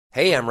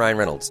Hey, I'm Ryan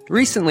Reynolds.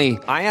 Recently,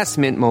 I asked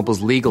Mint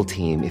Mobile's legal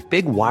team if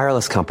big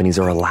wireless companies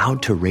are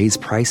allowed to raise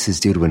prices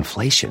due to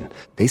inflation.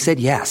 They said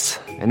yes.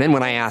 And then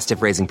when I asked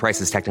if raising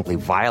prices technically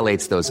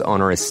violates those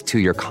onerous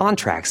two-year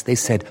contracts, they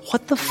said,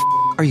 "What the f***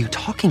 are you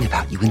talking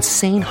about, you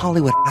insane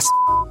Hollywood ass?"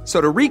 So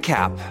to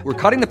recap, we're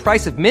cutting the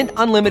price of Mint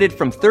Unlimited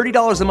from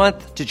 $30 a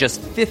month to just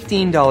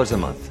 $15 a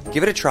month.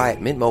 Give it a try at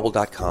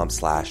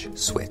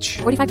mintmobile.com/switch.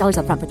 $45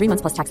 up front for 3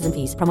 months plus taxes and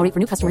fees. Promo rate for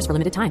new customers for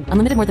limited time.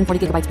 Unlimited more than 40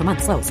 gigabytes per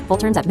month. Slows full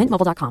terms at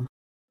mintmobile.com.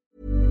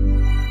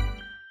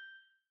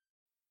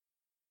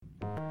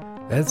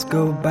 Let's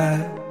go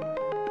back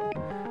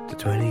to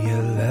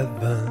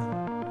 2011.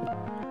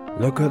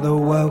 Look at the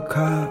World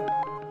Cup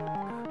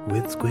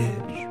with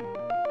Squidge.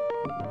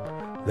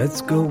 Let's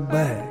go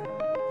back.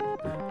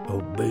 Oh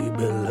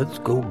baby, let's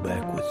go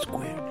back with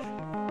Squidge.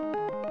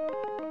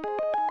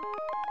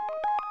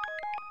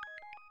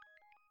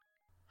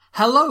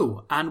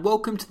 Hello, and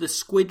welcome to the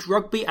Squidge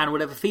Rugby and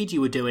Whatever Fiji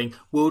Were Doing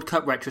World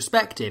Cup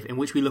Retrospective, in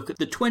which we look at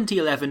the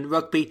 2011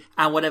 Rugby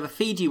and Whatever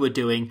Fiji Were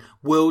Doing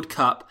World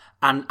Cup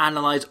and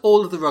analyse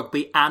all of the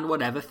rugby and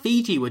whatever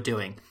Fiji were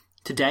doing.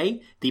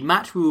 Today, the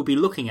match we will be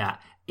looking at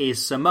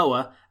is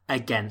Samoa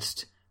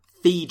against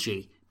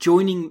Fiji.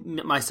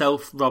 Joining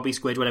myself, Robbie,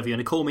 Squidge, whatever you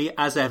want to call me,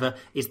 as ever,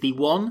 is the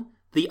one,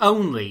 the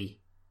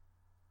only...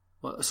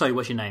 Well, sorry,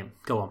 what's your name?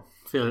 Go on,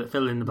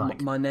 fill in the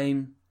blank.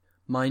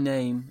 My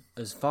name,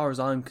 as far as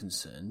I'm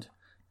concerned,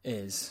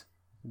 is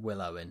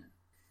Will Owen.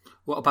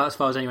 What about as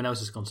far as anyone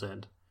else is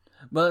concerned?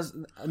 Well,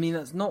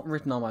 that's not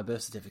written on my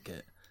birth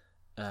certificate.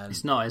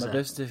 It's not, is it? My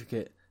birth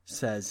certificate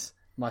says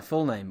my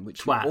full name,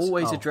 which Twat. you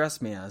always address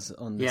me as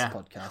on this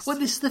podcast. Well,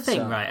 this is the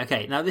thing, right?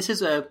 Okay, now this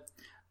is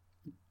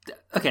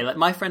like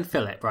my friend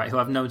Philip, right, who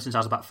I've known since I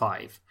was about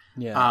 5.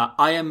 Yeah.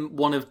 I am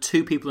one of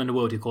 2 people in the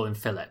world who call him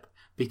Philip,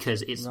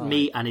 because it's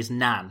me and his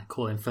nan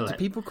call him Philip. Do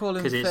people call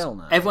him Phil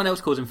now? Everyone else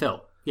calls him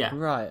Phil. Yeah.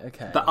 Right,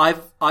 okay. But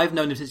I've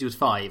known him since he was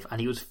 5, and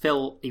he was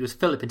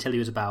Philip until he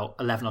was about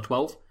 11 or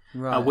 12.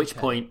 Right, at which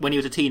point, when he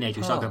was a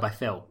teenager, he started going by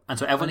Phil. And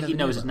so everyone he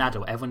knows as an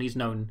adult, everyone he's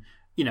known,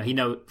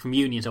 from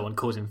uni and so on,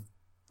 calls him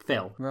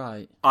Phil.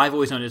 Right. I've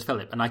always known him as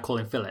Philip, and I call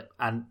him Philip.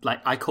 And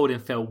I called him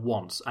Phil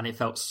once, and it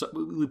felt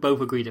we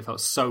both agreed it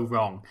felt so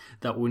wrong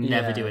that we'll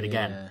never do it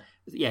again.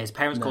 Yeah, his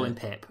parents call him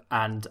Pip,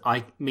 and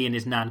me and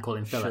his nan call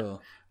him Philip. Sure.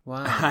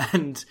 Wow.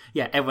 And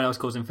everyone else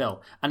calls him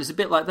Phil. And it's a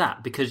bit like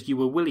that, because you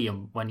were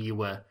William when you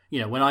were,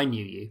 when I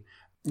knew you.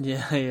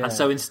 Yeah. And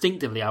so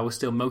instinctively, I will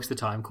still most of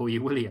the time call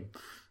you William.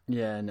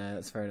 Yeah, no,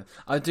 that's fair enough.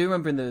 I do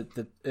remember in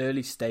the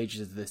early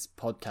stages of this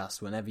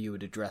podcast, whenever you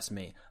would address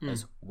me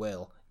as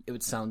Will, it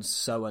would sound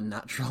so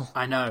unnatural.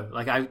 I know.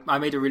 Like, I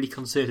made a really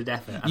concerted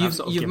effort. And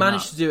You've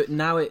managed to do it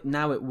now. It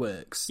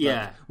works.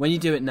 Yeah. Like, when you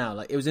do it now,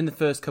 like it was in the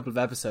first couple of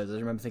episodes, I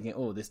remember thinking,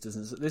 "Oh, this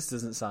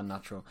doesn't sound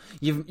natural."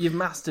 You've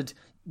mastered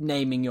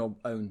naming your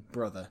own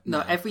brother. No,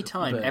 now, every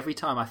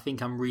time I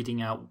think I'm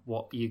reading out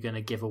what you're going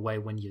to give away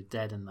when you're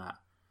dead and that.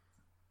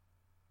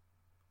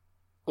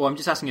 Or I'm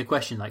just asking a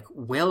question like,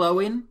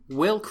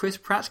 will Chris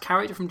Pratt's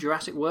character from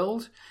Jurassic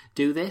World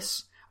do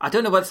this? I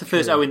don't know whether it's the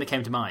first Owen that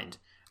came to mind.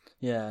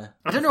 Yeah.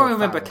 I don't know if I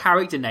remember a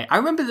character name. I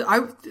remember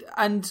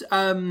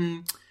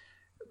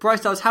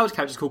Bryce Dallas Howard's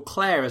character is called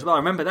Claire as well. I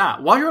remember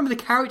that. Why do you remember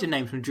the character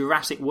name from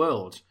Jurassic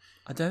World?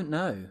 I don't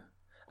know.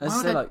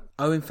 Like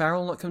Owen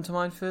Farrell not come to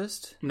mind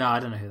first? No,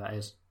 I don't know who that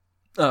is.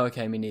 Oh,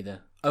 okay, me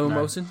neither. Owen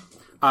Wilson?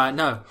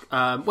 No.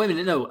 Wait a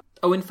minute, no.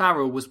 Owen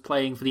Farrell was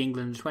playing for the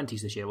England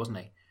 20s this year, wasn't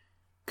he?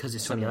 Because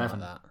it's 2011.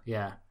 Like that.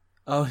 Yeah.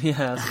 Oh, yeah,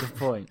 that's a good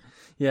point.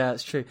 Yeah,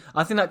 it's true.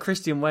 I think that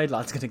Christian Wade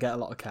lad's going to get a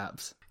lot of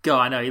caps. God,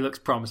 I know. He looks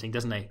promising,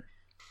 doesn't he?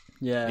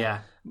 Yeah. Yeah.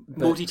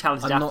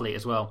 Multi-talented athlete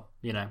as well,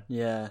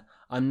 Yeah.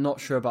 I'm not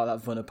sure about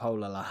that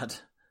Vunipola lad.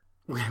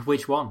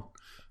 Which one?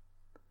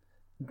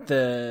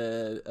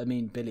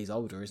 Billy's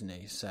older, isn't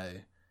he? So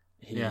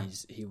he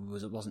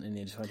wasn't in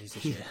the under-20s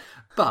this year.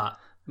 But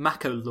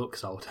Mako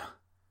looks older.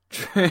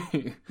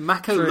 True.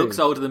 Mako looks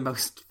older than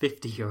most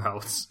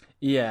 50-year-olds.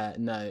 Yeah,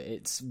 no,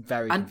 it's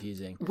very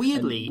confusing.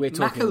 Weirdly, and we're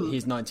talking,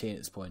 he's 19 at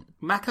this point.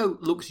 Mako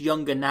looks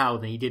younger now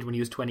than he did when he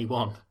was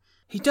 21.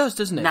 He does,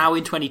 doesn't he? Now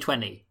in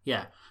 2020,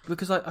 yeah.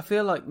 Because I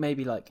feel like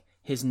maybe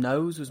his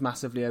nose was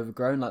massively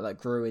overgrown, that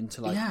grew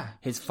into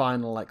his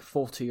final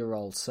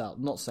 40-year-old self.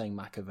 I'm not saying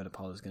Mako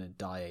Vunipola is going to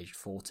die aged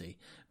 40,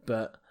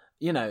 but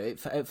it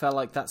felt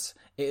like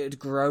it had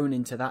grown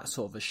into that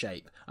sort of a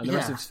shape, and the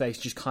rest of his face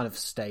just kind of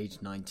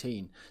stayed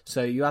 19.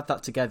 So you add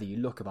that together, you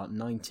look about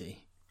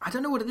 90. I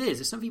don't know what it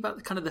is. It's something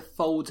about the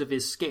folds of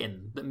his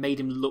skin that made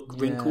him look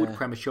wrinkled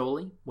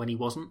prematurely when he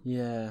wasn't.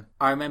 Yeah.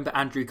 I remember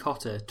Andrew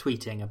Cotter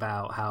tweeting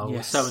about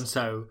how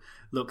so-and-so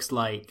looks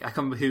like... I can't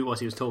remember who it was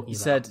he was talking about. He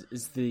said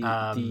it's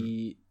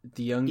the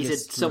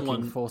youngest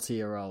looking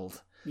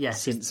 40-year-old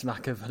since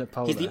Mako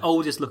Vunipola. He's the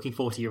oldest looking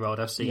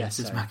 40-year-old I've seen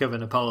since Mako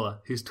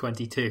Vunipola, who's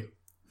 22.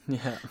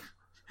 Yeah.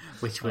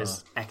 Which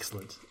was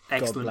excellent.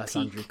 God bless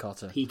Andrew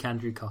Cotter. Peak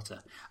Andrew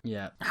Cotter.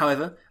 Yeah.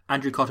 However,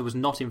 Andrew Cotter was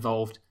not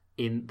involved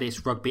in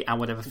this rugby and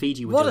whatever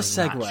Fiji were doing. What a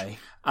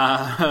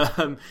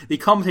segue. The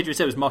commentator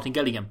instead was Martin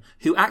Gillingham,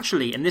 who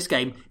actually, in this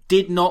game,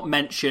 did not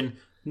mention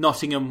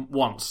Nottingham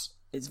once.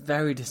 It's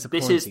very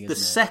disappointing. This is the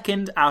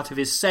second out of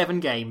his 7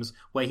 games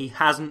where he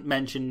hasn't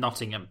mentioned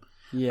Nottingham.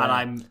 Yeah. And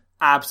I'm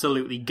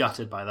absolutely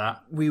gutted by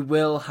that. We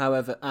will,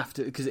 however,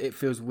 after, because it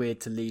feels weird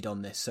to lead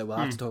on this, so we'll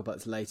have to talk about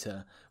this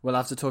later. We'll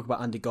have to talk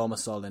about Andy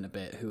Gomersall in a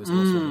bit, who was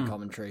also in the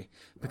commentary,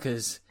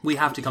 because we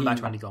have to come back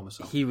to Andy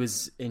Gomersall. He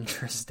was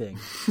interesting,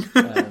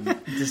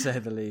 to say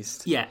the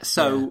least. Yeah,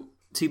 so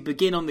to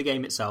begin on the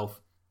game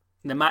itself,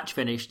 the match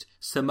finished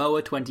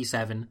Samoa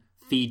 27,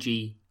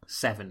 Fiji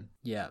 7.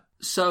 Yeah.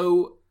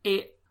 So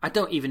I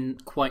don't even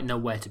quite know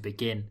where to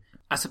begin.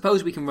 I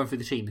suppose we can run through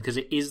the team, because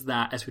it is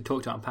that, as we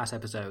talked about in past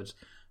episodes,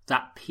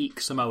 that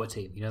peak Samoa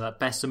team, that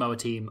best Samoa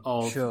team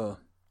of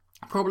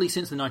probably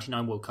since the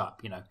 99 World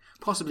Cup,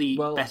 possibly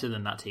better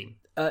than that team.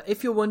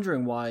 If you're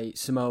wondering why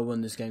Samoa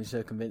won this game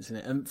so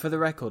convincingly, and for the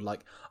record,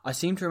 I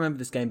seem to remember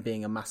this game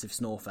being a massive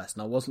snorefest,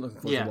 and I wasn't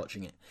looking forward to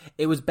watching it.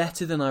 It was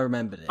better than I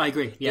remembered it. I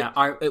agree. Yeah,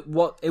 it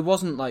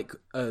wasn't like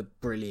a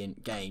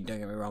brilliant game. Don't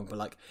get me wrong,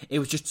 but it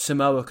was just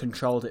Samoa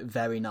controlled it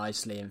very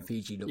nicely, and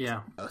Fiji looked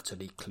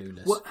utterly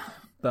clueless. Well,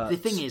 but the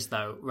thing is,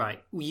 though,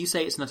 right? You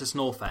say it's not a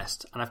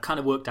snorefest, and I've kind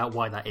of worked out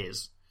why that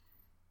is.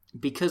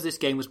 Because this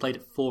game was played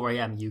at 4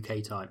 a.m.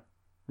 UK time.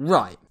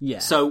 Right. Yeah.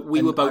 So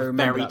we were both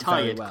very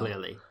tired.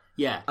 Clearly.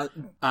 Yeah.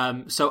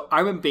 So I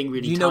remember being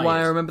really tired. Do you know why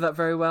I remember that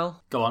very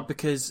well? Go on.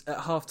 Because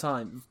at half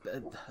time,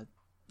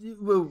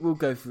 we'll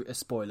go through a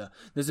spoiler.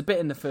 There's a bit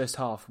in the first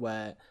half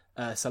where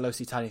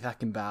Salosi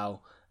Tanithakenbau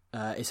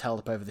is held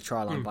up over the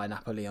try line by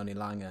Napoleon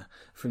Ilanga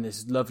from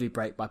this lovely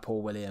break by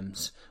Paul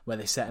Williams, where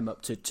they set him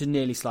up to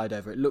nearly slide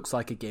over. It looks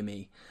like a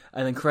gimme.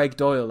 And then Craig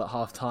Doyle at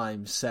half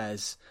time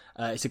says,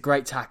 it's a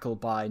great tackle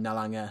by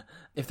Nalanga.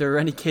 If there are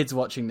any kids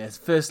watching this,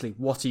 firstly,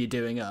 what are you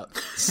doing up?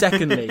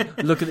 Secondly,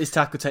 look at this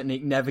tackle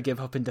technique, never give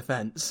up in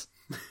defence.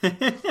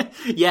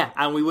 Yeah,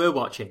 and we were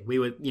watching. We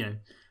were,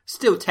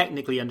 still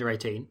technically under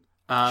 18.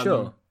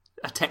 Sure.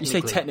 Technically,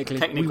 you say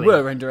technically, we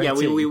were under 18.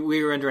 Yeah, we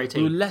were under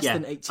 18. We were less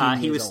than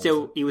 18 years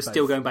old. He was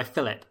still going by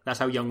Philip. That's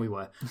how young we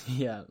were.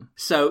 Yeah.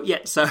 So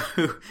this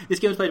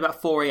game was played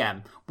about 4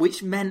 a.m,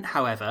 which meant,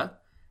 however,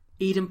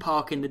 Eden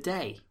Park in the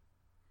day.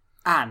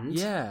 And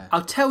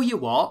I'll tell you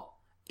what,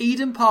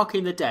 Eden Park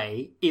in the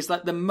day is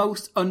like the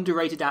most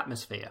underrated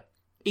atmosphere.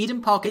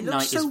 Eden Park at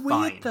night is fine.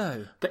 Weird,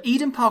 though. But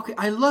Eden Park,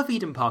 I love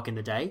Eden Park in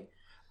the day.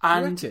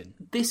 And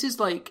this is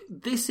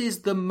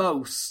the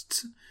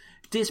most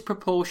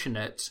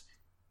disproportionate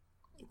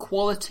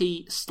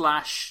quality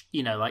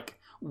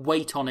 /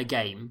 weight on a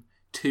game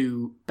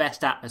to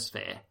best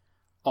atmosphere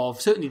of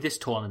certainly this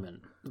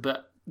tournament,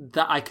 but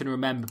that I can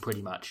remember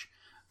pretty much.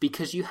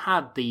 Because you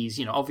had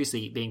these,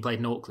 obviously being played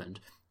in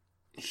Auckland,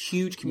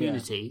 huge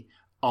community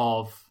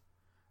of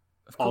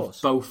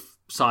both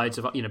sides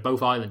of,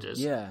 both islanders.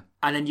 Yeah.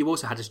 And then you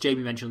also had, as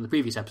Jamie mentioned on the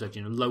previous episode,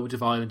 loads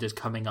of islanders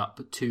coming up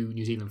to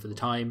New Zealand for the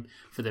time,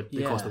 for the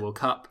course of the World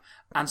Cup.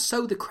 And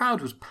so the crowd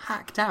was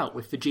packed out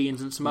with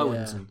Fijians and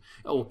Samoans,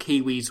 or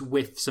Kiwis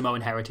with Samoan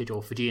heritage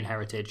or Fijian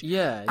heritage.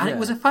 Yeah, and it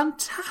was a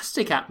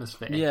fantastic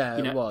atmosphere. Yeah,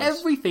 it was.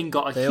 Everything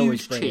got a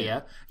huge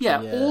cheer.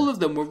 All of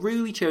them were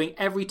really cheering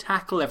every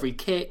tackle, every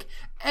kick,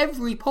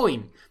 every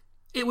point.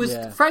 It was,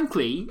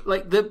 frankly,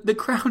 the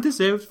crowd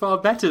deserved far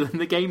better than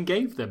the game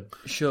gave them.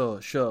 Sure.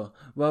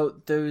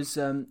 Well, there was,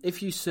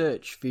 if you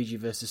search Fiji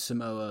versus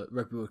Samoa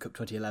Rugby World Cup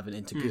 2011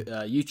 into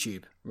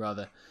YouTube,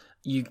 rather,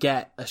 you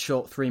get a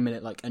short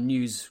 3-minute, a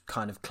news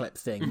kind of clip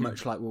thing,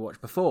 much like we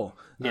watched before,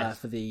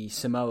 for the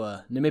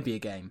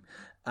Samoa-Namibia game.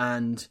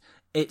 And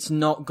it's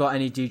not got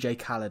any DJ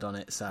Khaled on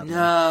it, sadly.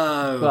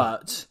 No!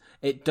 But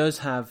it does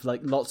have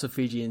lots of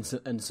Fiji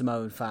and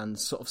Samoan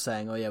fans sort of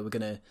saying, "Oh yeah, we're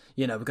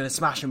gonna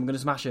smash him,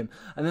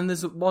 And then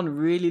there's one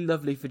really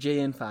lovely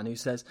Fijian fan who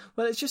says,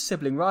 "Well, it's just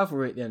sibling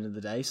rivalry at the end of the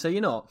day, so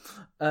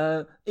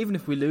even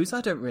if we lose,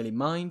 I don't really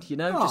mind,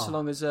 just so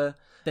long as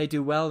they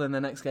do well in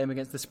the next game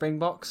against the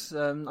Springboks,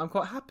 I'm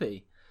quite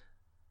happy."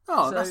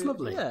 Oh, so, that's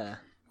lovely. Yeah.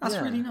 That's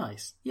really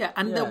nice. Yeah,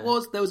 and there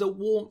was a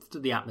warmth to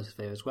the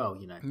atmosphere as well,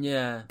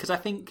 Yeah. Because I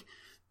think,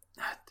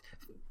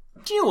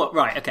 do you know what?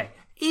 Right, okay.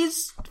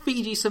 Is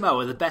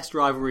Fiji-Samoa the best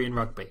rivalry in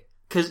rugby?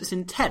 Because it's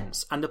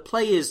intense and the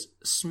players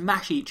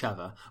smash each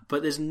other,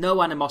 but there's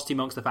no animosity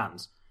amongst the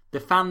fans.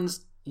 The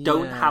fans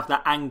don't have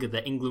that anger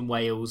that England,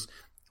 Wales,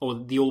 or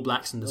the All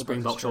Blacks and the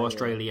Springboks or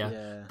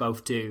Australia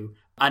both do,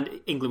 and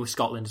England with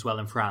Scotland as well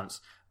and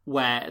France,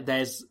 where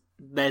there's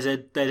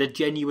a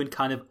genuine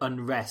kind of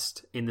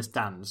unrest in the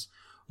stands.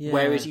 Yeah.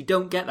 Whereas you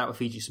don't get that with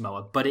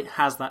Fiji-Samoa, but it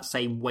has that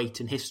same weight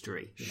and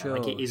history.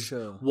 It is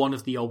one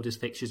of the oldest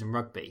fixtures in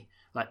rugby.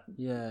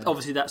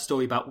 Obviously that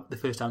story about the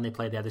first time they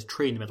played, they had this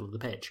tree in the middle of the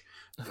pitch.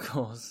 Of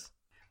course.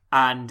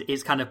 And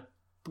it's kind of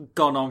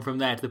gone on from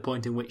there to the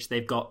point in which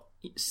they've got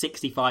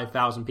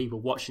 65,000 people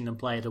watching them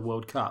play at a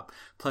World Cup,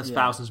 plus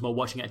thousands more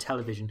watching it on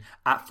television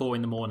at 4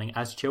 a.m.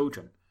 as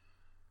children.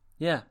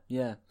 Yeah,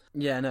 no,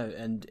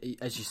 and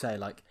as you say,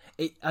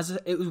 it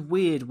was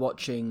weird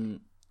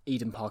watching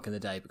Eden Park in the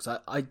day, because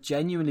I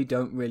genuinely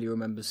don't really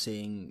remember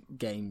seeing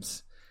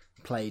games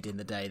played in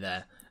the day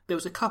there. There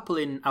was a couple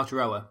in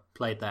Aotearoa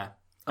played there.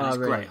 And it's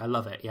great. I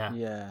love it, yeah.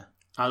 Yeah.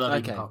 I love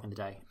Eden Park in the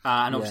day.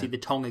 And obviously the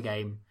Tonga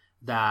game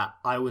that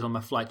I was on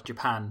my flight to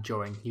Japan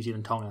during New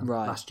Zealand Tonga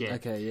last year.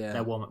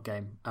 Their warm-up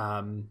game.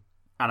 And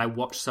I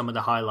watched some of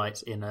the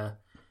highlights in a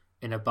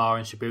bar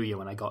in Shibuya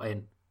when I got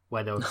in,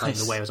 where they were playing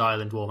the Wales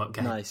Island warm-up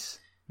game.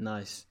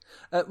 Nice.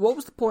 What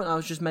was the point I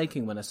was just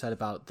making when I said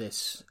about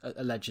this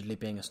allegedly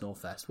being a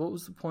Snorefest? What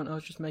was the point I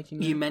was just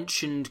making? You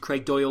mentioned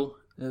Craig Doyle.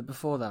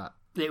 Before that.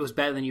 It was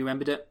better than you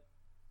remembered it?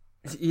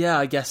 Yeah,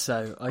 I guess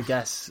so. I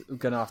guess I'm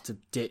going to have to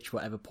ditch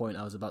whatever point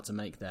I was about to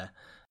make there.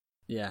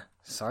 Yeah,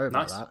 sorry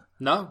about that.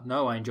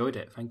 No, I enjoyed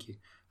it. Thank you.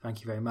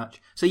 Thank you very much.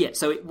 So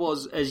it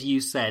was, as you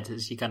said,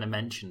 as you kind of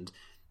mentioned,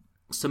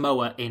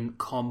 Samoa in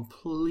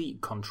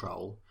complete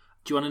control.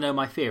 Do you want to know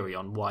my theory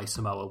on why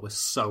Samoa was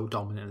so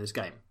dominant in this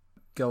game?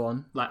 Go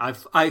on. I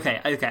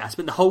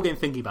spent the whole game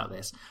thinking about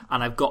this,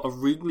 and I've got a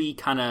really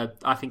kind of,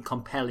 I think,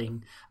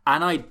 compelling,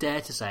 and I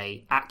dare to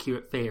say,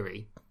 accurate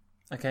theory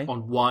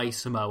on why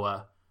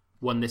Samoa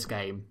won this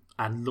game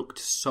and looked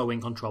so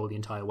in control the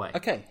entire way.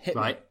 Okay, hit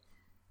me.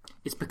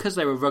 It's because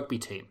they're a rugby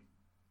team.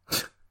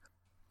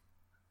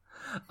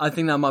 I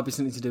think that might be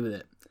something to do with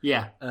it.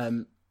 Yeah.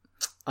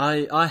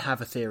 I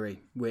have a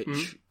theory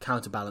which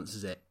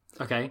counterbalances it.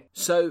 Okay.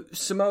 So,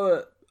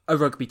 Samoa, a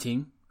rugby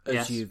team,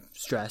 as you've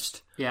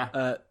stressed.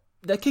 Yeah.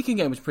 Their kicking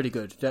game was pretty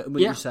good, wouldn't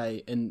you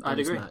say, in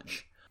this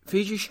match?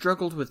 Fiji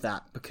struggled with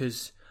that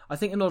because I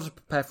think in order to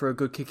prepare for a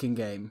good kicking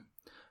game,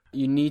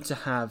 you need to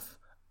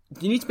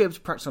be able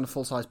to practice on a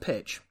full-size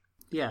pitch.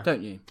 Yeah.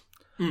 Don't you?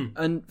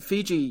 And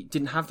Fiji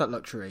didn't have that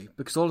luxury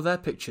because all of their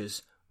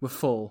pictures were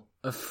full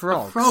of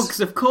frogs. Frogs,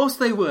 of course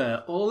they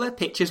were. All their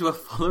pictures were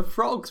full of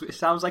frogs, which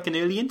sounds like an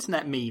early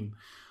internet meme.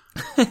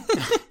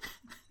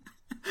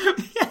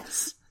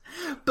 Yes.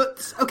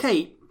 But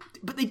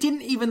they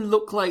didn't even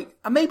look like...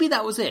 And maybe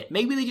that was it.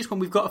 Maybe they just went,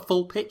 we've got a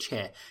full pitch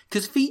here.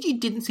 Because Fiji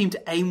didn't seem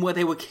to aim where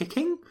they were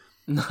kicking.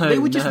 They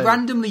would just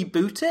randomly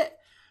boot it.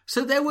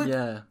 So there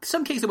were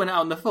some kicks that went out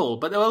on the full,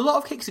 but there were a lot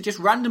of kicks that just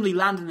randomly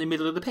landed in the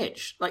middle of the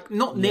pitch. Like,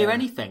 not near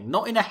anything.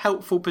 Not in a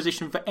helpful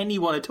position for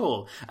anyone at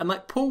all. And,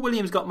 like, Paul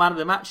Williams got man of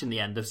the match in the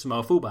end of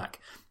Samoa fullback.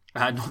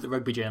 Not the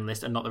rugby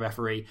journalist and not the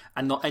referee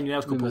and not anyone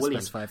else called Paul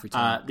Williams.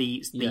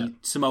 The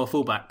Samoa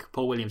fullback,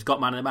 Paul Williams, got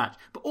man of the match.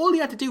 But all he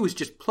had to do was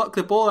just pluck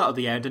the ball out of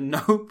the air under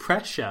no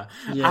pressure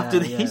after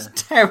these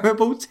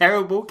terrible,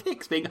 terrible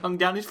kicks being hung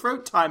down his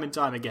throat time and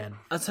time again.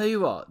 I'll tell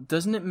you what,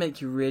 doesn't it make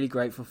you really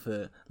grateful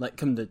for, like,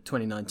 come the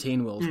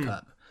 2019 World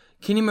Cup,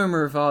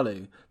 Kinimura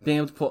Rivalu being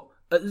able to put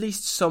at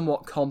least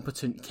somewhat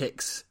competent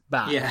kicks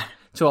back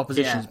to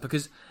oppositions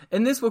because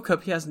in this World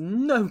Cup he has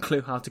no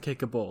clue how to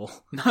kick a ball.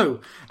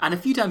 No, and a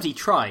few times he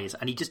tries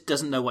and he just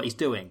doesn't know what he's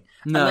doing.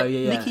 No, and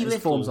Nicky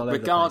Little,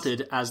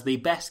 regarded as the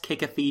best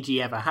kicker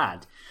Fiji ever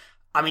had.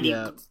 I mean,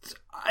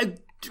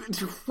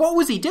 what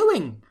was he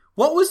doing?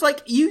 What was,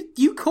 like,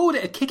 you called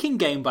it a kicking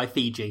game by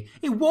Fiji.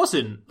 It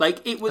wasn't. Like,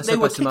 it was, they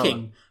were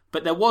kicking,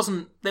 but there was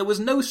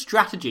no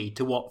strategy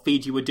to what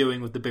Fiji were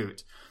doing with the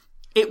boot.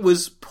 It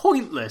was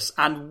pointless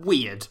and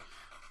weird.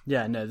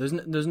 Yeah, no,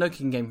 there's no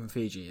kicking game from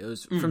Fiji. It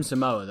was from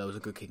Samoa. There was a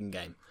good kicking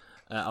game.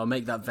 I'll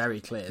make that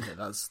very clear.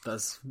 That's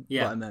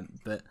what I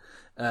meant. But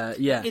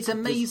it's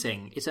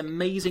amazing. It's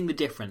amazing the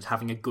difference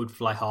having a good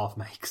fly half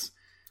makes.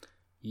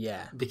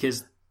 Yeah,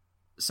 because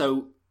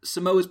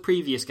Samoa's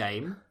previous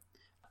game,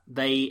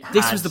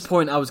 this was the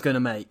point I was going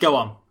to make. Go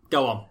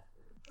on.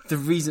 The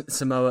reason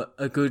Samoa,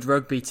 a good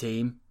rugby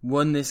team,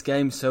 won this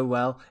game so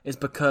well is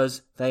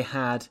because they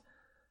had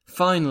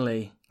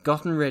finally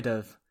gotten rid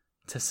of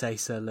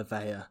Tasesa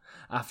Levea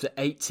after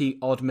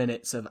 80-odd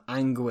minutes of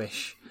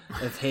anguish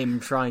of him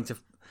trying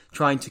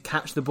to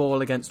catch the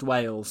ball against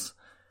Wales.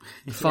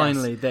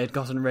 Finally, they'd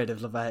gotten rid of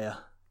Levea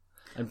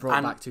and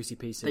brought back Tusi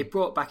Pisi. They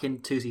brought back in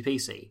Tusi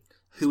Pisi,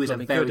 who is a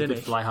very good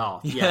fly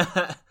half.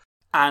 Yeah.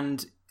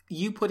 And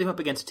you put him up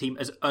against a team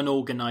as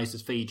unorganised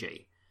as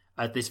Fiji,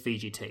 this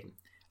Fiji team,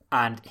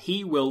 and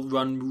he will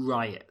run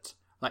riot.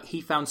 Like,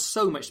 he found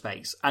so much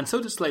space, and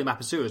so did Slay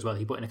Mapasua as well.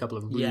 He put in a couple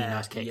of really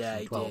nice kicks. Yeah,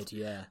 he did,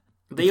 yeah.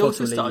 They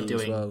also started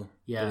doing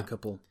a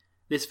couple.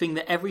 This thing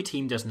that every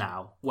team does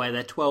now, where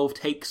their 12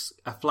 takes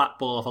a flat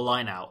ball off a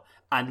line out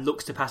and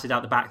looks to pass it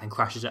out the back, then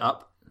crashes it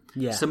up.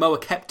 Yeah. Samoa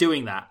kept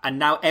doing that, and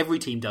now every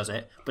team does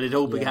it, but it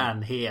all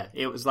began here.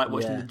 It was like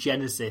watching the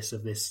genesis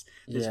of this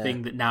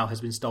thing that now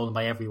has been stolen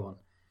by everyone.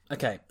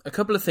 Okay, a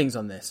couple of things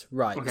on this.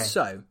 Right,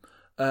 so,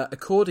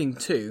 according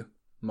to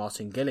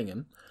Martin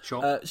Gillingham,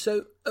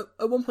 so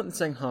at one point in the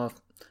second half,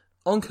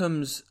 on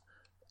comes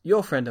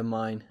your friend of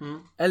mine,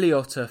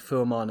 Eliota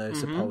Fuamano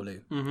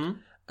Sapolu.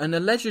 And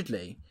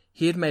allegedly,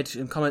 he had made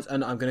some comments,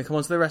 and I'm going to come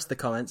on to the rest of the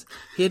comments,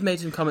 he had made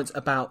some comments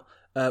about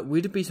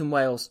we'd have beaten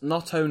Wales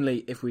not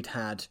only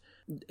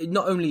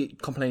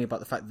complaining about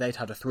the fact that they'd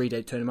had a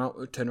 3-day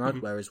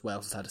turnaround, whereas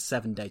Wales had a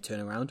 7-day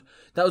turnaround.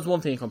 That was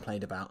one thing he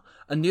complained about.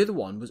 And the other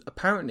one was,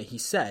 apparently he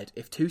said,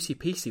 if Tusi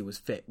Pisi was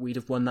fit, we'd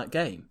have won that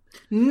game.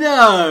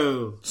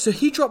 No! So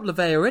he dropped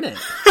Levea in it.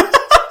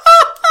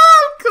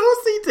 Of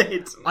course he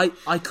did!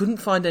 I couldn't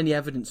find any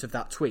evidence of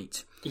that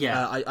tweet.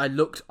 Yeah. I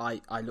looked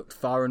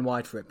far and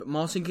wide for it, but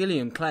Martin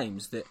Gilliam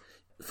claims that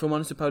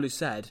Fumanusapolu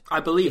said, I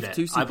believe if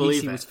it. I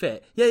believe was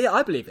fit. Yeah,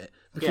 I believe it.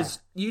 Because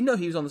Yeah. you know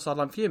he was on the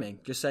sideline fuming,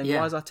 just saying,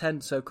 why is our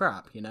 10 so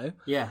crap, you know?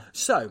 Yeah.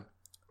 So,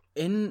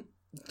 in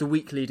the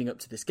week leading up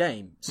to this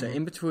game, so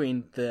in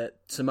between the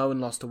Samoan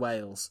loss to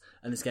Wales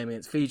and this game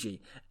against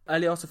Fiji,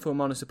 Eliota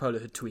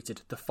Fumanusapolu had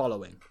tweeted the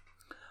following.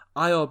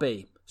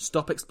 IRB,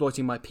 stop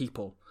exploiting my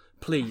people.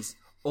 Please,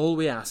 all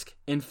we ask,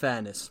 in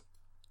fairness.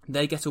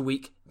 They get a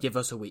week, give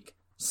us a week.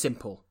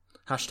 Simple.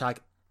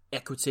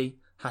 #equity,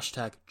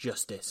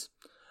 #justice.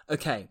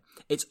 Okay,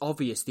 it's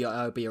obvious the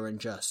IRB are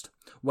unjust.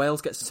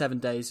 Wales gets 7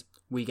 days,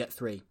 we get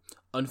 3.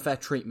 Unfair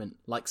treatment,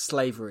 like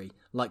slavery,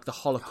 like the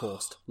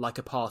Holocaust, like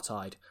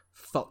apartheid.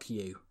 Fuck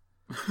you.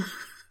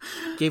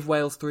 Give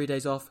Wales 3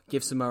 days off,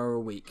 give Samoa a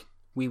week.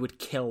 We would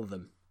kill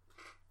them.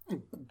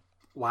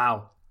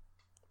 Wow.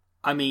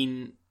 I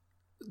mean,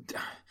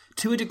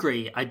 to a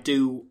degree, I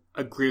do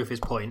agree with his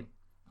point.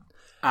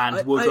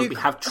 And World Rugby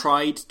have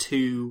tried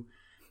to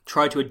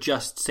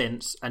adjust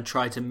since and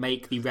try to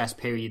make the rest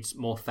periods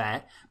more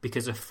fair,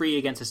 because a 3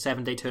 against a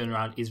 7-day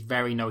turnaround is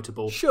very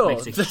notable. Sure,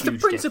 makes a the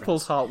huge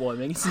principle's difference.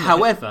 heartwarming, isn't it?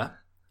 However,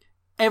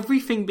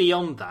 everything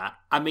beyond that,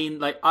 I mean,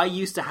 like, I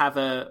used to have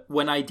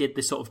when I did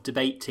this sort of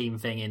debate team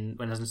thing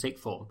when I was in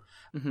sixth form,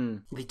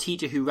 the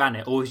teacher who ran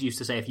it always used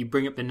to say, if you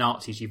bring up the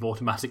Nazis, you've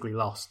automatically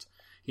lost.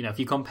 You know, if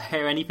you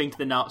compare anything to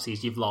the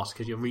Nazis, you've lost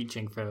because you're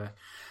reaching for...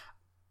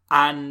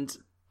 And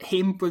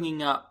him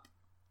bringing up...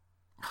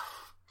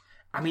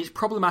 I mean, it's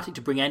problematic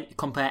to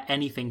compare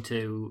anything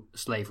to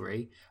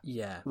slavery.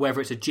 Yeah.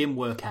 Whether it's a gym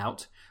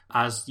workout,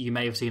 as you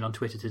may have seen on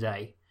Twitter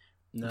today.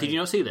 No. Did you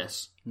not see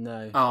this?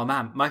 No. Oh,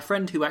 man. My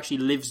friend who actually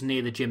lives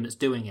near the gym that's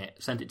doing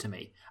it sent it to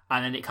me.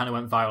 And then it kind of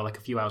went viral like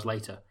a few hours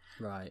later.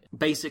 Right.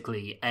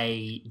 Basically,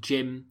 a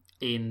gym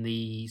in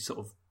the sort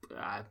of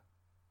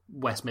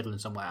West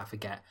Midlands somewhere, I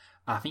forget.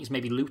 I think it's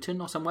maybe Luton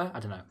or somewhere. I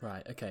don't know.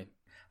 Right, okay.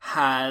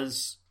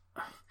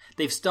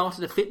 They've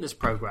started a fitness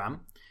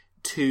program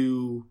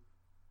to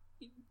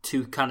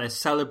kind of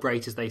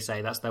celebrate, as they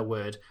say, that's their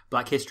word,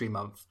 Black History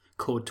Month,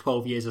 called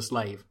 12 Years a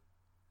Slave.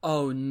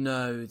 Oh,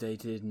 no, they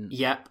didn't.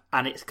 Yep,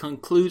 and it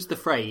concludes the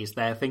phrase,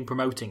 their thing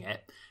promoting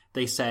it.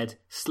 They said,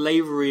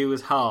 slavery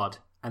was hard,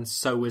 and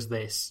so was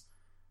this.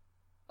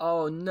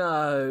 Oh,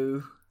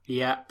 no.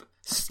 Yep.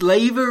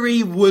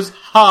 Slavery was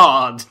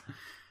hard.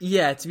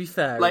 Yeah, to be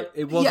fair, Like,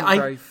 it wasn't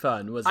very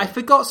fun, was it? I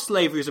forgot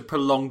slavery was a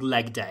prolonged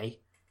leg day.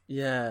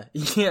 Yeah,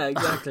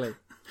 exactly.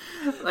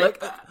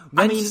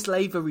 When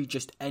slavery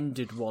just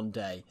ended one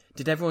day,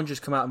 did everyone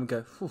just come out and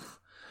go,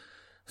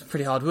 it's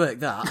pretty hard work,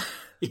 that?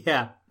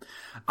 Yeah.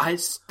 I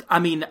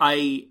mean,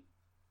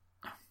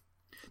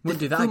 wouldn't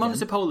do that again.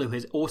 Fumanusapolu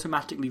has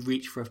automatically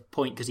reached for a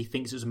point because he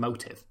thinks it's a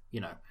motive,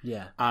 you know.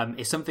 Yeah.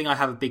 It's something I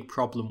have a big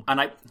problem,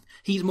 and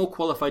he's more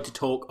qualified to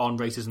talk on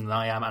racism than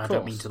I am, and I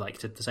don't mean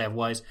to say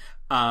otherwise.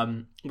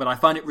 But I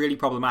find it really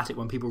problematic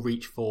when people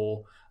reach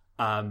for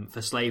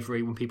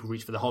slavery, when people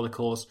reach for the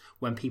Holocaust,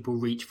 when people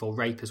reach for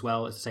rape as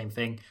well. It's the same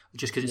thing,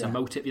 just because it's a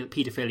motive.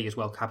 Paedophilia as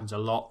well happens a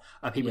lot.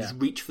 People just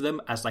reach for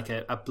them as like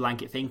a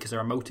blanket thing because they're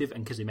a motive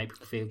and because they make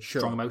people feel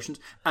strong emotions,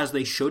 as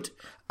they should.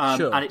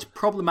 And it's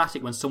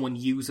problematic when someone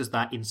uses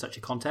that in such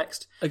a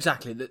context.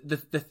 Exactly.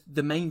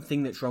 The main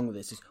thing that's wrong with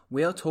this is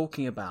we are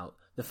talking about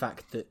the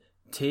fact that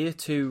Tier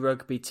 2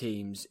 rugby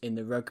teams in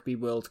the Rugby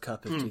World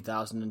Cup of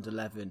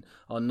 2011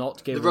 are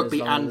not given the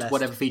rugby as long and a rest...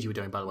 whatever Fiji were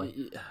doing, by the way.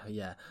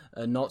 Yeah,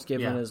 are not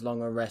given as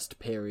long a rest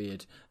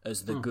period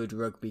as the good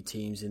rugby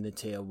teams in the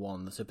Tier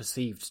 1 that are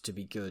perceived to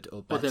be good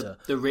or better,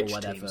 the rich or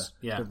whatever. Teams.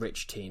 The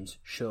rich teams,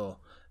 sure.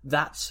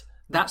 That's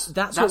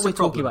what we're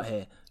talking about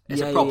here.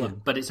 It's a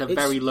problem, but it's a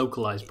very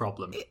localised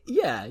problem.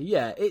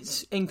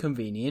 It's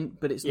inconvenient,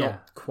 but it's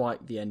not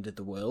quite the end of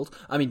the world.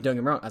 I mean, don't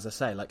get me wrong, as I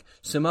say, like,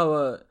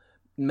 Samoa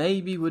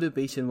maybe would have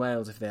beaten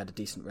Wales if they had a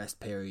decent rest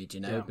period, you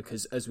know,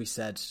 because as we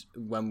said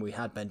when we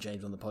had Ben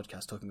James on the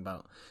podcast talking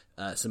about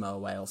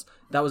Samoa-Wales,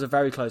 that was a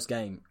very close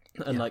game.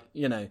 And, like,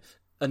 you know,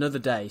 another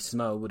day,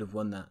 Samoa would have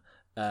won that.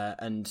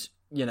 And,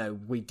 you know,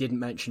 we didn't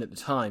mention at the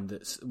time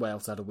that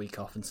Wales had a week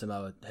off and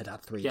Samoa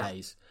had 3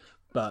 days.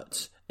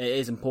 But it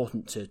is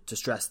important to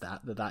stress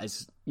that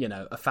is, you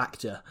know, a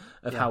factor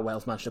of how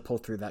Wales managed to pull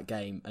through that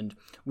game. And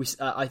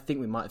I think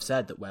we might have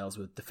said that Wales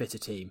were the fitter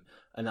team,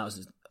 and that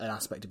was an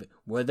aspect of it.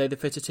 Were they the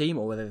fitter team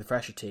or were they the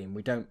fresher team?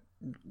 We can't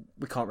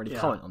really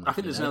comment on that. I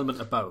think there's an element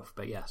of both,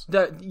 but yes.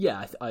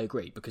 I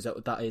agree, because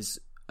that is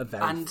a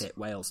very fit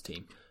Wales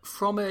team.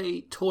 From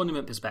a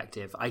tournament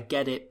perspective, I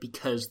get it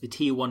because the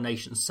Tier 1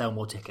 nations sell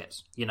more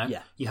tickets, you know?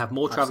 Yeah, you have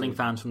more travelling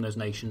fans from those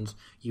nations.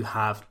 You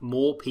have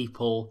more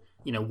people,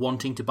 you know,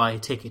 wanting to buy a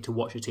ticket to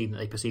watch a team that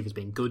they perceive as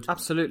being good.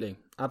 Absolutely.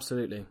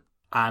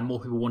 And more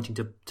people wanting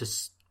to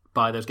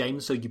buy those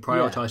games, so you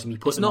prioritise them, you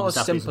put them on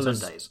Saturdays and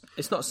Sundays.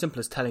 It's not as simple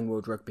as telling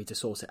World Rugby to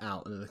sort it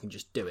out and then they can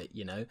just do it,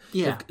 you know?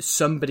 Yeah.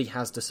 Somebody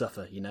has to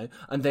suffer, you know?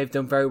 And they've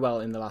done very well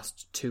in the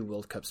last 2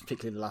 World Cups,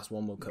 particularly the last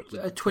one World Cup.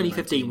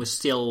 2015 was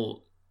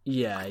still...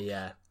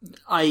 Yeah.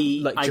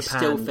 Japan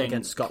still think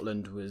against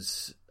Scotland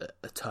was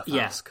a tough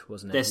ask,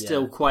 wasn't it? There's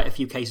still quite a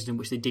few cases in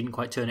which they didn't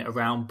quite turn it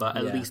around, but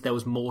at least there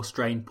was more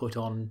strain put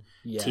on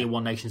Tier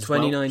 1 nations.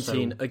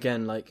 2019,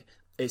 again, like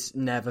it's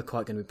never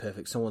quite going to be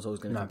perfect. Someone's always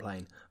going to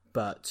complain,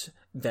 but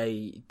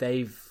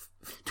they've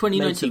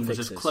 2019 was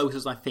as close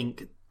as I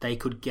think they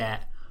could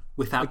get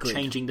without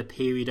changing the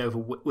period over.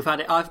 Without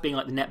it either being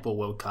like the Netball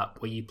World Cup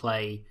where you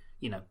play,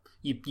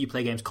 you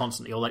play games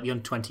constantly, or like the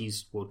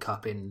Under-20s World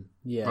Cup in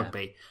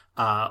rugby,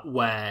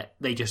 where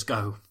they just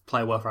go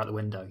player welfare out the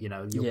window. You'll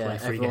play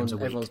 3 games a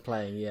week. Everyone's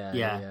playing,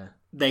 yeah.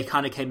 They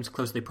kind of came as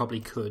close as they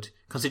probably could,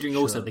 considering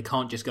also they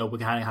can't just go, we're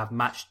going to have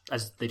match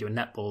as they do in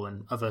netball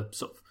and other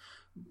sort of,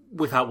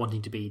 without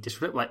wanting to be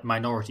disrespectful, like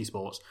minority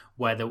sports,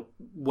 where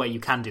you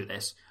can do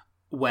this,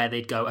 where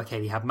they'd go, okay,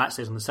 they have match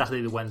days on the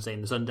Saturday, the Wednesday,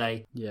 and the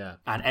Sunday,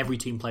 and every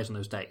team plays on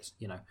those days.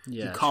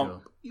 You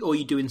can't, or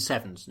you do in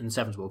sevens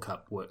World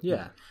Cup work.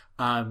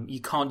 You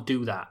can't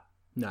do that,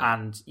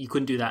 and you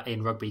couldn't do that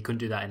in rugby. You couldn't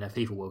do that in a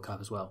FIFA World Cup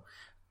as well.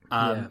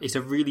 It's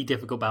a really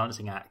difficult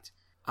balancing act.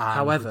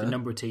 However, with the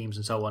number of teams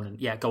and so on,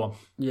 and go on.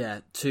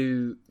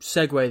 To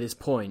segue this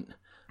point,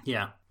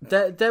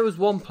 there was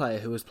one player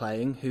who was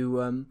playing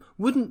who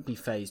wouldn't be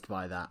fazed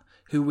by that,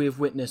 who we've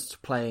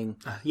witnessed playing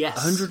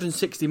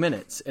 160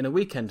 minutes in a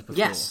weekend before.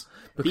 Yes,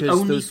 the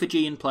only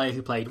Fijian player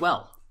who played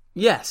well.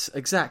 Yes,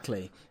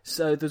 exactly.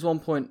 So there's one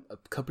point a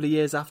couple of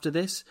years after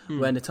this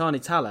where Natani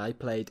Talai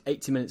played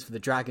 80 minutes for the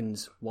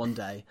Dragons one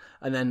day,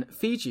 and then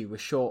Fiji was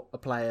short a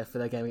player for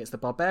their game against the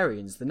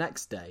Barbarians the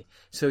next day.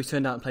 So he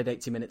turned out and played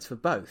 80 minutes for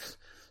both.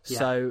 Yeah.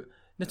 So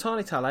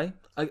Natani Talai,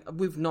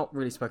 we've not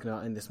really spoken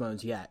about in this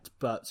moment yet,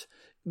 but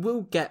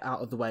we'll get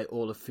out of the way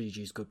all of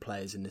Fiji's good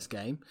players in this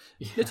game.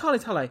 Natani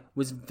Talai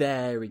was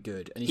very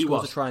good, and he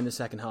scored a try in the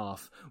second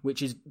half,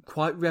 which is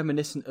quite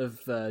reminiscent of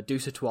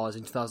Dusatois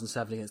in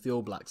 2007 against the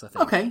All Blacks, I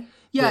think. Okay,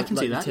 I can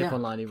see that. The tip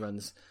online he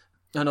runs.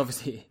 And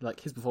obviously,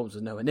 his performance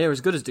was nowhere near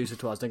as good as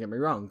Dusatois, don't get me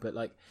wrong, but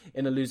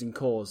in a losing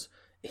cause,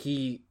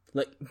 he,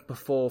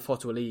 before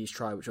Fotuali's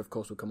try, which of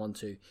course we'll come on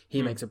to,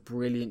 he makes a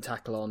brilliant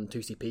tackle on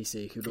Tusi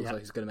Pisi, who looks like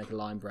he's going to make a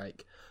line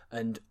break.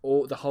 And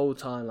the whole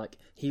time,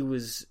 he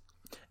was...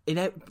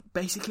 in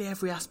basically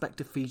every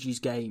aspect of Fiji's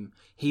game,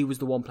 he was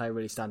the one player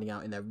really standing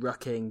out in their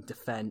rucking,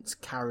 defence,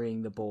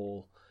 carrying the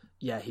ball.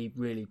 Yeah, he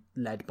really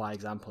led by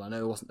example. I know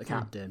he wasn't the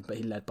captain, but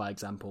he led by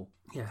example.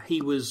 Yeah,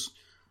 he was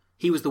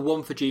the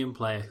one Fijian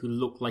player who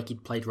looked like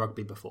he'd played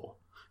rugby before,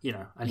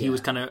 and he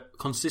was kind of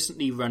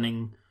consistently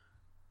running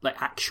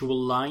actual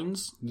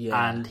lines,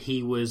 and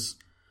he was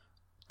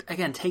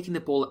again taking the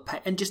ball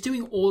at and just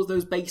doing all of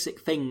those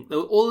basic things,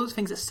 all those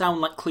things that sound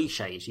like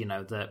cliches,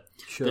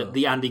 that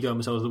the Andy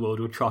Gomez of the world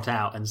would trot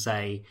out and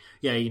say,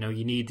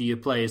 you need your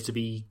players to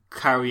be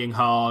carrying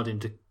hard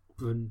and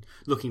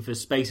looking for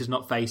spaces,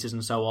 not faces,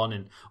 and so on,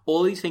 and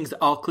all these things that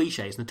are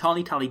cliches.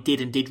 Natani Talai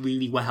did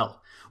really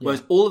well,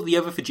 whereas all of the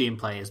other Fijian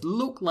players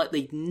looked like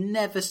they'd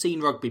never seen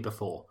rugby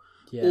before.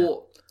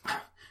 Or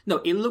no,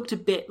 it looked a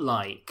bit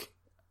like,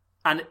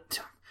 and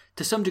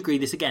to some degree,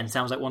 this again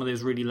sounds like one of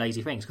those really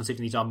lazy things,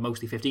 considering these are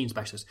mostly 15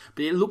 specialists.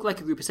 But it looked like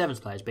a group of sevens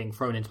players being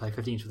thrown in to play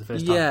 15s for the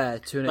first time. Yeah,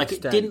 to an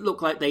extent. It didn't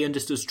look like they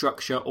understood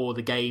structure or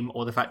the game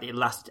or the fact that it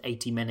lasted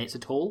 80 minutes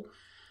at all.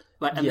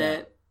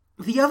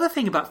 The other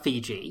thing about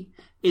Fiji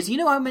is,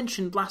 I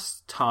mentioned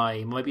last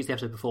time, or maybe it's the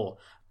episode before,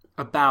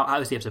 it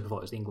was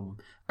the England one,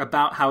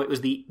 about how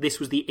this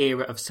was the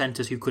era of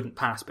centres who couldn't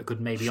pass but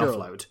could maybe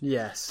offload.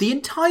 Yes. The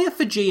entire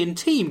Fijian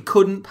team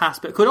couldn't pass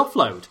but could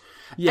offload.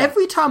 Yeah.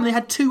 Every time they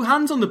had two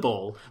hands on the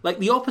ball,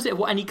 the opposite of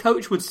what any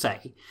coach would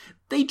say,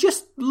 they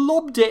just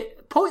lobbed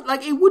it,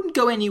 it wouldn't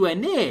go anywhere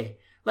near.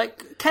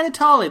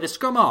 Kenatale, the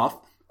scrum half,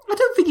 I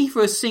don't think he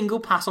threw a single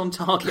pass on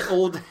target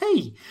all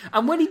day.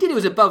 And when he did, it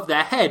was above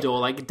their head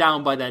or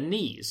down by their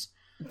knees.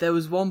 There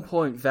was one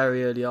point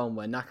very early on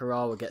where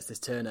Nakarawa gets this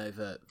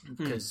turnover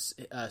because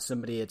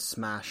somebody had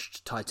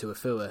smashed Taitu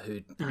Afua,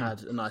 who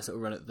had a nice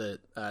little run at the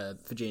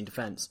Fijian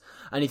defence.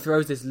 And he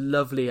throws this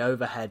lovely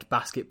overhead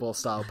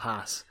basketball-style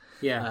pass.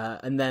 Yeah.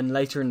 And then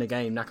later in the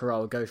game,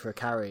 Nakarawa goes for a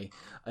carry,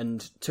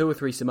 and 2 or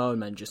 3 Samoan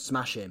men just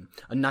smash him.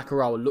 And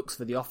Nakarawa looks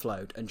for the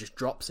offload and just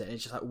drops it. And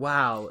it's just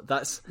wow,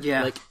 that's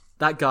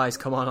that guy's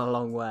come on a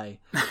long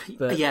way.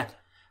 But, yeah.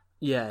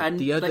 And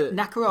the other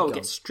Nakarawa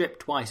gets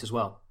stripped twice as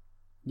well.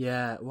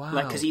 Yeah, wow.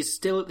 Because he's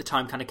still at the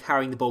time kind of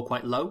carrying the ball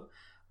quite low.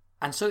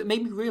 And so it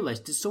made me realise,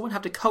 did someone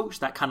have to coach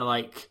that kind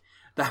of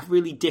that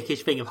really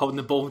dickish thing of holding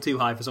the ball too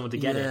high for someone to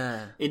get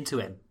it into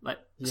him?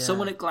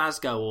 Someone at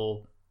Glasgow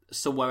or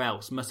somewhere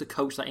else must have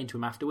coached that into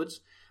him afterwards.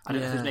 I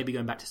don't know if it was maybe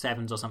going back to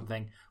sevens or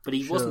something, but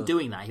he wasn't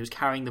doing that. He was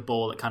carrying the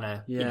ball at kind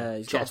of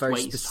he's got a very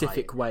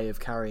specific way of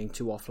carrying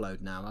to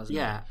offload now, hasn't he?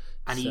 Yeah,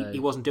 and he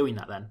wasn't doing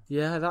that then.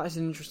 Yeah, that is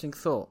an interesting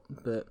thought.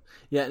 But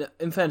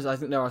in fairness, I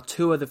think there are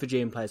 2 other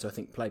Fijian players who I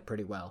think played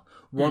pretty well.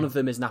 One of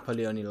them is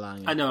Napoleone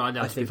Lange. I know.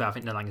 I think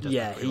Lange does.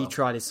 Yeah, he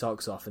tried his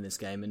socks off in this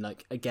game, and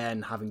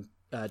again having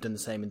done the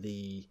same in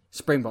the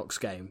Springboks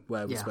game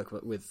where we spoke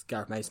about with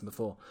Gareth Mason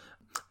before.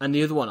 And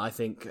the other one, I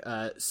think,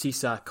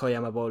 Sisa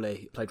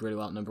Koyamabole played really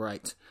well at number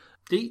 8.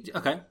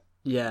 Okay.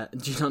 Yeah,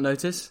 did you not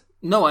notice?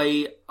 No,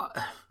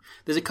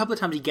 there's a couple of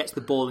times he gets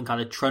the ball and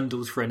kind of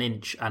trundles for an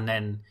inch and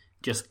then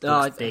just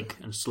looks big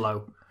and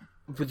slow.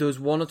 But there was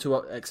one or two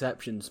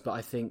exceptions, but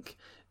I think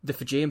the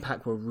Fijian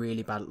pack were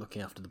really bad at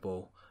looking after the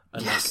ball.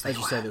 And yes, as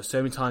you say, there were so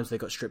many times they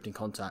got stripped in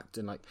contact,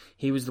 and like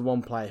he was the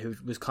one player who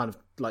was kind of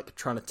like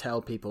trying to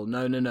tell people,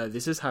 no,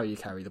 this is how you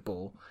carry the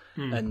ball,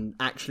 and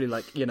actually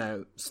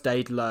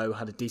stayed low,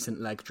 had a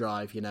decent leg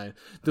drive. There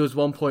was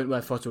one point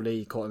where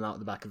Fotoli caught him out at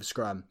the back of a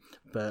scrum,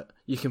 but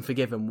you can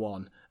forgive him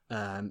one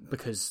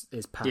because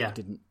his pack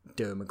didn't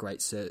do him a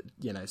great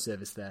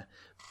service there.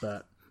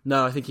 But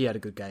no, I think he had a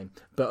good game.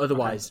 But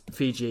otherwise,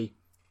 Fiji.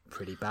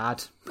 Pretty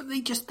bad. But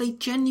they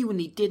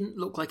genuinely didn't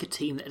look like a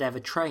team that had ever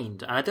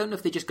trained. And I don't know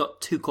if they just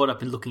got too caught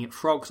up in looking at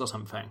frogs or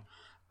something.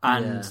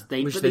 And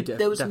there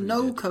was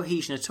no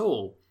cohesion at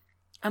all.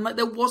 And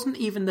there wasn't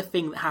even the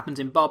thing that happens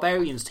in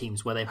Barbarians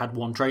teams where they've had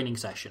one training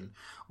session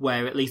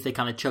where at least they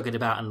kind of chug it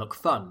about and look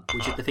fun,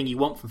 which is the thing you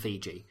want from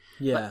Fiji.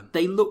 Yeah.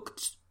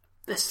 But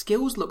their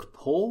skills looked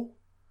poor.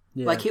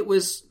 Yeah. It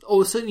was,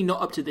 or certainly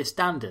not up to this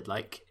standard.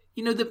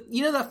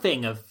 That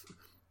thing of,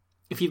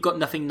 if you've got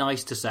nothing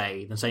nice to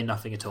say, then say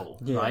nothing at all,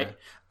 right?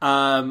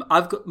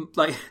 I've got,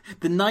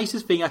 the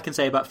nicest thing I can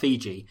say about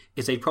Fiji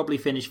is they probably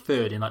finished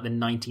third in, the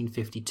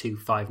 1952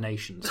 Five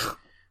Nations.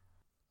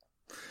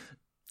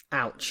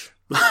 Ouch.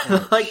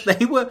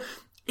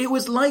 It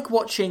was like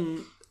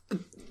watching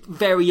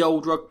very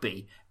old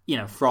rugby,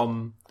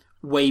 from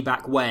way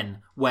back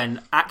when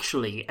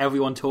actually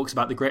everyone talks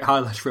about the great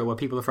highlights reel where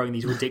people are throwing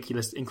these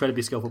ridiculous,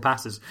 incredibly skillful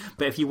passes,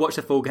 but if you watch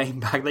the full game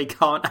back, they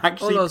can't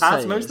actually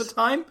pass most of the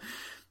time.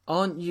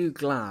 Aren't you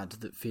glad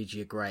that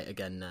Fiji are great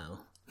again now?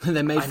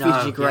 They made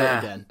Fiji great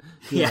again.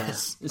 Yeah.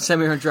 Yes.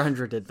 Samir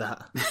Andrandra did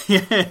that.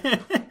 Yeah.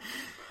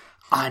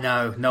 I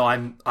know. No,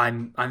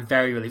 I'm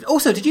very relieved.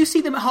 Also, did you see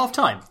them at half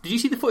time? Did you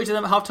see the footage of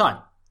them at half time?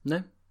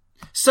 No.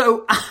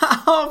 So, at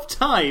half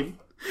time,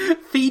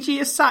 Fiji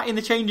is sat in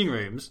the changing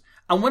rooms.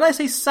 And when I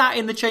say sat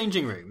in the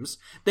changing rooms,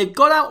 they've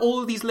got out all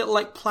of these little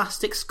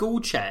plastic school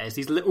chairs,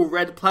 these little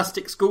red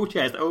plastic school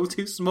chairs that are all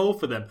too small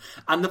for them.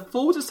 And the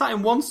forwards are sat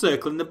in one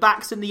circle and the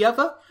backs in the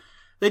other.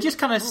 They just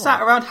kind of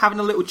sat around having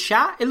a little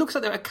chat. It looks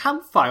like they're at a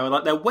campfire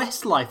or they're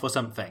Westlife or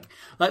something.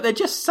 They're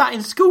just sat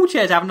in school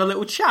chairs having a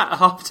little chat at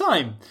half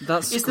time.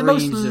 It's the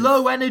most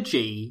low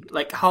energy,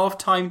 half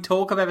time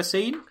talk I've ever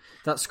seen.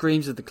 That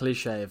screams of the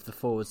cliche of the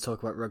forwards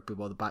talk about rugby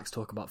while the backs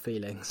talk about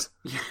feelings.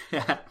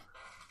 Yeah.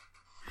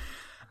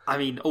 I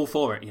mean, all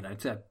for it,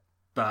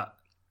 but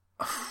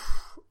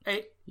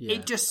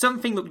it just,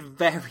 something looked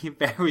very,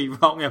 very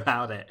wrong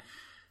about it.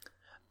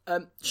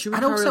 And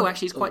also,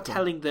 actually, it's quite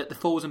telling that the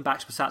forwards and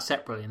backs were sat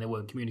separately and they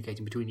weren't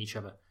communicating between each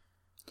other.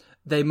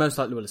 They most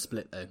likely will have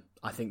split, though.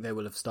 I think they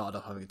will have started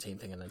off having a team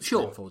thing and then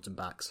split forwards and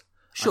backs.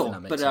 Sure,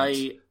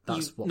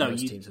 that's what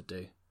most teams would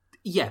do.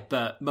 Yeah,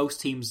 but most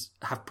teams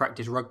have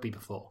practiced rugby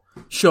before.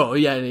 Sure,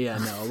 yeah,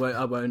 no,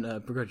 I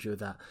won't begrudge you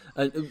with that.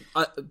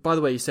 By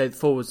the way, you said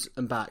forwards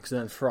and backs, and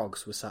then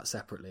frogs were sat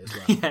separately as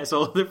well. Yes,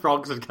 all the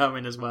frogs had come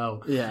in as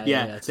well. Yeah.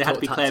 They had to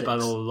be cleared by all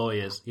the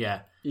lawyers,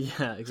 yeah.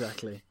 Yeah,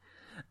 exactly.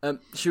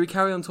 Should we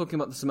carry on talking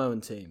about the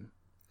Samoan team?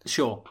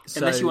 Sure,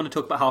 unless you want to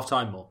talk about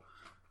half-time more.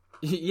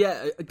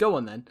 Yeah, go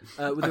on then.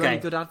 Were there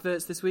any good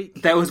adverts this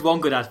week? There was one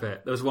good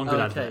advert.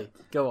 Okay,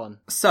 go on.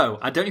 So,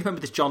 I don't even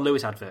remember this John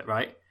Lewis advert,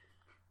 right?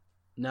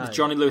 No. The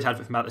Johnny Lewis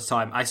advert from about this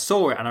time. I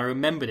saw it and I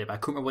remembered it, but I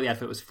couldn't remember what the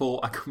advert was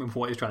for. I couldn't remember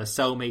what he was trying to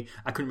sell me.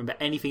 I couldn't remember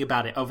anything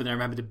about it other than I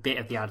remembered a bit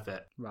of the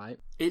advert. Right.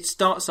 It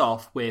starts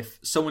off with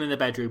someone in their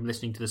bedroom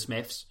listening to the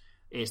Smiths.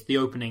 It's the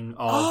opening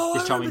of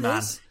This Charming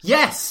Man.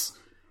 Yes!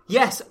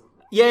 Yeah.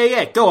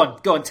 Go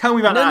on. Tell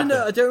me about that.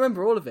 No, I don't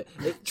remember all of it.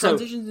 It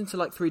transitions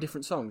into 3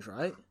 different songs,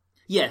 right?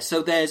 Yeah,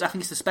 so I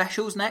think it's the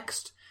Specials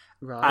next.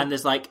 Right. And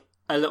there's a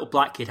little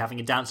black kid having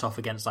a dance off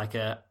against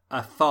an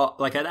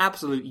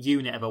absolute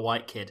unit of a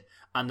white kid.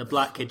 And the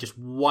black kid just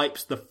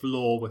wipes the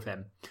floor with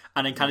him.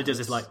 And then kind of does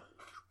this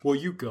what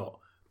you got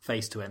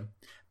face to him.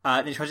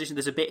 Then in transition,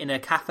 there's a bit in a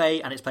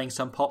cafe and it's playing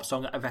some pop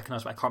song that I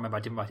recognise, but I can't remember.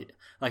 I didn't write it.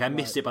 I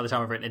missed it by the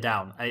time I've written it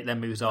down. And it then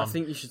moves on. I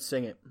think you should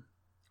sing it.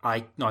 I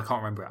can't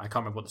remember it. I can't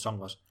remember what the song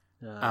was.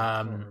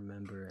 I can't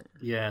remember it.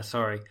 Yeah,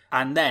 sorry.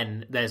 And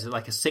then there's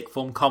a sixth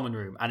form common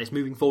room, and it's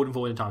moving forward and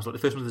forward in time. So the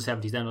first one was the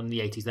 70s, then on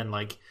the 80s, then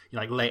late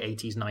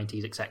 80s,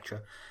 90s,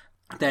 etc.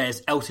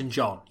 There's Elton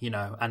John,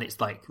 and it's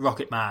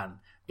Rocket Man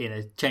in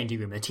a changing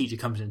room. The teacher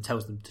comes in and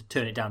tells them to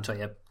turn it down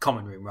to a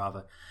common room,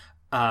 rather.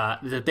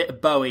 There's a bit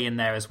of Bowie in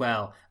there as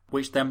well,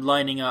 which them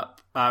lining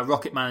up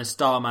Rocket Man and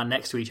Starman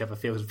next to each other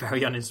feels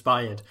very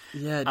uninspired.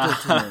 Yeah, it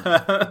does,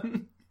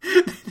 doesn't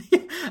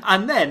it?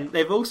 And then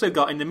they've also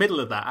got in the middle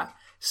of that,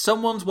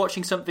 someone's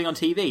watching something on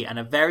TV and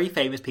a very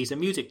famous piece of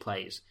music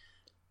plays.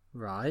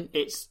 Right.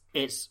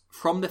 It's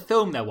from the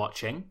film they're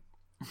watching.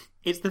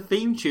 It's the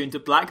theme tune to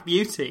Black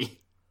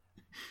Beauty.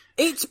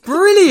 It's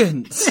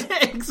brilliant!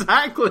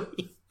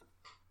 Exactly.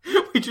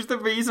 Which is the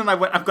reason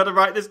I've got to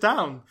write this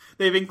down.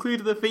 They've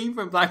included the theme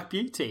from Black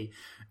Beauty.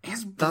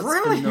 It's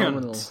brilliant. That's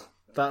phenomenal.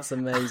 That's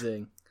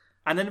amazing.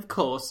 And then, of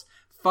course,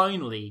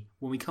 finally,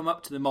 when we come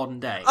up to the modern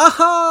day...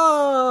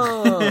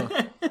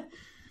 Aha!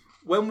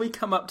 when we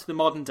come up to the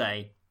modern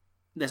day,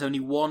 there's only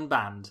one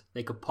band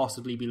they could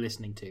possibly be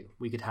listening to.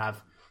 We could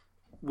have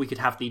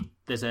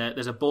there's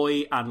a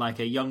boy and like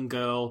a young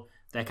girl.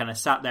 They're kind of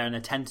sat there and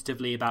they're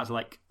tentatively about to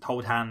like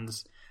hold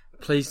hands.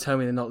 Please tell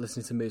me they're not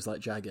listening to Moves Like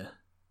Jagger.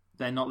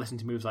 They're not listening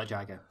to Moves Like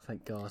Jagger.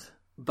 Thank God.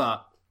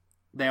 But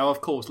they are,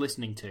 of course,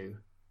 listening to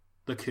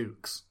the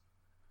Kooks.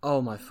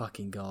 Oh my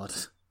fucking God.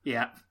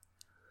 Yeah.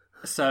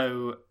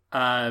 So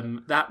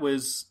that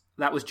was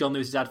John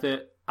Lewis's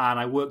advert, and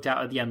I worked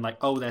out at the end like,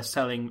 oh, they're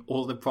selling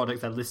all the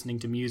products they're listening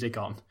to music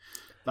on.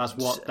 That's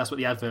what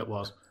the advert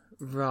was.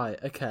 Right.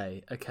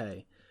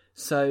 Okay.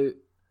 So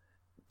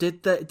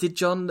did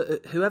John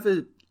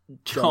Lewis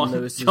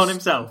John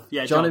himself?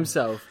 Yeah, John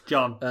himself.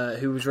 John,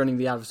 who was running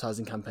the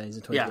advertising campaigns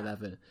in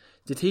 2011. Yeah.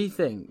 Did he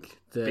think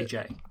that Big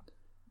J?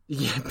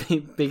 Yeah,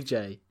 Big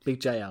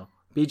JL.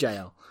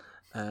 BJL.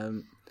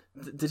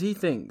 Did he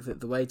think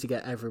that the way to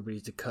get everybody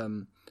to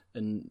come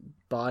and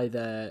buy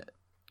their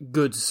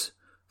goods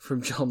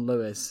from John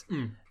Lewis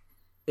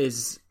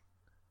is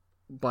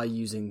by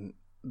using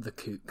the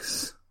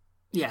Kooks?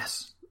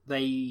 Yes.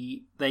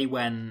 They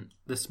went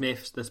the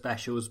Smiths, the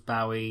Specials,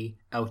 Bowie,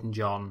 Elton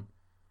John,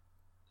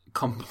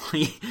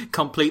 complete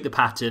the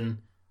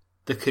pattern,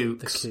 the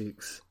Kooks. The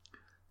Kooks.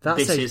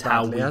 This is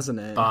badly, hasn't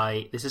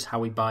it? This is how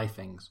we buy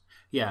things.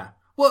 Yeah.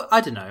 Well, I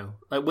don't know.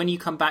 Like when you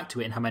come back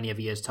to it in how many of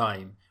years'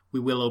 time, we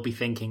will all be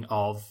thinking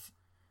of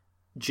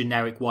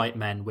generic white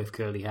men with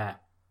curly hair.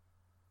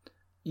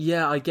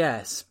 Yeah, I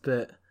guess,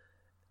 but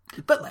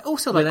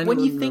also like when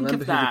you think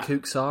of that, who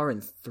the Kooks are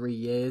in 3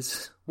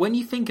 years. When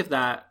you think of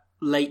that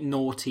late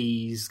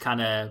noughties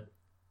kind of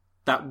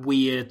that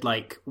weird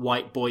like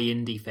white boy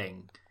indie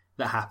thing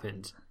that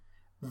happened,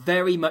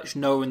 very much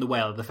Noah and the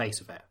Whale are the face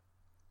of it.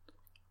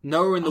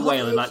 Noah and the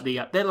Whale are like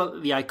they're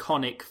like the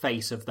iconic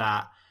face of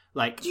that.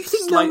 Like, do you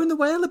think Noah and the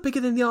Whale are bigger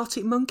than the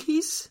Arctic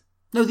Monkeys?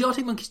 No, the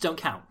Arctic Monkeys don't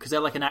count because they're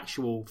like an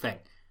actual thing.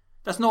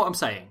 That's not what I'm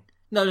saying.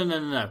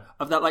 No.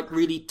 Of that like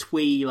really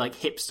twee, like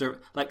hipster,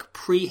 like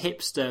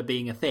pre-hipster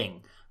being a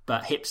thing,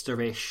 but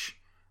hipsterish,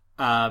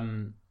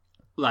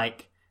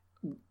 like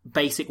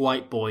basic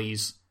white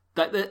boys.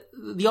 Like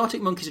the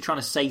Arctic Monkeys are trying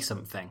to say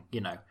something,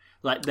 you know.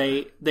 Like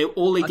they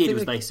all they did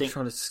was they sing.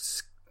 Trying to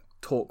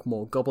talk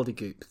more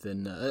gobbledygook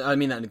than I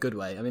mean that in a good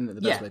way. I mean that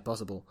the best way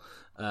possible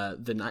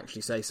than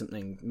actually say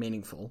something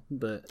meaningful.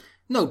 But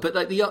no, but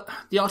like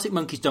the Arctic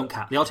Monkeys don't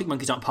count. The Arctic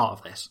Monkeys aren't part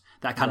of this.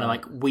 That kind of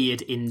like weird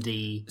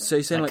indie. So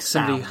you're saying like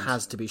somebody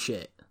has to be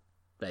shit.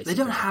 Basically. They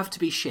don't have to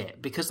be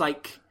shit because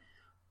like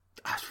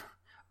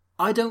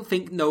I don't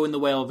think Noah and the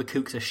Whale or the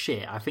Kooks are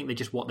shit. I think they're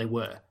just what they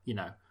were. You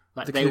know,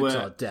 like the they Kooks were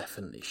are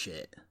definitely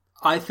shit.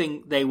 I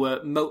think they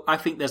were. I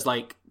think there's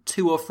like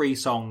 2 or 3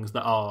 songs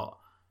that are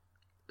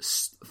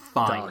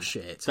fine. That are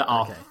shit. That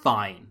are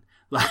fine.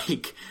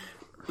 Like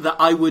that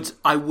I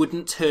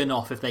wouldn't turn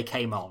off if they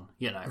came on,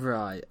 you know.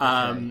 Right.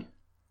 Okay.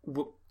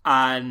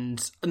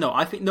 And no,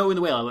 I think Noah and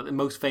the Whale are like the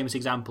most famous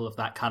example of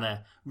that kind of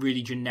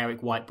really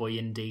generic white boy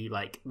indie.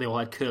 Like they all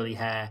had curly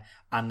hair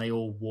and they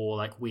all wore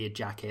like weird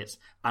jackets.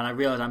 And I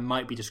realised I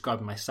might be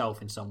describing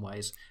myself in some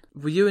ways.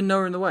 Were you in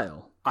Noah and the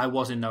Whale? I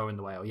was in Noah and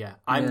the Whale. Yeah,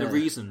 I'm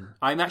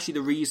actually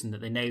the reason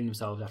that they named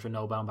themselves after a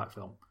Noah Baumbach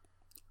film.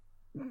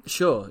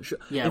 Sure.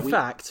 Yeah. In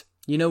fact,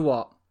 you know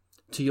what?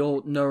 To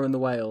your Noah and the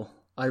Whale,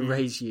 I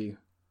raise you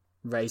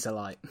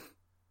Razorlight.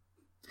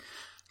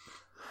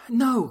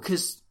 No,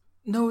 because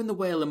Noah and the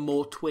Whale are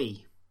more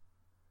twee.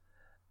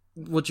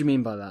 What do you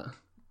mean by that?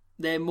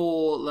 They're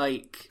more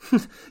like...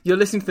 You're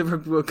listening to the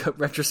Rugby World Cup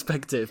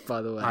retrospective,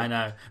 by the way. I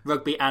know.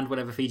 Rugby and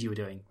whatever Fiji were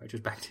doing,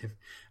 retrospective.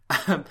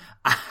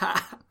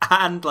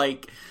 And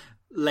like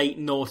late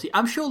naughty.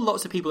 I'm sure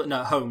lots of people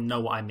at home know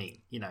what I mean,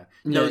 you know.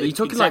 Yeah, you're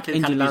talking exactly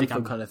like indie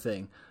landfill kind of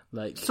thing.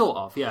 Like sort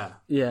of, yeah.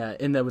 Yeah,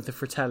 in there with the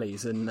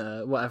Fratellis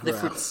and whatever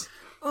else.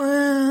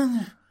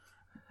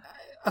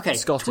 Okay,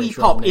 Scottish twee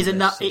pop is it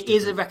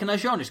is a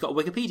recognised genre. It's got a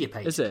Wikipedia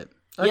page. Is it?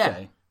 Okay.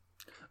 Yeah.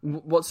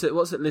 What's it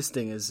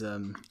listing as?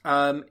 Does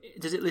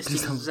it list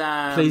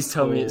examples? Please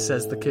tell me it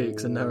says the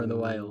Kooks and Noah and the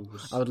Whale.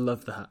 I would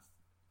love that.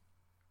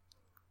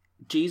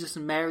 Jesus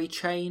and Mary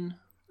Chain.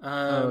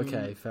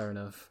 Okay, fair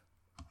enough.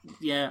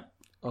 Yeah.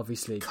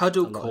 Obviously,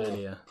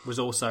 Cuddlecore was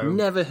also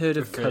never heard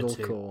of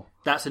Cuddlecore.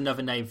 That's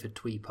another name for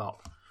twee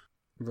pop.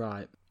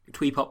 Right.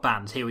 Twee pop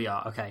bands. Here we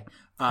are. Okay.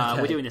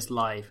 We're doing this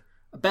live.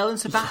 Belle and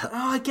Sebastian.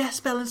 Yeah. I guess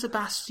Belle and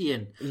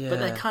Sebastian. Yeah. But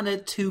they're kind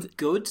of too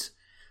good.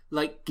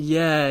 Like.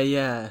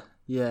 Yeah.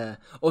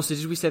 Also,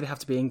 did we say they have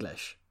to be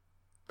English?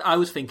 I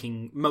was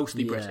thinking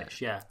mostly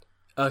British. Yeah.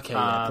 Okay,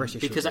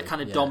 British. Because that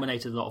kind of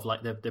dominated a lot of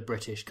like the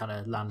British kind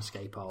of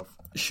landscape of.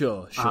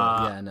 Sure.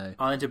 Yeah, no.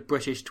 I'm into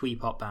British twee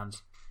pop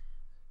bands.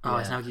 Oh,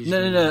 it's now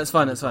no, that's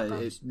fine.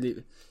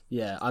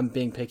 Yeah, I'm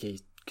being picky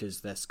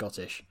because they're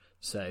Scottish.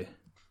 So,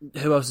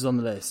 who else is on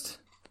the list?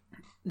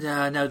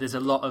 No, there's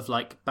a lot of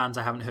like bands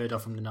I haven't heard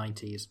of from the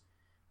 90s.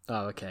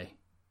 Oh, okay.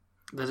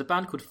 There's a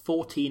band called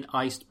 14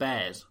 Iced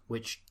Bears,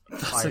 which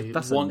I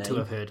want to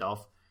have heard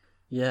of.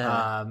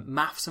 Yeah.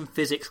 Maths and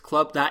Physics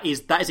Club. That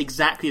is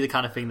exactly the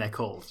kind of thing they're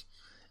called.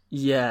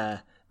 Yeah.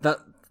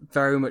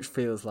 very much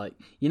feels like,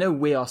 you know,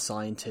 We Are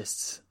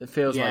Scientists. It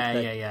feels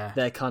like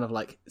they're kind of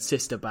like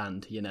sister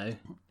band, you know?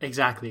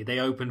 Exactly. They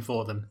open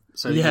for them.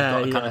 So you've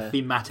got a kind of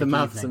thematic The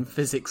Maths evening. and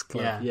Physics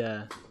Club,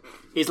 yeah.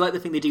 It's like the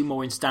thing they do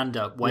more in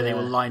stand-up, where they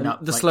will line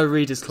up... The Slow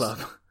Readers Club.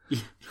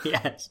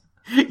 Yes.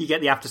 You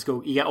get the after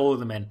school, you get all of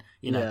them in,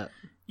 you know.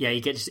 Yeah,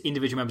 you get just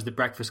individual members of the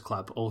Breakfast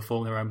Club all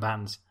form their own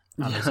bands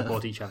and they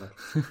support each other.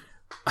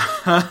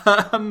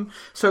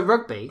 So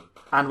rugby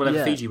and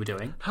whatever Fiji were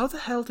doing. How the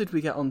hell did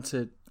we get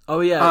onto...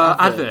 Oh, yeah,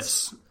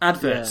 adverts. Yeah.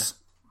 Okay.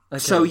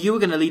 So you were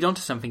going to lead on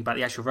to something about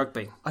the actual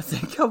rugby. I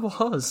think I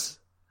was.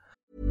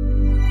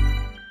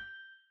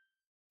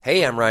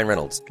 Hey, I'm Ryan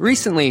Reynolds.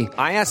 Recently,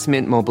 I asked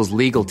Mint Mobile's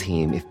legal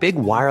team if big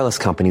wireless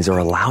companies are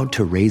allowed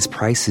to raise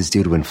prices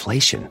due to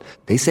inflation.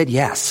 They said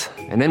yes.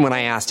 And then when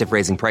I asked if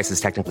raising prices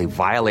technically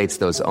violates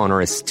those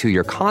onerous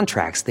 2-year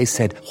contracts, they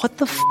said, "What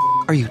the f***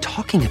 are you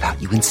talking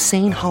about, you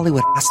insane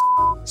Hollywood ass?"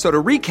 So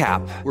to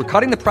recap, we're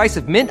cutting the price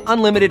of Mint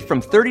Unlimited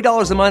from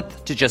 $30 a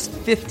month to just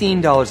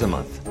 $15 a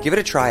month. Give it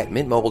a try at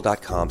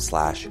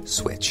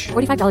mintmobile.com/switch.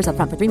 $45 up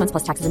front for 3 months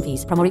plus taxes and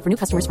fees. Promo rate for new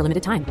customers for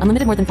limited time.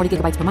 Unlimited more than 40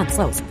 gigabytes per month.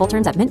 Slows full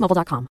terms at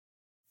mintmobile.com.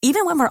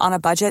 Even when we're on a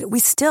budget, we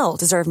still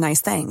deserve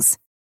nice things.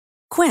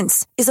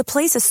 Quince is a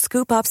place to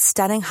scoop up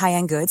stunning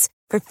high-end goods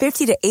for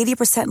 50 to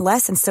 80%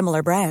 less than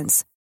similar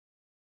brands.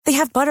 They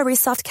have buttery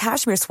soft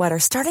cashmere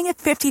sweaters starting at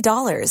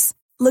 $50,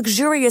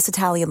 luxurious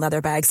Italian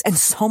leather bags, and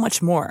so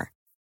much more.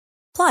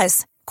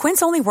 Plus,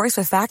 Quince only works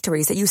with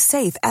factories that use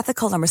safe,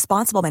 ethical, and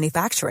responsible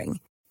manufacturing.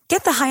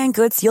 Get the high-end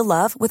goods you'll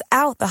love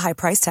without the high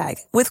price tag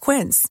with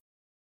Quince.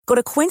 Go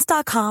to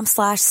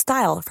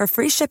quince.com/style for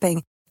free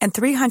shipping and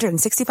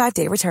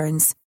 365-day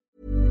returns.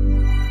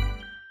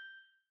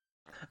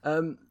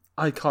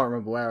 I can't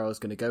remember where I was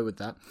going to go with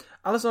that.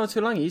 Alessandro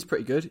Tuolangi, he's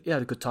pretty good. He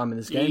had a good time in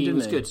this game, didn't he? He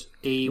was good.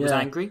 He was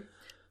angry.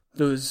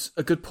 There was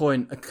a good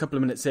point a couple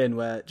of minutes in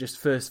where just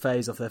first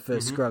phase off their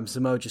first scrum,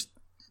 Samoa just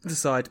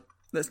decide,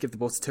 let's give the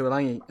ball to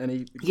Tuolangi, and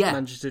he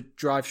manages to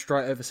drive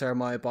straight over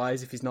Jeremiah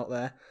Baez if he's not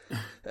there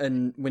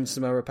and win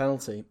Samoa a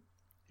penalty.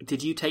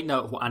 Did you take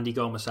note of what Andy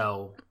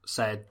Gomasel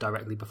said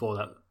directly before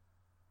that?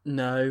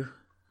 No.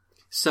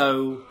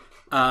 So,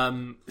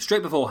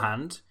 straight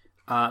beforehand,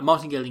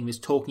 Martin Gillingham was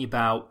talking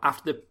about,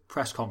 after the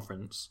press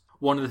conference,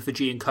 one of the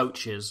Fijian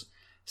coaches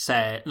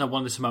said, one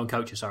of the Samoan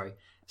coaches,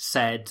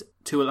 said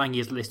Tuolangi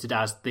is listed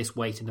as this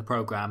weight in the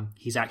programme.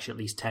 He's actually at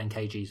least 10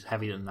 kgs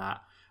heavier than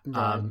that.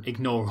 Right.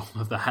 Ignore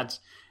all of that.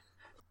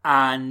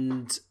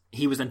 And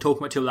he was then talking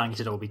about Tuolangi. He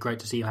said, "Oh, it'd be great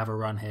to see him have a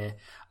run here."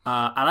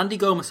 And Andy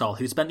Gomasol,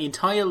 who spent the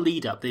entire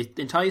lead-up, the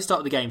entire start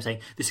of the game saying,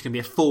 this is going to be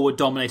a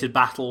forward-dominated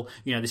battle,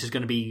 this is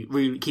going to be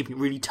really keeping it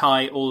really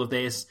tight, all of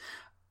this.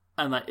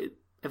 And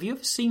have you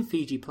ever seen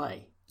Fiji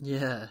play?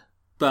 Yeah.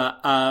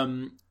 But,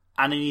 and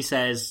then he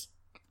says,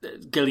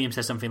 Gilliam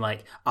says something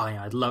like, "Oh,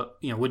 yeah, I'd love,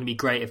 wouldn't it be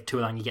great if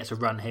Tuolangi gets a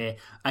run here?"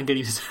 And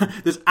Gilliam says,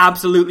 "There's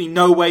absolutely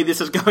no way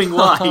this is going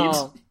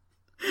wide."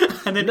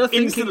 And then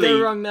nothing instantly, can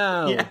go wrong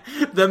now. Yeah,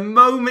 the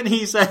moment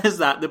he says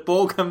that, the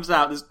ball comes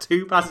out. There's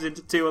 2 passes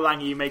into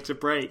Tuolangi. He makes a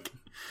break.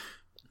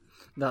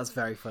 That's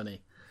very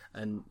funny.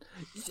 And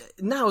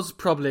now's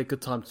probably a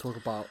good time to talk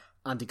about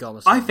Andy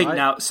Gomasol. I think right?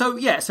 now. So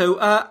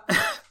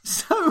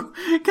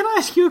can I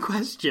ask you a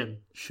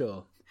question?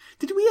 Sure.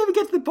 Did we ever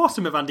get to the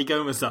bottom of Andy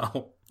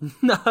Gomasol?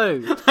 No.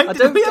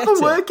 Did we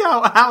ever work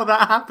out how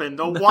that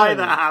happened or why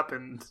that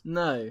happened?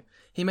 No.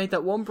 He made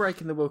that one break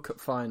in the World Cup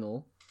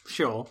final.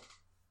 Sure.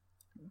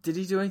 Did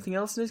he do anything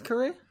else in his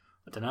career?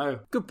 I don't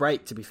know. Good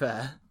break, to be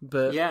fair.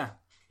 But yeah.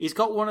 He's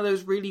got one of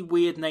those really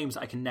weird names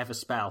that I can never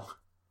spell.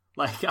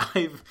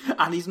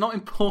 And he's not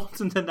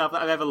important enough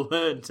that I've ever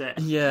learned it.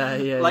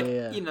 Yeah.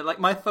 Like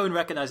my phone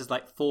recognises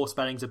 4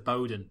 spellings of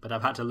Bowden, but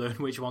I've had to learn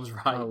which one's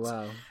right. Oh,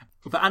 wow.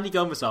 But Andy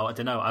Gomasol, I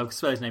don't know, I'll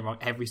spell his name wrong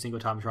every single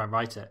time I try and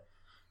write it.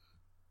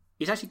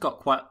 He's actually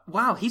got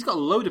he's got a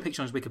load of pictures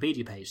on his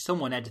Wikipedia page.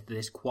 Someone edited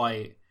this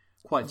quite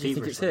feverishly. Do you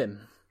think it's him?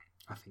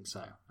 I think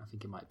so. I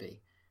think it might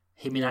be.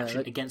 Him in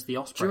action against the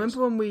Ospreys. Do you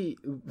remember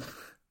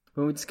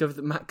when we discovered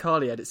that Matt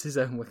Carley edits his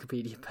own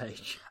Wikipedia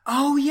page?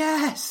 Oh,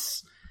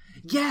 yes!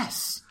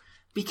 Yes!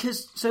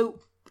 Because,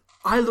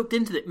 I looked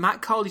into it.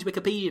 Matt Carley's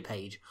Wikipedia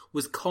page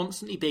was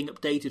constantly being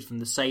updated from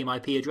the same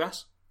IP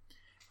address.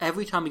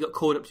 Every time he got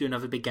called up to do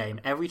another big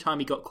game, every time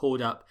he got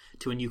called up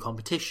to a new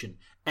competition,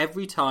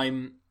 every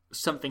time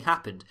something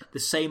happened, the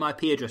same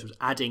IP address was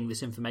adding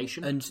this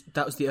information. And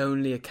that was the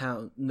only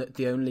account,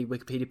 the only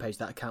Wikipedia page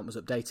that account was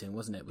updating,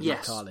 wasn't it? With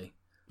Yes. Matt Carley.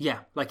 Yeah,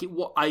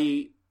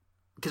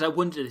 because I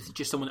wondered if it's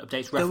just someone that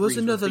updates referees. There was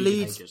another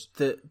lead pages.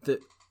 that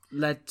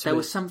led to. There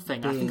was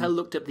something. I think I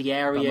looked up the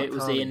area it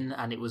was Carley. in,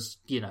 and it was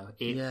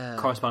it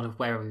corresponded with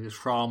wherever he was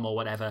from or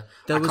whatever.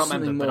 There was I can't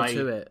something remember, more but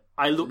to it.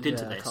 I looked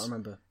into this. I can't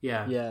remember.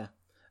 Yeah.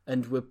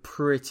 And we're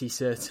pretty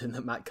certain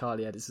that Matt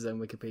Carley edits his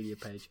own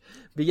Wikipedia page.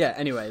 But yeah,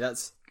 anyway,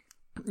 that's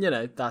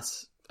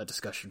a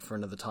discussion for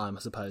another time, I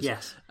suppose.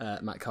 Yes.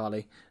 Matt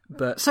Carley.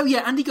 But So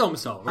yeah, Andy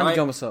Gomasol, right?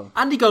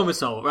 Andy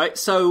Gomasol, right?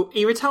 So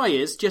he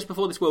retires just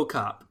before this World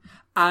Cup,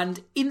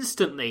 and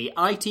instantly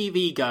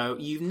ITV go,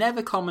 "You've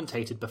never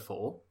commentated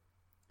before.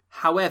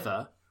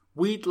 However,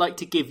 we'd like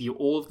to give you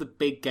all of the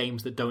big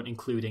games that don't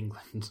include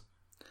England.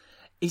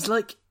 He's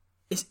like...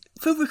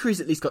 Phil Vickery's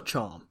at least got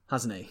charm,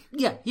 hasn't he?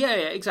 Yeah,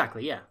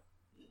 exactly, yeah.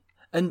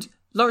 And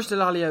Lawrence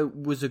Delalio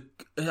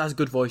has a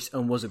good voice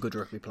and was a good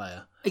rugby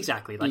player.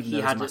 Exactly, like he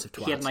had an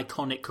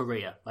iconic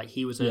career. Like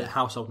he was a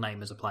household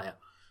name as a player.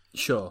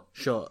 Sure.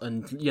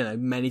 And,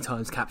 many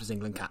times captain's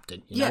England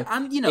captain.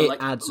 And,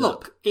 adds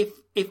look, up. if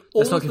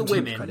all Let's of not the give him too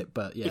much women... credit,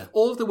 but yeah. If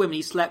all of the women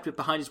he slept with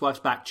behind his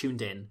wife's back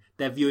tuned in,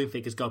 their viewing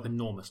figures go up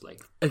enormously.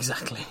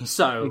 Exactly.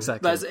 So,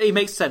 it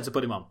makes sense to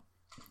put him on.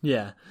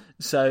 Yeah.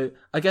 So,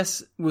 I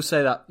guess we'll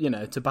say that,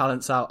 to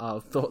balance out our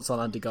thoughts on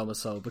Andy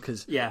Gomersall,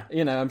 because,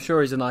 I'm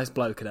sure he's a nice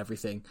bloke and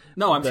everything.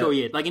 No, I'm sure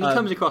he is. And he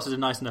comes across as a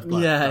nice enough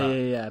bloke.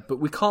 Yeah. But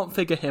we can't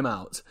figure him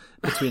out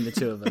between the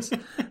two of us.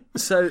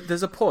 So,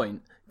 there's a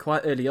point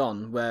quite early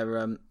on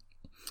where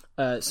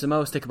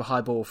Samoa stick up a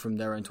high ball from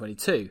their own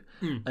 22,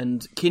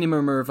 and Kini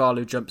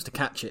Muravalu jumps to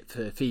catch it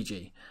for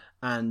Fiji.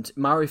 And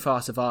Mauri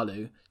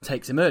Faasavalu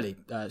takes him early.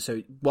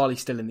 So while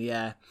he's still in the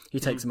air, he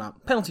takes him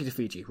out. Penalty to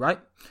Fiji, right?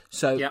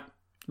 So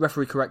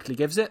referee correctly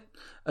gives it.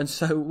 And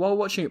so while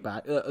watching it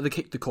back, they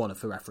kicked the corner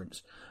for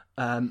reference.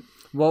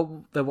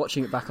 While they're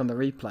watching it back on the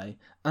replay,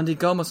 Andy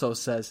Gomersall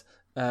says,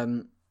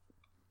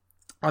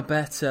 I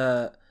bet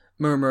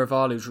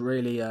Muravalu's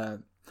really...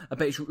 I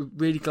bet he's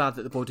really glad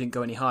that the ball didn't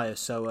go any higher,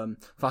 so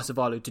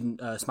Faasavalu didn't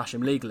smash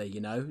him legally,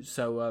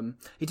 So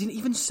he didn't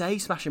even say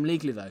smash him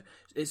legally, though.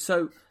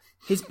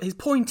 His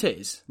point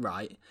is,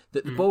 right,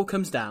 that the ball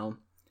comes down,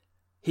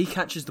 he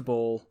catches the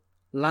ball,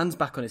 lands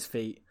back on his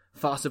feet,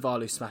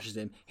 Faasavalu smashes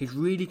him. He's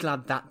really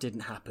glad that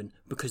didn't happen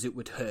because it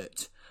would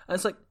hurt. And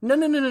it's like,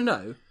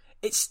 no.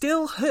 It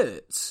still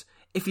hurts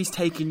if he's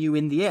taking you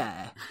in the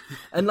air.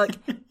 And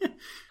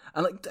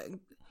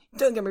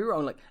don't get me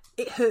wrong,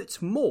 it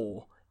hurts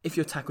more if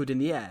you're tackled in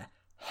the air.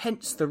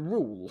 Hence the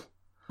rule.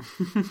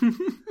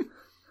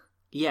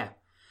 Yeah.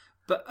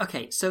 But,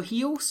 okay, so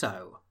he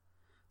also...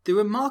 The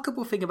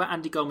remarkable thing about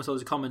Andy Gomersall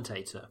as a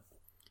commentator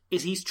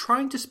is he's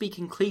trying to speak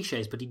in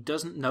cliches, but he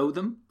doesn't know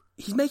them.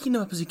 He's making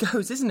them up as he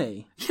goes, isn't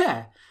he?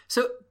 Yeah.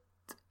 So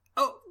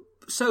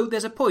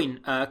there's a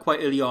point quite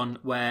early on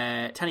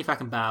where Tani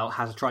Fakenbau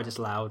has a try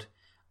disallowed.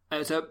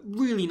 It's a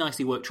really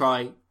nicely worked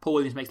try. Paul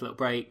Williams makes a little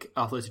break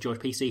after to George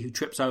PC, who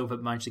trips over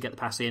but manages to get the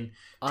pass in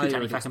to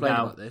Tani Fakenbau.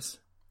 About this.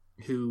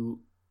 Who...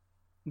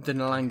 The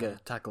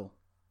Nalanga tackle.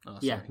 Oh,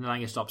 yeah,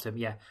 Nalanga stops him,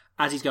 yeah.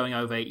 As he's going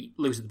over, he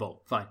loses the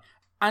ball. Fine.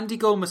 Andy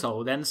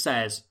Gomersall then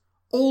says,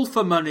 all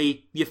for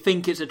money, you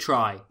think it's a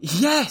try.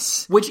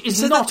 Yes! Which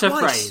is not a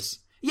phrase.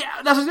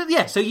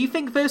 Yeah, so you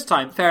think first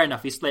time, fair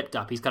enough, he slipped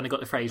up, he's kind of got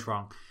the phrase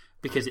wrong.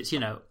 Because it's,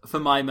 for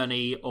my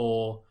money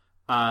or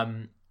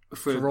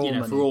for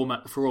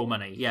all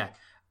money, yeah.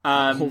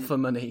 All for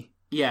money.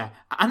 Yeah.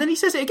 And then he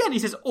says it again, he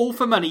says, all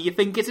for money, you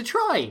think it's a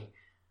try.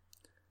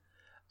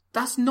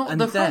 That's not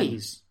the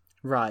phrase.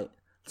 Right.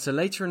 So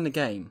later in the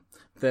game,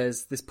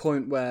 there's this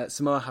point where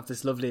Samoa have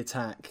this lovely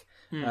attack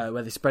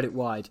where they spread it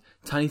wide.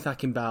 Tani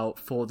Fakenbau,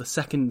 for the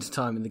second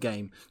time in the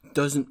game,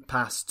 doesn't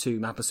pass to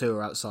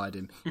Mapasua outside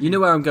him. You know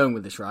where I'm going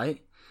with this,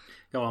 right?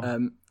 Go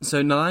on.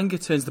 So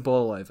Nalanga turns the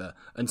ball over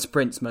and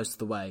sprints most of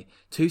the way.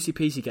 Tusi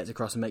Pisi gets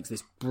across and makes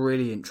this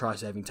brilliant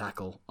try-saving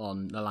tackle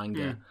on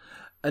Nalanga.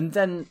 And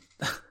then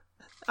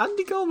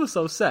Andy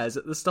Gomersall says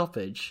at the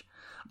stoppage,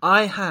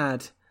 I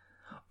had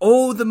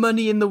all the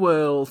money in the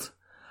world,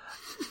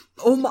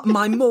 all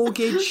my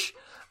mortgage,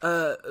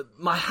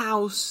 my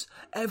house,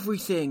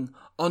 everything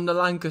on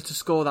Nalanga to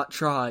score that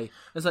try.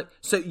 It's like,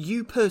 so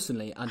you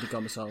personally, Andy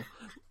Gomersall,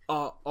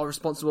 are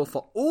responsible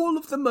for all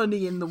of the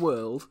money in the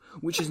world,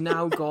 which has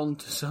now gone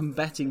to some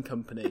betting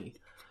company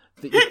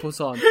that you put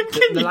on.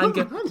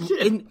 Nalanga,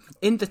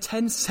 in the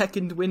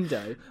 10-second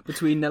window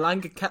between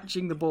Nalanga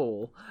catching the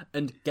ball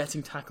and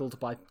getting tackled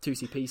by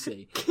Tusi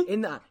PC,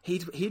 in that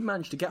he'd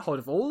managed to get hold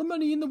of all the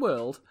money in the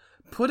world,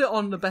 put it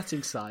on the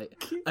betting site,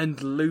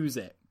 and lose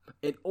it.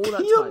 In all that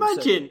Can you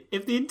imagine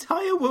if the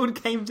entire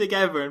world came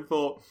together and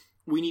thought,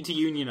 we need to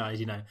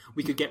unionise,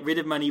 we could get rid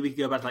of money, we could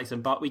go back to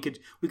some, but we could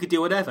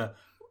do whatever.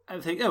 I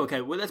think,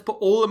 okay, well, let's put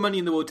all the money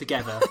in the world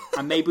together,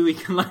 and maybe we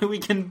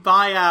can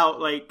buy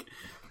out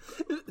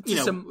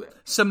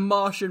some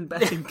Martian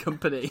betting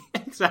company.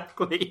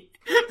 Exactly.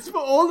 Let's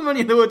put all the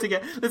money in the world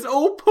together. Let's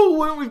all pull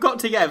what we've got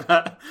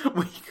together.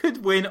 We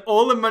could win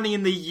all the money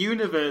in the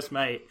universe,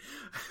 mate.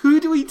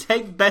 Who do we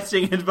take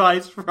betting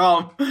advice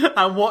from,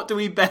 and what do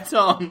we bet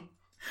on?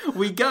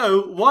 We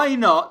go, why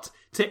not,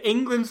 to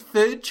England's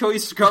third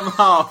choice scrum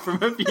half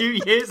from a few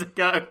years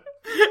ago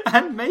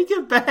and make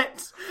a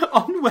bet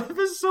on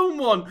whether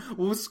someone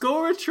will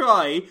score a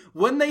try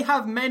when they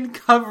have men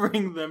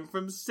covering them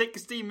from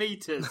 60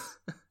 metres.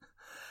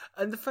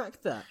 And the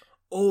fact that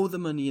all the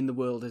money in the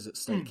world is at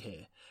stake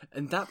here,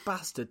 and that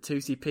bastard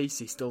Tusi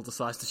Pisi still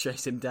decides to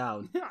chase him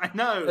down. Yeah, I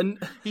know. And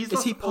he's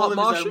is he all part of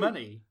Martian? his own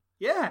money.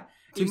 Yeah.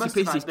 Tusi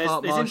Pisi's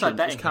part there's Martian. inside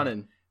betting It's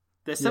canon.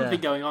 There's something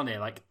going on here.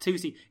 Like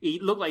Tusi, he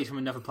looked like he's from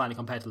another planet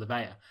compared to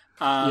Levea.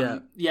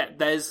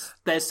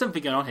 There's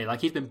something going on here. Like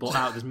he's been bought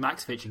out. There's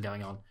max pitching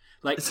going on.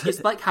 Like,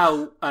 it's like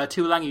how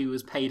Tuolangi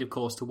was paid, of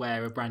course, to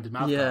wear a branded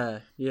mouth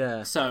guard.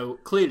 Yeah. So,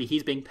 clearly,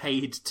 he's being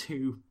paid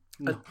to...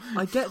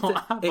 I get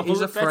that it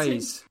is a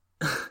phrase.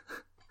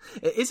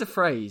 It is a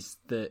phrase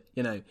that,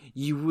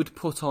 you would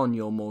put on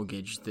your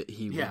mortgage that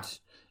he would,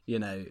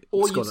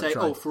 Or you'd say,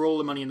 for all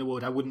the money in the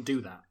world, I wouldn't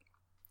do that.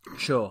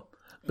 Sure.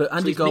 But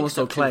Andy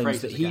Gomersall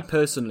claims that he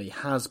personally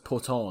has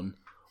put on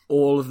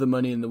all of the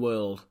money in the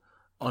world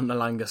on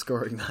Elanga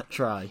scoring that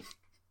try.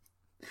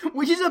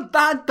 Which is a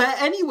bad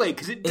bet anyway,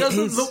 because it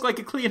doesn't look like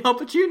a clean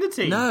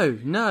opportunity.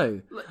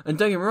 No. And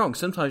don't get me wrong,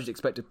 sometimes you'd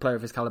expect a player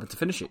of his calibre to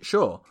finish it,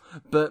 sure.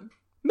 But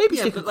maybe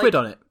stick a quid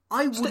on it.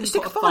 I wouldn't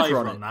stick put a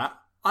fiver on that.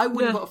 I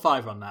wouldn't put a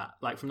fiver on that,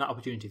 like, from that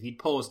opportunity, if you'd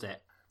paused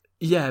it.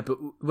 Yeah, but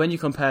when you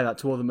compare that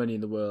to all the money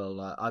in the world,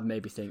 I'd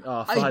maybe think,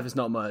 five is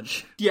not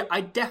much. Yeah,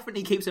 I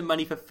definitely keep some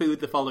money for food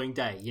the following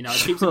day. I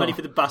keep some money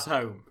for the bus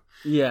home.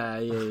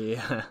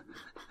 Yeah.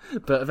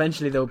 But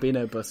eventually there will be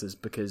no buses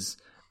because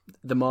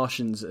the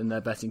Martians and their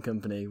betting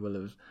company will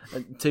have...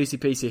 Tusi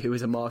Pisi, who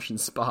is a Martian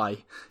spy,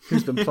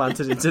 who's been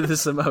planted into the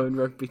Samoan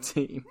rugby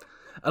team,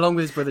 along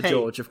with his brother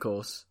George, of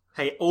course.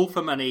 Hey, all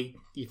for money,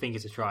 you think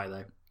it's a try,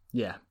 though.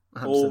 Yeah,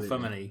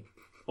 absolutely.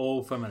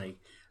 All for money.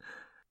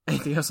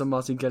 Anything else on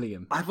Martin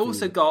Gillingham? I've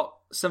also got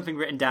something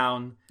written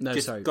down.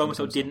 Sorry.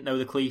 Gomersall didn't know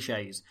the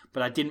cliches,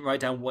 but I didn't write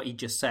down what he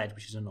just said,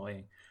 which is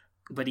annoying.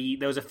 But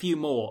there was a few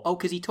more. Oh,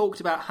 because he talked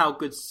about how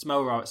good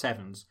Samoa are at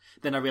sevens.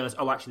 Then I realised,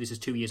 actually, this is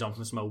 2 years on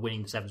from Samoa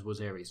winning the Sevens World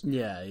Series.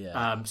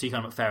 Yeah. So you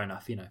kind of fair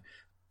enough,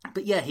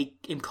 But yeah,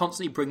 him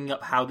constantly bringing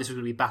up how this was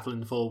going to be battle in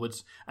the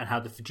forwards and how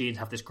the Fijians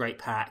have this great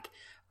pack.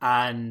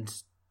 And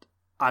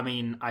I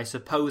mean, I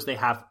suppose they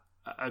have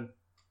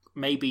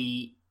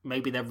maybe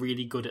they're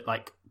really good at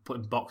like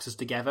putting boxes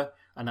together,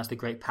 and that's the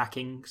great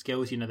packing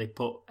skills. They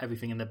put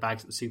everything in their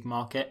bags at the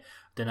supermarket. I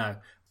don't know.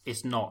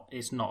 It's not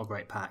a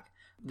great pack.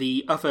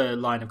 The other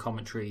line of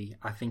commentary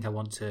I think I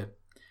want to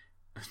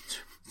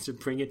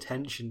bring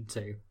attention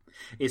to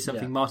is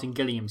something Martin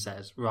Gillingham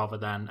says rather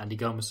than Andy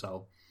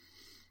Gomersall.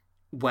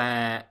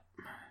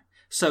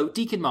 So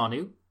Deacon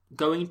Manu,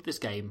 going into this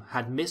game,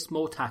 had missed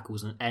more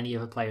tackles than any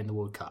other player in the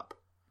World Cup.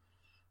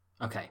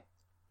 Okay.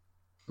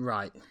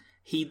 Right.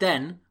 He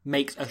then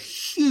makes a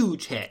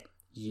huge hit,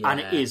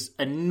 and it is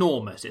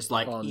enormous. It's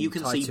like you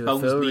can see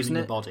bones leaving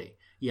the body.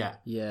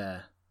 Yeah.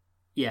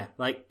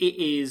 Like it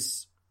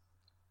is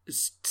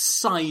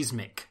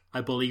seismic,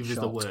 I believe is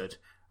the word.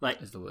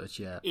 Like is the word,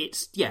 yeah.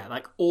 It's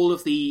like all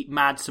of the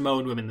mad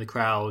Samoan women in the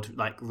crowd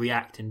like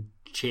react and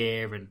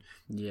cheer, and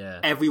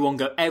everyone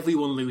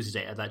loses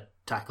it at that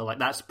tackle. Like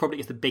that's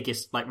probably the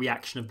biggest like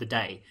reaction of the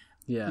day.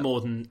 Yeah.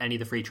 More than any of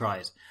the free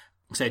tries.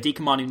 So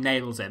Deacon Manu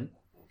nails him.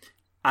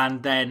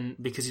 And then,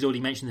 because he's already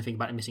mentioned the thing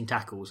about him missing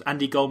tackles,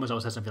 Andy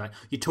Gomersall says something like,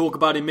 you talk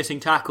about him missing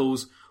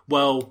tackles,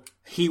 well,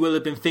 he will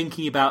have been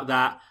thinking about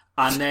that,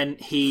 and then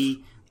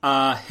he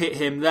hit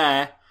him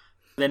there.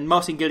 Then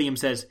Martin Gillingham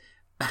says...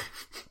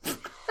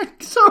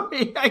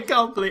 Sorry, I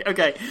can't believe...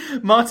 Okay,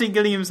 Martin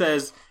Gillingham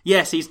says,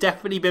 yes, he's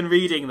definitely been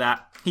reading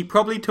that. He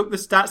probably took the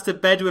stats to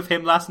bed with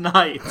him last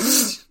night.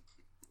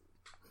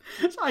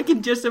 So I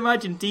can just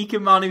imagine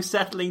Deacon Manu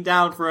settling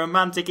down for a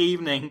romantic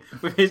evening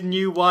with his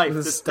new wife,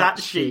 the stat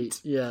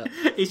sheet. Yeah.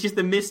 It's just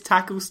the missed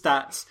tackle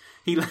stats.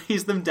 He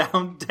lays them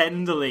down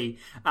tenderly,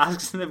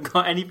 asks them if they've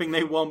got anything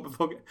they want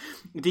before...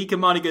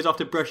 Deacon Manu goes off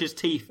to brush his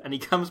teeth, and he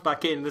comes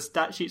back in, and the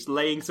stat sheet's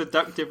laying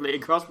seductively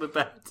across the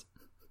bed.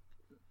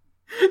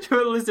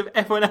 To a list of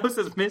everyone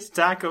else's missed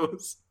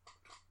tackles.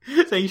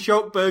 Saying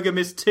Schultberger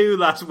missed 2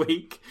 last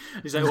week.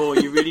 He's like,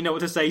 you really know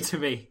what to say to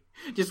me.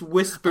 Just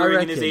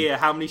whispering in his ear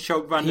how many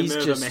Schultz van der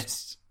Merwe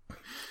missed.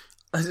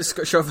 I just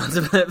got Schultz van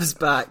der Merwe's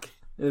back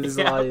with his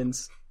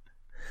Lions.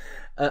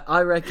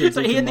 I reckon...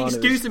 So he had an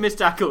excuse to miss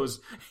tackles.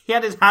 He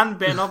had his hand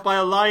bitten off by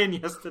a lion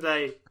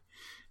yesterday.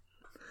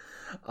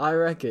 I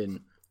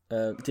reckon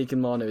Deacon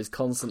Manu is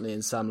constantly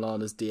in Sam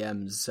Lana's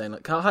DMs saying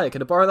like, hi,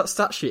 can I borrow that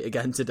stat sheet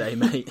again today,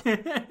 mate?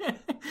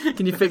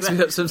 Can you fix me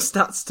up some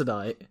stats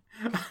tonight?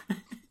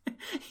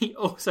 He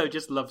also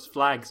just loves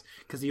flags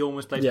because he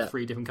almost plays for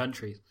 3 different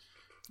countries.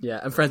 Yeah,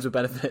 and friends with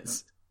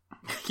benefits.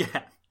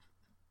 Yeah.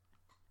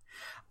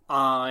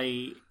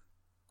 I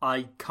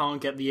can't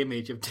get the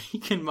image of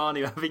Deacon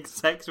Manu having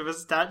sex with a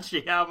stat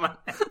sheet out of my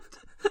head.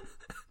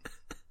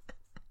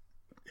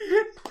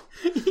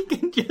 You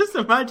can just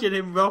imagine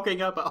him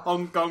rocking up at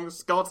Hong Kong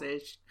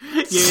Scottish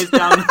years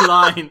down the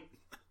line.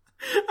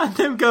 And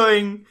them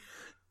going...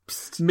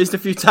 Psst. Missed a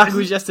few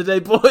tackles yesterday,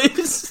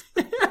 boys.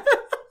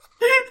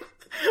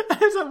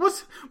 I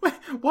was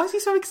like, why is he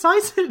so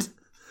excited?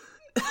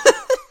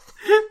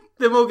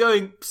 They're all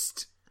going,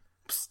 psst,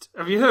 psst,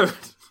 have you heard?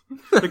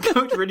 The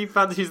coach really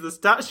fancies the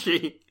stat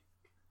sheet.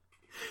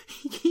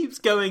 He keeps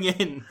going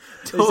in,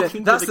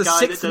 talking That's to the the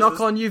guy 6th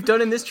knock-on you've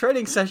done in this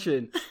training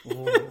session.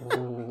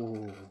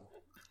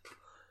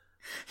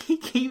 He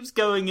keeps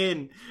going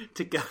in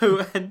to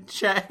go and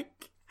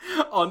check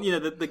on,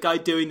 the guy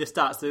doing the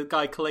stats, the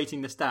guy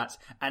collating the stats,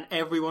 and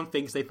everyone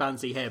thinks they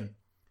fancy him.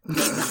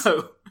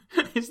 No,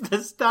 it's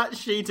the stat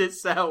sheet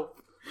itself.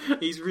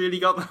 He's really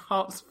got the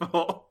hots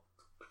for.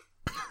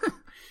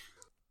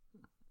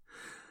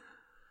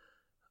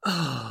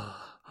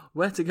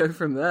 Where to go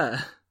from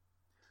there?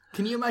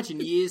 Can you imagine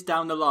years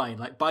down the line,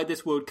 like by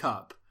this World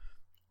Cup,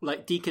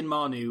 like Deacon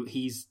Manu,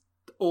 he's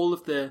all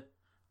of the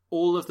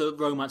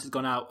romance has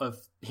gone out of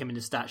him and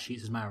his stat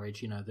sheets as marriage,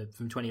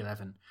 from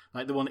 2011.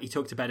 Like the one that he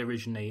took to bed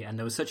originally, and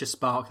there was such a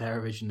spark there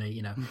originally,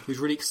 He was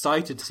really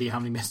excited to see how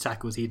many missed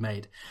tackles he'd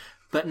made.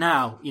 But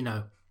now,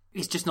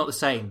 it's just not the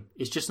same.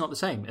 It's just not the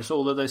same. It's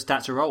all of those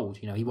stats are old.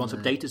 He wants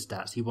updated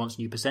stats. He wants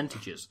new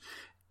percentages.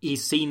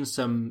 He's seen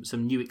some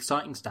new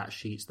exciting stat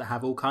sheets that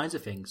have all kinds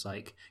of things,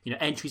 like,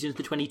 entries into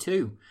the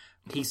 22.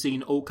 He's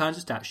seen all kinds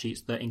of stat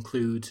sheets that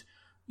include,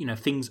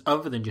 things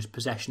other than just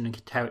possession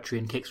and territory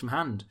and kicks from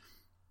hand.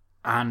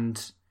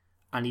 And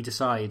he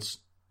decides,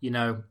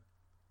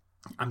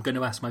 I'm going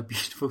to ask my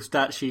beautiful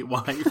stat sheet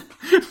wife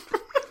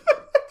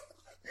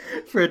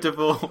for a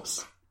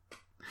divorce.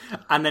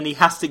 And then he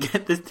has to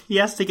get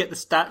the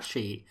stat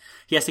sheet.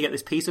 He has to get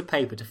this piece of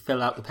paper to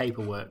fill out the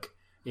paperwork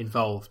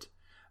involved.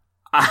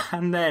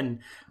 And then,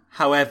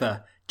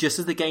 however, just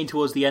as they're getting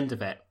towards the end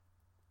of it,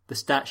 the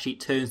stat sheet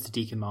turns to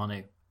Deacon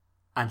Manu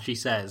and she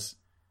says,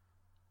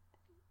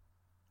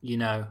 you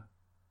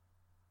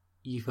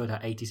filled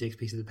out 86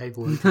 pieces of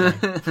paperwork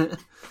today.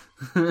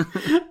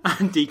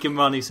 And Deacon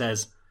Manu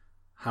says,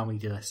 how many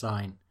did I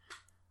sign?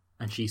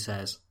 And she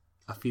says,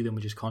 a few of them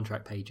were just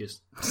contract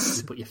pages.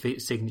 You put your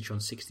signature on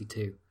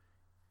 62.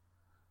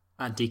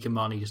 And Deacon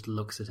Manu just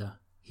looks at her.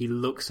 He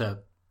looks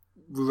her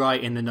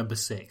right in the number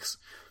 6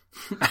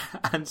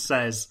 and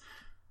says,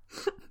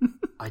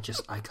 I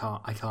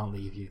can't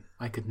leave you.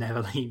 I could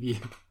never leave you.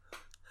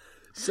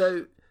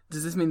 So,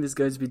 does this mean there's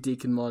going to be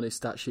Deacon Manu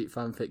stat sheet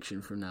fan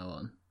fiction from now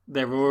on?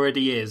 There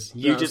already is.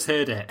 You just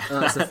heard it.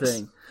 That's the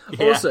thing.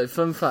 Yeah. Also,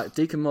 fun fact,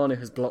 Deacon Manu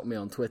has blocked me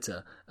on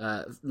Twitter,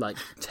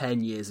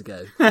 10 years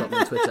ago. Blocked me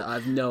on Twitter. I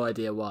have no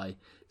idea why.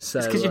 So,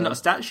 it's because you're not a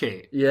stat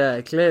sheet.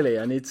 Yeah, clearly.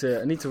 I need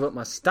to up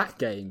my stat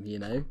game,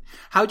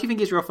 How do you think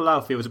Israel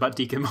Folau feels about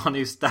Deacon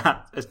Manu's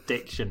stat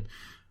addiction?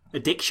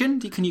 Addiction?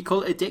 Can you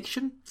call it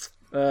addiction?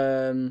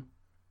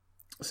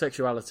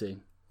 Sexuality.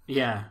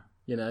 Yeah.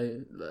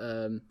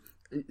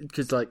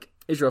 Because,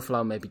 Israel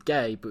Folau may be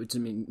gay, but it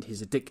doesn't mean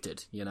he's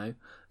addicted, Yeah,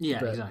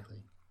 but, exactly.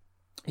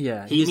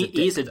 Yeah,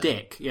 he's a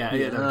dick. Yeah.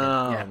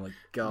 Oh my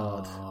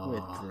god,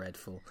 we're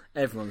dreadful.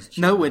 Everyone's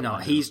no, we're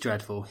not. He's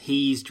dreadful.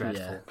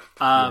 Yeah.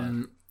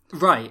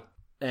 Right.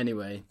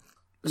 Anyway,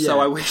 so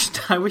I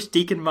wish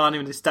Deacon Manu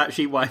and his stat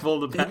sheet wife all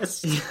the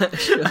best.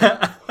 Sure.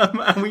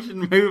 And we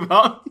should move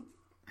on.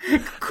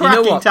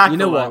 Cracking tackle. You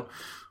know what?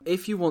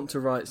 If you want to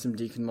write some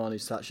Deacon Manu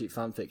stat sheet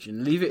fan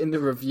fiction, leave it in the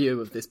review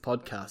of this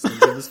podcast and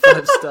give us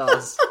 5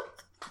 stars.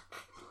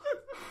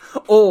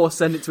 Or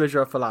send it to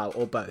Israel Folau,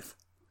 or both.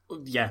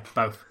 Yeah,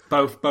 both.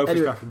 Both anyway,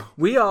 is preferable.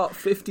 We are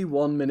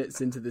 51 minutes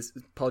into this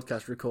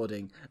podcast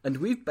recording, and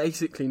we've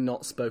basically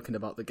not spoken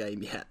about the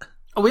game yet.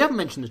 Oh, we haven't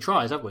mentioned the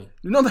tries, have we?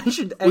 We've not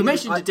mentioned any. We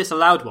mentioned the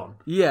disallowed one.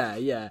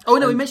 Yeah. Oh,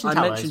 no, we mentioned Talai's.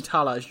 I mentioned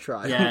Talai's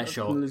try. Yeah,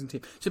 sure. Losing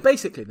team. So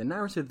basically, the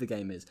narrative of the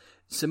game is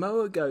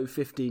Samoa go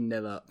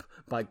 15-0 up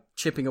by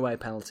chipping away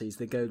penalties.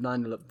 They go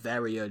 9-0 up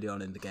very early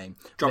on in the game.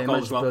 Drop goal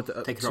as well.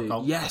 Take a drop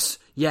goal. Yes.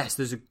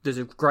 There's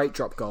a great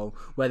drop goal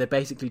where they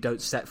basically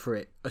don't set for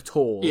it at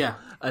all. Yeah.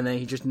 And then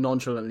he just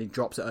nonchalantly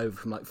drops it over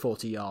from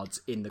 40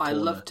 yards in the corner. I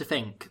love to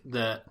think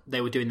that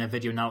they were doing their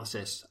video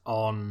analysis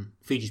on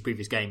Fiji's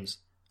previous games,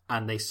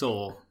 and they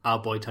saw our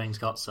boy Tony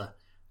Scottser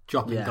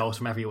dropping goals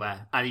from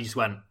everywhere, and he just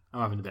went, I'm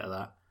having a bit of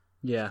that.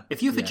 Yeah.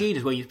 If you're Fijian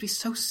as well, you'd be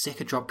so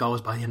sick of drop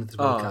goals by the end of this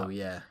World Cup. Oh,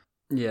 yeah.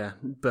 Yeah,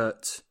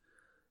 but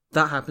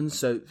that happens,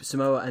 so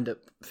Samoa end up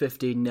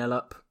 15-0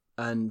 up,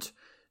 and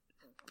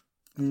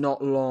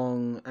not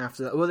long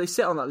after that... Well, they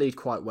sit on that lead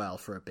quite well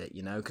for a bit,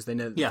 because they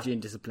know that the Fijian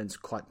discipline's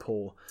quite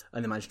poor,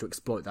 and they managed to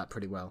exploit that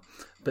pretty well.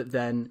 But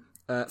then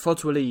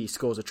Fotuali'i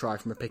scores a try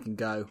from a pick and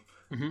go,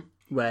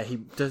 where he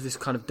does this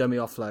kind of dummy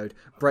offload,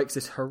 breaks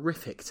this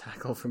horrific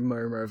tackle from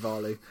Murimo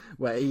Valu,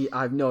 where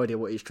I have no idea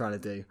what he's trying to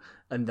do,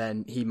 and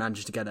then he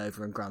manages to get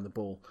over and ground the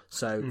ball.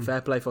 So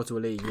fair play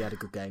Fotuali'i, he had a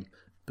good game.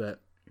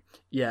 But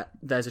yeah,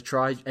 there's a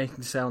try. Anything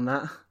to say on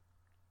that?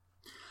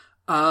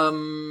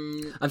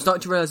 I'm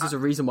starting to realise there's a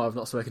reason why I've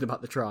not spoken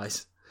about the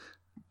tries.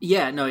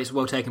 Yeah, no, it's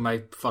well taken by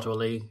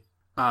Fotuali'i.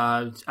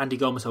 Andy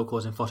Gomes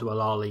calls him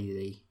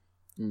Fotuali'i.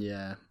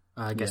 Yeah.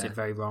 I guess it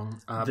very wrong.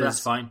 But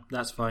that's fine.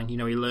 That's fine. He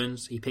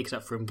learns. He picks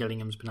up from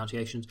Gillingham's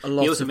pronunciations.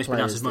 He also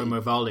mispronounces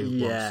Momo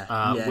Valu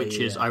once, which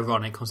is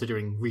ironic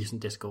considering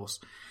recent discourse.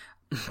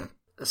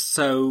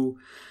 So,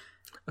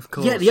 of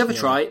course, the other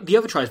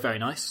try is very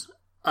nice.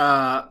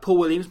 Paul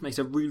Williams makes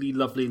a really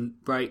lovely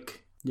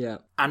break. Yeah.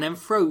 And then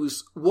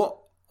throws what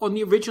on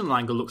the original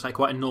angle looks like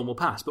quite a normal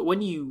pass, but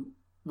when you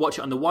watch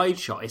it on the wide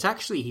shot, it's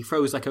actually he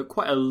throws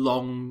quite a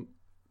long,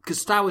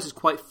 because Stowers is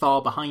quite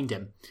far behind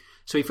him.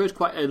 So he throws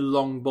quite a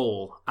long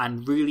ball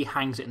and really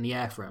hangs it in the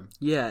air for him.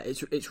 Yeah,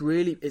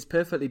 it's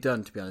perfectly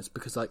done, to be honest,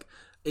 because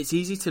it's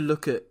easy to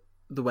look at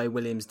the way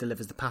Williams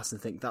delivers the pass and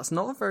think that's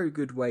not a very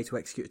good way to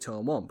execute a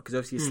 2-on-1, because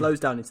obviously he slows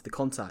down into the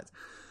contact.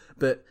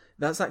 But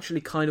that's actually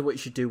kind of what you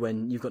should do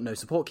when you've got no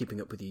support keeping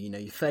up with you.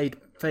 You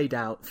fade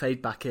out,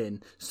 fade back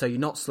in, so you're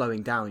not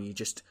slowing down, you're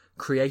just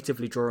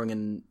creatively drawing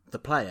in the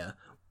player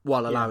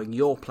while allowing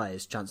your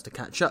players a chance to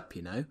catch up,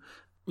 you know?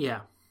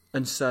 Yeah.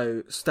 And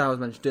so Stowers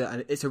managed to do it,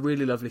 and it's a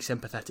really lovely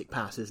sympathetic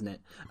pass, isn't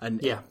it?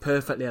 And it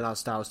perfectly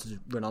allows Stowers to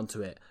run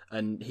onto it,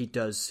 and he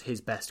does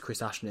his best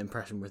Chris Ashton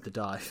impression with the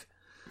dive.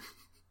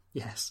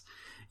 Yes.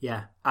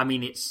 Yeah. I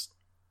mean, it's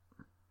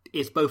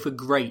both a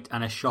great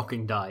and a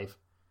shocking dive.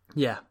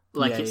 Yeah.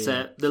 Like,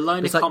 the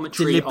line of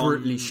commentary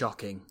deliberately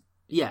shocking.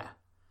 Yeah.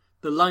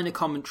 The line of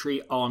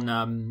commentary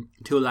on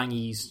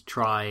Tuolangi's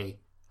try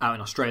out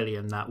in Australia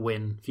and that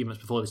win a few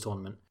months before this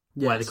tournament,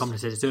 where the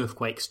commentator says it's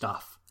earthquake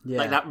stuff. Yeah.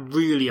 Like, that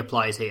really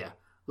applies here.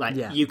 Like,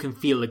 you can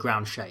feel the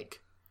ground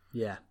shake.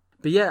 Yeah.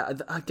 But yeah,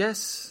 I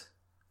guess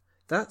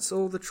that's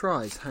all the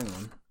tries. Hang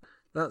on.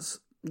 That's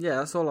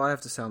all I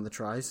have to say on the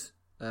tries.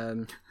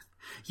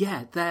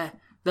 Yeah, they're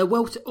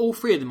well. All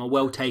three of them are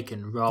well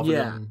taken, rather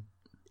than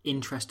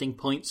interesting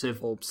points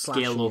of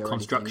skill or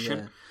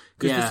construction.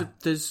 Because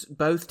there's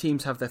both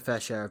teams have their fair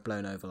share of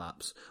blown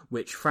overlaps,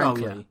 which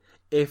frankly,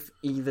 if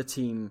either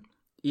team,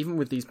 even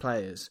with these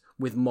players,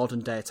 with modern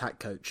day attack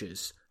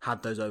coaches,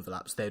 had those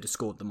overlaps, they'd have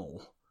scored them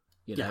all.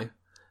 You know,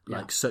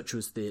 such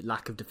was the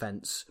lack of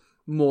defence,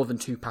 more than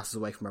 2 passes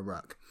away from a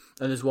ruck.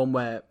 And there's one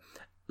where,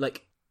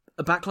 like,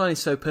 a backline is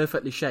so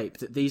perfectly shaped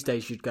that these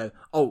days you'd go,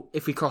 oh,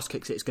 if he cross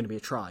kicks it, it's going to be a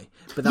try.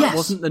 But that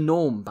wasn't the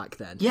norm back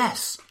then.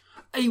 Yes.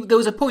 There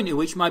was a point at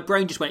which my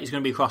brain just went, it's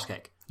going to be a cross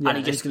kick. And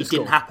it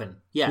didn't happen.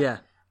 Yeah.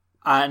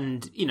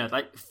 And, you know,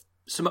 like,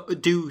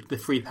 do the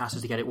 3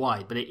 passes to get it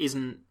wide, but it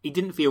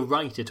didn't feel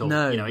right at all.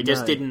 No, you know, it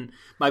just didn't,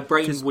 my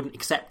brain wouldn't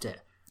accept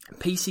it.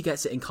 PC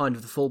gets it in kind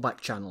of the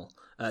fullback channel.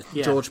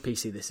 George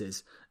PC, this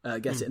is,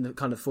 gets it in the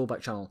kind of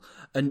fullback channel.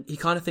 And he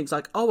kind of thinks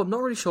like, oh, I'm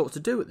not really sure what to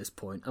do at this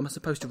point. Am I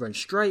supposed to run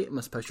straight? Am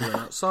I supposed to run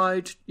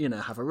outside? You know,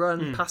 have a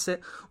run, pass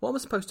it? What am I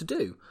supposed to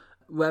do?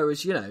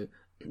 Whereas, you know,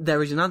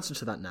 there is an answer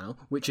to that now,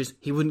 which is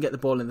he wouldn't get the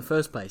ball in the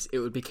first place. It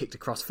would be kicked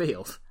across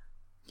field.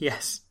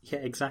 Yes, yeah,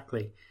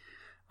 exactly.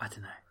 I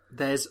don't know.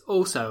 There's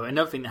also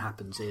another thing that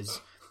happens is,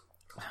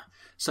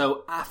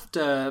 so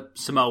after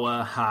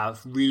Samoa have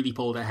really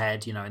pulled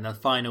ahead, you know, in the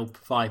final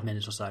 5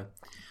 minutes or so,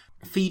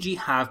 Fiji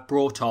have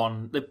brought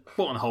on the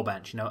whole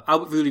bench. You know,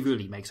 Albert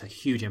Vuli makes a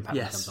huge impact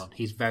when he comes on.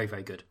 He's very,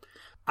 very good.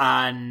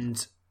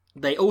 And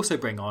they also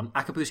bring on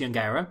Akapusi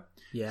Ongera,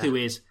 who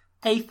is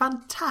a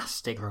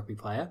fantastic rugby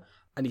player.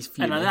 And he's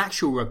and an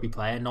actual rugby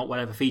player, not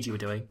whatever Fiji were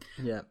doing.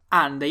 Yeah.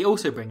 And they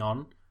also bring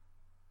on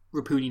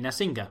Rapuni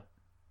Nasinga.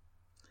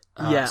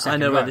 I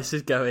know where this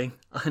is going.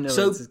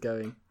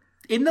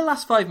 In the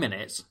last 5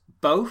 minutes,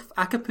 both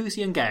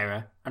Akapusi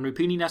Ongera and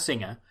Rapuni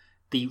Nasinga,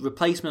 the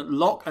replacement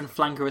lock and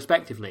flanker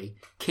respectively,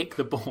 kick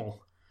the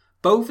ball.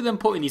 Both of them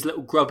putting these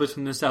little grubbers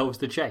from themselves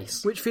to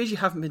chase. Which Fiji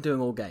haven't been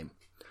doing all game.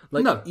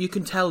 Like, no. You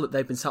can tell that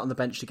they've been sat on the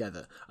bench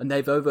together and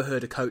they've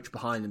overheard a coach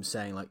behind them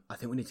saying, like, I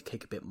think we need to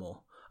kick a bit more.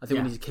 I think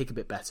we need to kick a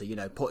bit better, you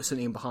know, put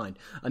something in behind.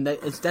 And they,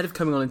 instead of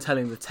coming on and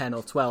telling the 10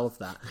 or 12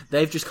 that,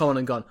 they've just come on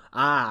and gone,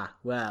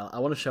 well, I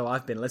want to show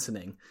I've been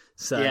listening.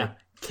 So,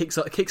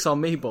 kicks on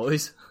me,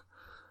 boys.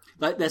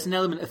 Like, there's an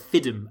element of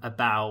FIDM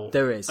about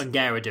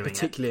Ongera doing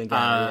particularly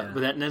Ongera, But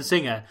then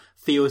Nasinga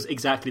feels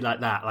exactly like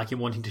that, like him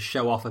wanting to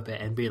show off a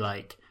bit and be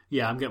like,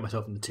 yeah, I'm getting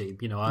myself in the team.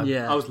 You know,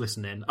 I was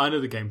listening. I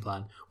know the game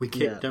plan. We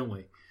kick, don't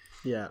we?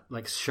 Yeah.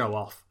 Like, show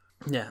off.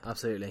 Yeah,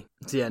 absolutely.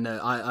 So, yeah, no,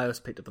 I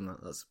also picked up on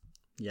that. That's,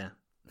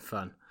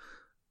 fun.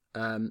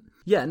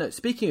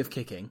 Speaking of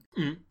kicking,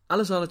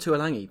 Alessandro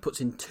Tuolangi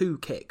puts in 2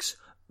 kicks,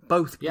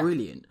 both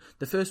brilliant.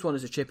 The first one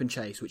is a chip and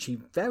chase, which he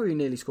very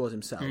nearly scores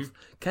himself.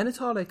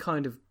 Kenatale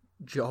kind of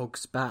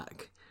jogs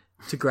back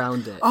to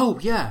ground it. Oh,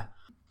 yeah.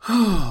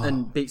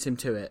 And beats him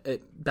to it.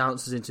 It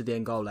bounces into the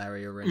end goal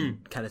area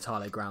and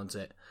Kenatale grounds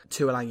it.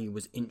 Tuolangi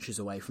was inches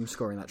away from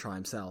scoring that try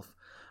himself.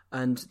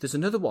 And there's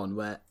another one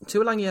where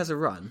Tuolangi has a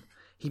run,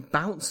 he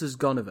bounces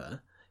Gonover,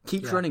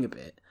 keeps running a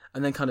bit,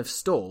 and then kind of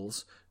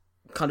stalls,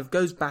 kind of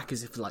goes back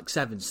as if like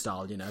Sevens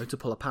style, you know, to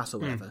pull a pass or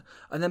whatever,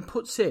 and then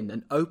puts in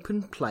an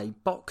open play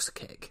box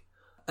kick,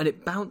 and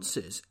it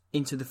bounces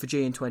into the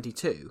Fijian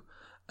 22,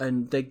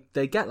 and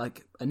they get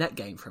like a net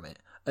gain from it,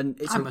 and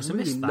it's a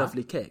really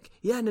lovely kick.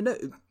 Yeah, no,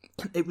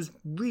 it was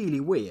really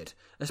weird,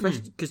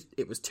 especially because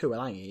it was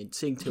Tuolangi, and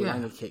seeing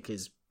Tuolangi kick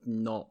is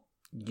not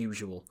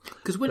usual.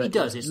 Because when he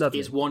does,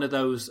 it's one of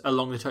those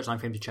along the touchline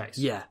for him to chase.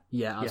 Yeah,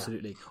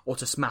 absolutely. Or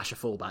to smash a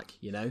fullback,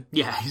 you know?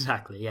 Yeah,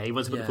 exactly. Yeah, he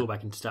wants to put the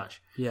fullback into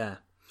touch. Yeah.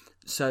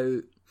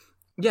 So,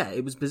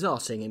 it was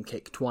bizarre seeing him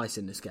kick twice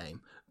in this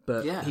game.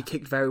 But he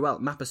kicked very well.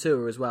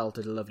 Mapasua as well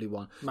did a lovely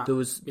one. There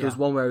was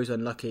one where he was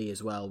unlucky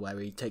as well, where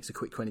he takes a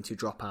quick 22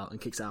 drop out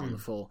and kicks out on the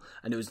full,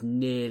 and it was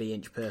nearly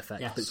inch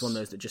perfect. Yes. But it's one of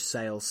those that just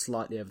sails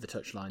slightly over the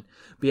touchline.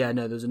 But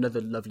there was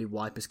another lovely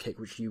wipers kick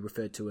which you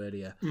referred to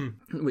earlier,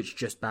 which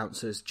just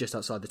bounces just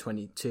outside the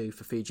 22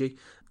 for Fiji.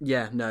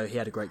 Yeah, no, he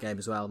had a great game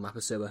as well,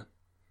 Mapasua.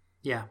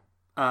 Yeah.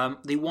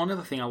 The one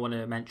other thing I want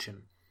to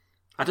mention,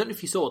 I don't know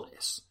if you saw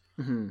this,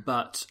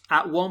 but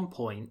at one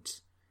point,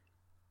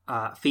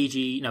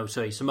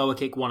 Samoa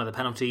kick one of the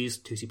penalties.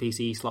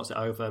 2CPC slots it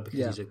over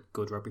because he's a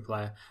good rugby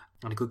player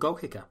and a good goal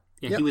kicker.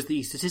 Yeah, he was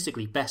the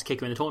statistically best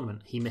kicker in the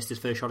tournament. He missed his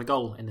first shot at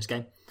goal in this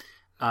game.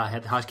 He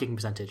had the highest kicking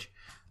percentage.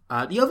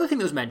 The other thing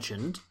that was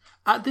mentioned,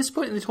 at this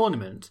point in the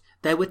tournament,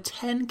 there were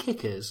 10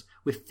 kickers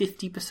with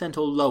 50%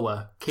 or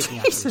lower kicking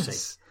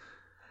accuracy.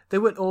 They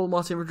weren't all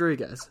Martin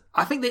Rodriguez.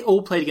 I think they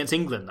all played against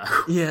England,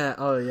 though. Yeah,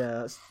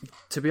 that's,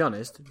 to be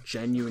honest,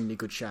 genuinely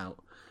good shout.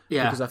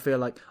 Yeah. Because I feel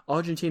like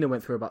Argentina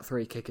went through about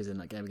 3 kickers in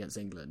that game against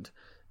England.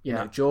 You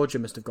know, Georgia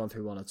must have gone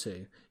through 1 or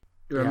 2.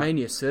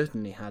 Romania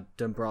certainly had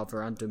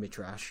Dumbrava and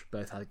Dumitrash,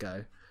 both had a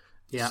go.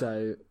 Yeah.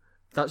 So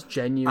that's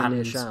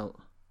genuinely a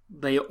shout.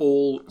 They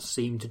all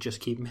seem to just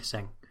keep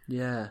missing.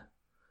 Yeah.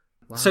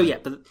 Wow. So yeah,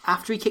 but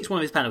after he kicks one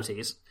of his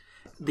penalties,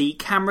 the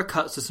camera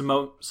cuts to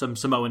some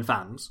Samoan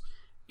fans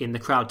in the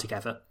crowd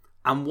together,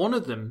 and one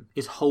of them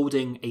is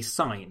holding a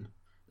sign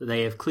that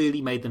they have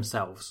clearly made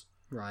themselves.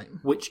 Right.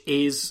 Which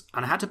is,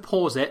 and I had to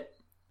pause it,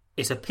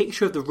 it's a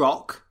picture of the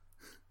Rock,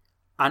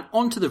 and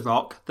onto the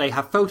Rock they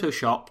have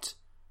photoshopped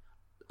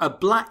a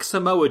black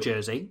Samoa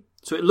jersey.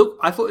 So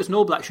I thought it was an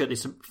all black shirt they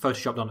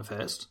photoshopped on at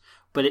first,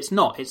 but it's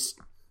not.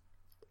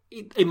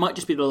 It might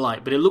just be the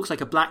light, but it looks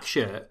like a black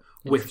shirt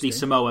with the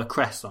Samoa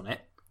crest on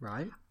it.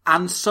 Right.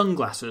 And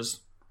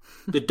sunglasses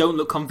that don't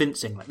look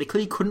convincing. Like, they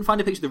clearly couldn't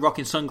find a picture of the Rock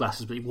in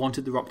sunglasses, but they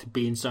wanted the Rock to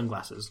be in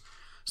sunglasses.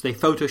 So they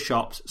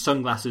photoshopped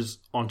sunglasses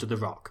onto the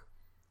Rock.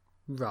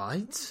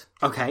 Right.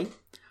 Okay.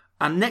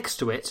 And next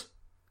to it,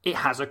 it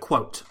has a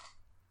quote.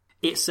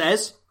 It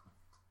says,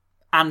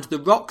 and the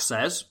Rock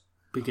says,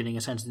 beginning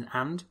a sentence in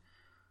and,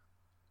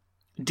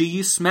 do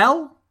you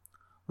smell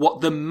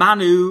what the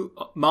Manu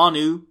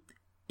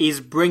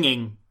is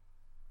bringing?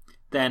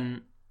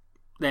 Then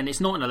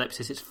it's not an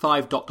ellipsis, it's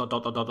 5 ...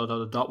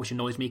 which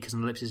annoys me because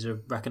an ellipsis is a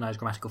recognised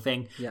grammatical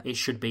thing. Yeah. It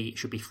should be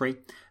free.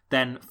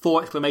 Then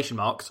 4 exclamation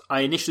marks.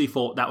 I initially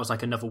thought that was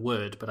like another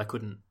word, but I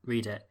couldn't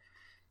read it.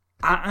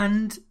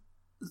 And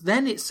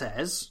then it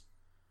says,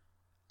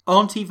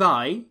 Auntie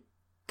Vi,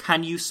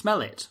 can you smell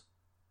it?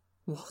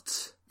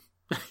 What?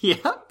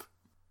 Yep.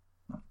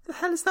 The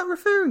hell is that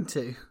referring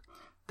to?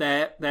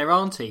 Their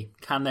auntie.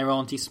 Can their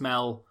auntie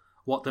smell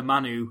what the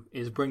Manu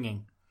is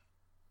bringing?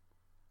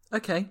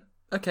 Okay.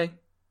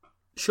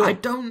 Sure. I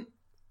don't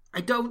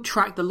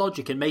track the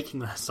logic in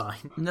making that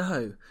sign.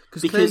 No,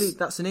 because clearly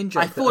that's an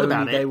injury that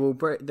only they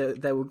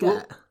will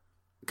get.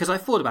 Because I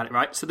thought about it,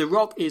 right? So the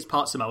Rock is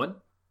part Samoan.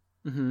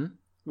 Mm-hmm.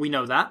 We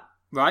know that,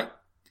 right?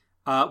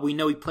 We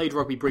know he played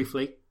rugby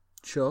briefly.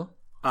 Sure.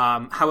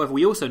 However,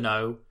 we also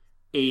know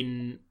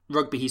in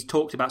rugby he's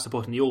talked about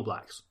supporting the All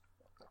Blacks.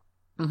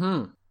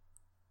 Mm-hmm.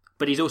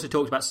 But he's also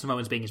talked about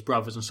Samoans being his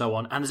brothers and so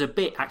on. And there's a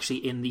bit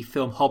actually in the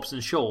film Hobbs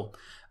and Shaw,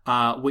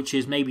 which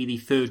is maybe the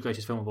 3rd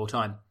greatest film of all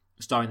time,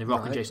 starring The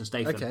Rock and Jason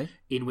Statham,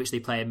 in which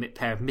they play a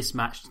pair of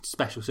mismatched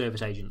special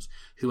service agents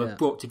who are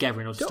brought together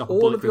in order to stop a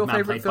bulletproof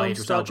man played by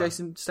Idris Elba.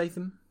 Jason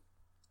Statham?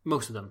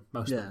 Most of them.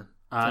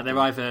 They're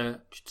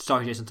either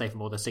starring Jason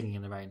Statham or they're singing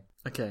in the rain.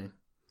 Okay.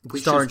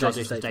 Which should star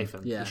Jason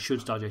Statham. Yeah. It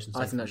should star Jason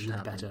Statham. I think that should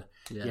happen. Better.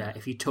 Yeah.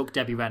 If you took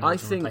Debbie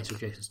Reynolds and replaced with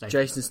Jason Statham.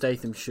 Jason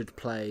Statham should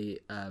play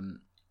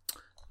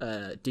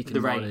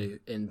Deacon Manu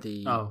in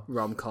the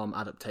rom-com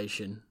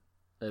adaptation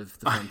of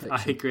the film fiction.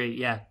 I agree,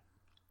 yeah.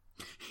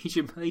 He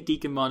should play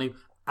Deacon Manu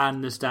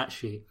and the stat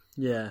sheet.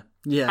 Yeah.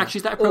 Actually,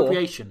 is that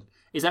appropriation?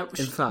 Is that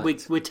in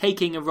fact, we're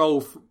taking a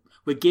role,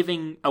 we're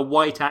giving a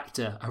white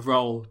actor a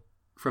role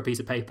for a piece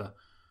of paper?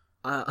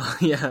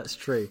 Yeah, that's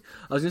true.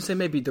 I was going to say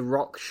maybe The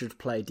Rock should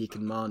play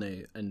Deacon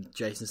Manu and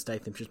Jason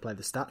Statham should play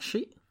the stat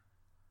sheet.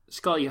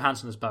 Scarlett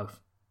Johansson as both.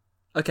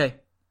 Okay,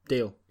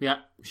 deal. Yeah,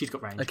 she's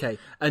got range. Okay,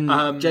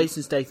 and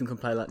Jason Statham can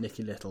play like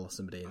Nicky Little or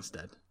somebody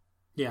instead.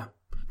 Yeah,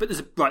 but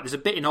there's a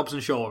bit in Hobbs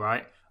and Shaw,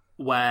 right,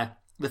 where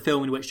the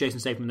film in which Jason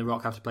Statham and The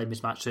Rock have to play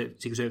mismatched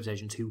Secret Service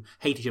agents who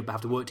hate each other but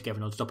have to work together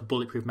in order to stop a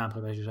bulletproof man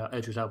played by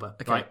Idris Elba.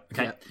 Okay. Right?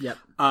 Okay. Yep.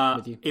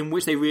 With you. In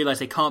which they realise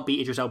they can't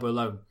beat Idris Elba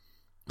alone.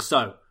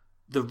 So,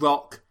 The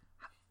Rock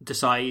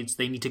decides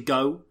they need to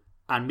go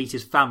and meet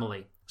his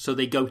family. So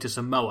they go to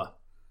Samoa.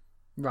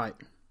 Right.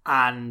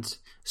 And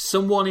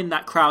someone in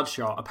that crowd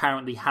shot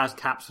apparently has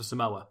caps for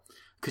Samoa.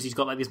 Because he's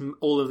got like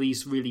all of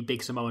these really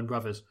big Samoan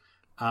brothers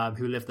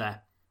who live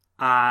there.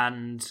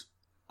 And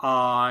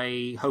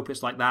I hope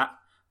it's like that.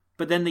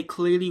 But then they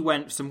clearly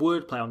went some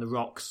wordplay on The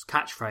Rock's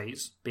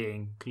catchphrase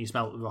being, can you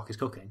smell what The Rock is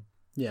cooking?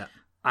 Yeah.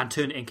 And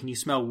turn it in, can you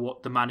smell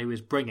what the Manu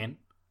is bringing?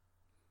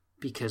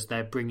 Because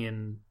they're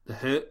bringing the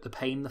hurt, the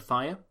pain, the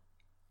fire.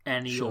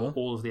 Any or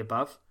all of the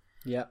above.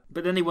 Yeah.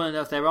 But then they want to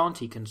know if their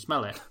auntie can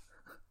smell it.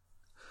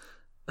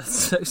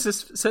 So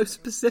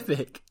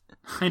specific.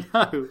 I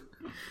know.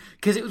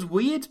 Because it was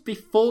weird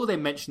before they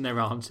mentioned their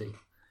auntie.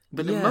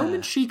 But the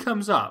moment she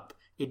comes up,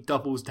 it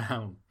doubles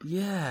down.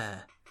 Yeah.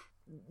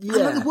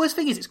 Yeah. And the worst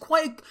thing is,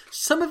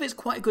 some of it's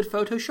quite a good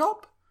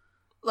Photoshop.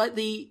 Like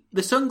the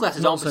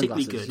sunglasses aren't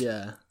particularly good.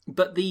 Yeah.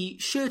 But the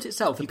shirt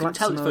itself, you can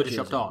tell it's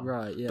photoshopped on.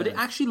 Right, yeah. But it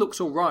actually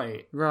looks all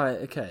right.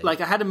 Right, okay.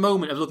 Like, I had a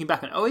moment of looking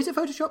back and, is it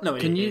photoshopped? No,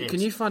 Can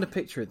you find a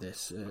picture of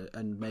this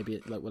and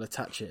maybe we'll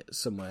attach it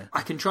somewhere?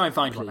 I can try and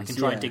find one. I can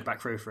try and dig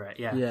back through for it,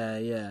 yeah.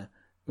 Yeah.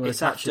 We'll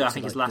it's after, I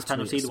think, his last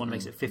penalty, the one that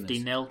makes it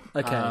 15-0.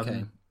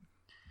 Okay.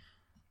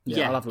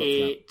 Yeah, I'll have a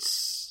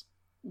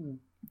look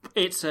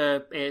it's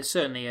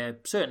certainly a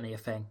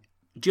thing.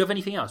 Do you have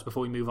anything else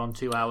before we move on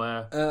to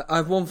our... I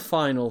have one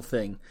final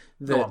thing.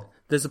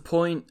 There's a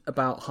point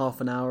about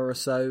half an hour or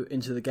so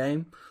into the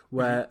game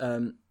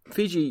where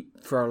Fiji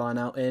throw a line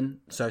out in,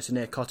 so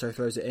Sunir Koto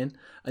throws it in,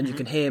 and you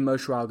can hear Mo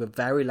Shiraga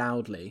very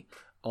loudly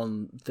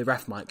on the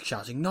ref mic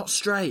shouting, "Not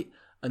straight!"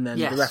 And then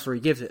the referee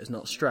gives it as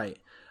not straight.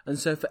 And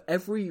so for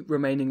every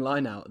remaining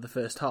line out of the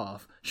first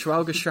half,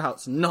 Shiraga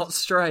shouts, "Not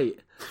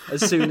straight!"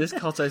 as soon as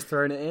Koto's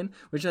thrown it in,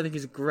 which I think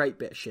is a great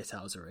bit of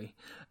shithousery.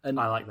 And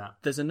I like that.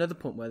 There's another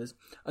point where there's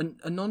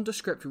a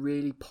nondescript,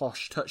 really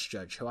posh touch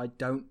judge who I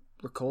don't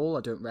recall,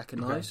 I don't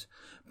recognise.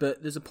 Okay.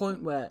 But there's a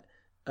point where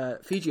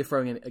Fiji are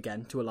throwing in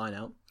again to a line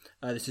out.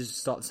 This is the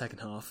start of the second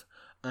half.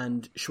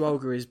 And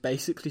Schwalger is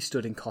basically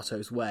stood in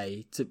Koto's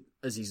way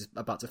as he's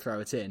about to throw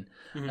it in.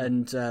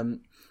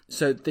 And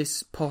so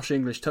this posh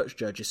English touch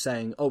judge is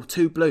saying, "Oh,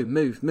 2 blue,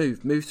 move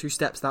 3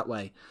 steps that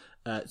way."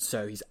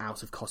 So he's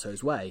out of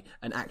Koto's way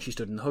and actually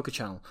stood in the hooker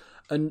channel.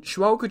 And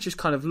Schwalger just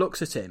kind of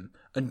looks at him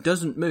and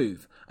doesn't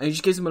move. And he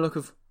just gives him a look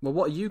of, "Well,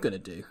 what are you going to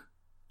do?"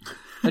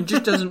 And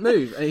just doesn't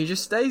move. And he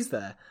just stays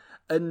there.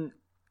 And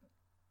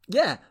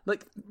yeah,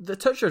 like the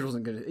touch judge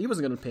wasn't going to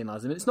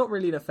penalise him. It's not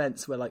really an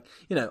offence where, like,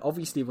 you know,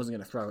 obviously he wasn't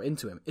going to throw it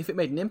into him. If it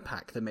made an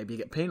impact, then maybe you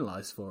get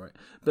penalised for it.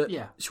 But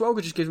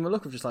Schwalger just gives him a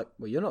look of just like,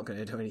 "Well, you're not going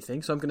to do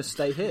anything, so I'm going to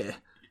stay here."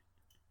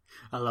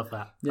 I love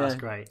that. That's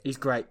great. He's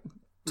great.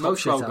 Mo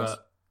Schwalger,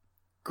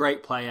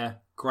 great player,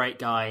 great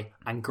guy,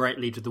 and great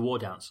leader of the war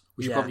dance.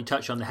 We should probably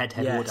touch on the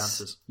head-to-head war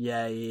dancers.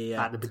 Yeah.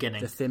 At the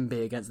beginning. The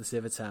Thimby against the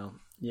Civitao.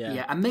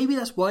 Yeah, and maybe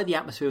that's why the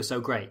atmosphere is so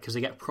great, because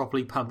they get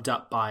properly pumped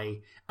up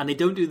by... And they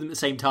don't do them at the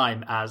same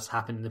time as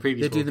happened in the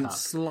previous World Cup. They do them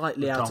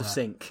slightly out of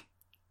sync.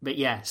 But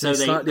so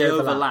they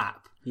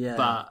overlap. Yeah.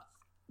 But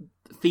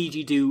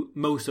Fiji do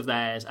most of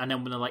theirs, and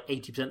then when they're like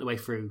 80% of the way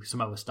through,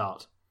 Samoa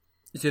start.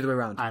 It's the other way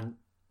around. And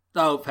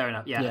fair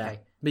enough. Yeah, okay.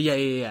 But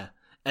yeah.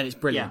 And it's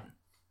brilliant.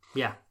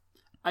 Yeah.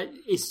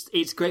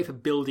 It's great for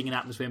building an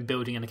atmosphere and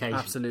building an occasion.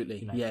 Absolutely.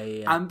 You know?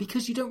 Yeah. And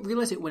because you don't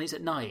realise it when it's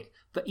at night,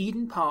 but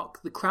Eden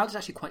Park, the crowd is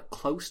actually quite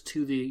close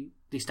to the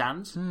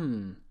stands,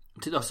 to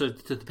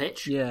the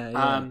pitch.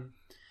 Yeah.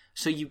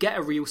 So you get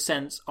a real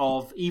sense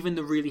of even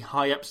the really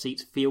high up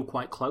seats feel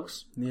quite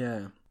close.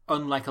 Yeah.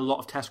 Unlike a lot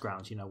of test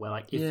grounds, you know, where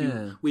like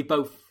we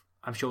both,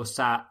 I'm sure,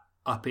 sat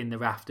up in the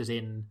rafters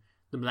in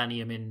the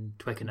Millennium in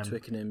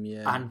Twickenham,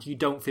 yeah, and you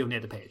don't feel near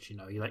the pitch. You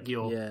know,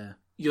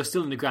 you're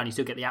still in the ground, you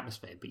still get the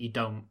atmosphere, but you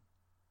don't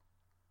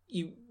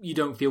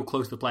feel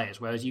close to the players.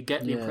 Whereas you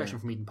get the impression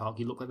from Eden Park,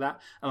 you look like that,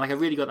 and like I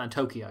really got that in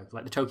Tokyo.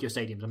 Like the Tokyo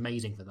Stadium's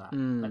amazing for that.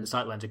 Like the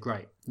sightlines are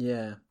great.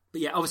 Yeah.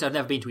 But yeah, obviously I've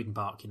never been to Eden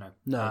Park. You know,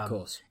 no, of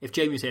course. If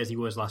Jamie was here as he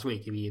was last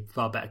week, he'd be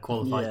far better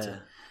qualified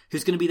to.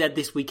 Who's going to be there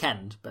this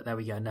weekend? But there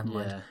we go. Never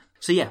mind.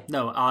 So yeah,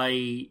 no,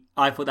 I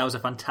thought that was a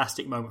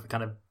fantastic moment for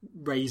kind of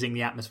raising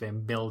the atmosphere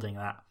and building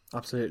that.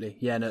 Absolutely.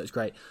 Yeah, no, it's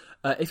great.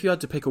 If you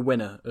had to pick a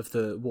winner of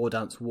the War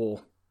Dance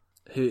War,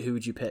 who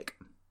would you pick?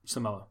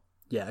 Samoa.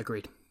 Yeah,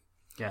 agreed.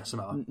 Yeah,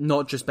 Samoa.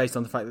 Not just based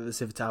on the fact that the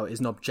Civitao is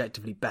an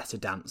objectively better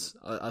dance,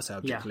 I say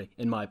objectively,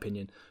 in my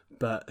opinion.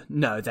 But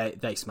no,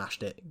 they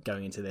smashed it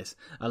going into this.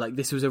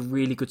 This was a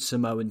really good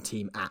Samoan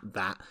team at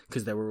that,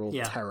 because they were all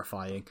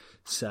terrifying.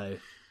 So,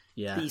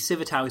 yeah. The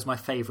Civitao is my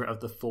favourite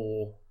of the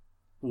 4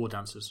 war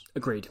dancers.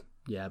 Agreed.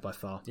 Yeah, by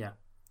far. Yeah.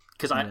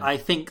 Because I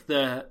think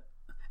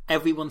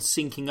everyone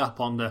syncing up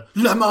on the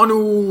Le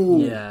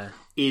Manu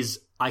is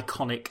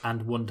iconic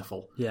and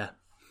wonderful. Yeah.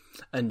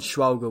 And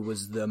Schwalger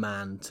was the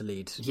man to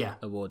lead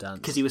a war dance.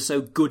 Because he was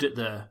so good at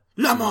the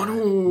Le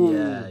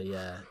Manu!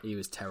 Yeah. He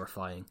was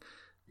terrifying.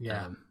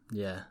 Yeah.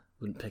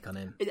 Wouldn't pick on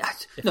him.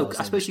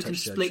 I suppose you can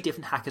split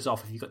different hackers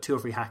off if you've got 2 or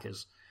 3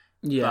 hackers.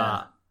 Yeah.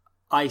 But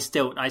I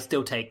still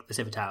take the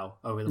Civitao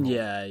over them all.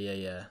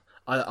 Yeah.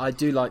 I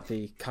do like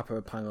the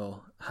Kappa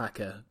Pango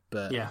hacker,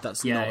 but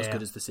that's not as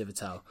good as the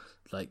Civitao.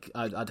 Like,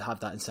 I'd have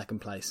that in second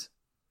place.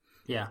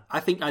 Yeah, I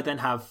think I then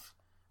have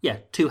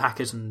 2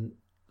 hackers in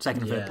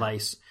second and third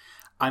place.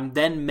 I'm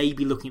then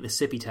maybe looking at the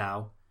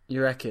Civitao.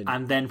 You reckon?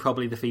 And then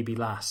probably the Phoebe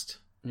last.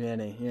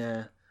 Really?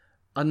 Yeah.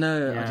 I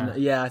know. Yeah. I don't know.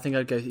 Yeah, I think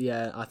I'd go.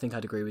 Yeah, I think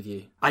I'd agree with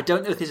you. I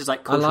don't know if this is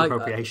like cultural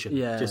appropriation.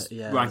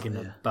 Ranking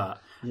them,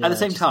 but at the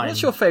same time,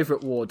 what's your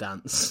favourite war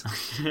dance?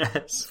 Yes,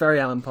 it's very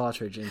Alan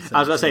Partridge. I was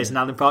going to say it's an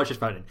Alan Partridge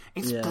pattern.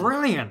 It's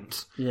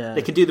brilliant. Yeah,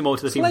 they can do them all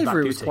to the theme of Black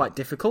Beauty. Slavery was quite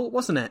difficult,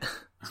 wasn't it?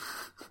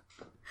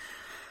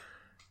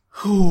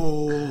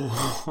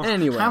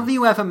 Anyway, have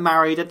you ever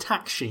married a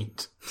tax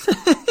sheet?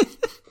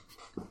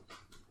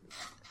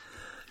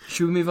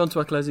 Should we move on to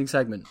our closing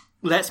segment?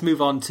 Let's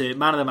move on to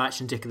Man of the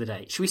Match and Dick of the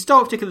Day. Should we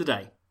start with Dick of the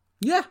Day?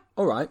 Yeah,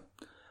 all right.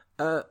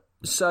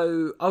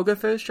 So I'll go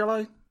first, shall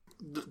I?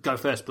 Go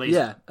first, please.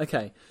 Yeah,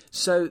 okay.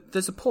 So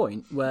there's a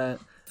point where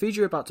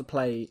Fiji are about to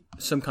play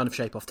some kind of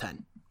shape off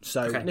 10.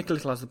 So Nick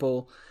Little has the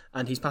ball,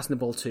 and he's passing the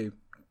ball to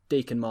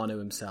Deacon Manu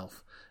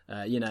himself.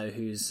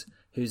 Who's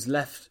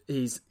left.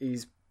 He's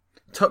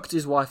tucked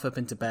his wife up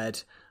into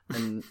bed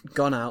and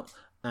gone out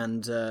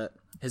and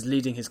is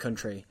leading his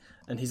country.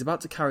 And he's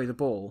about to carry the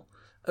ball.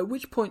 At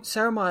which point,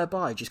 Jeremiah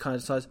Bai just kind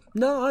of decides,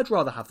 no, I'd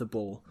rather have the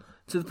ball.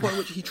 To the point at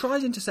which he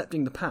tries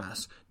intercepting the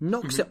pass,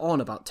 knocks it on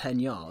about 10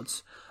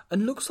 yards,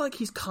 and looks like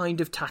he's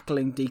kind of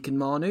tackling Deacon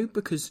Manu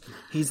because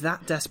he's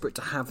that desperate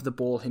to have the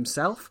ball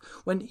himself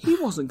when he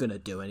wasn't going to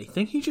do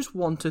anything. He just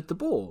wanted the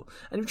ball.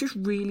 And it was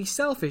just really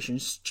selfish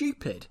and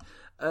stupid.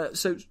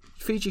 So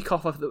Fiji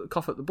cough up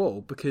the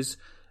ball because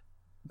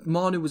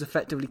Manu was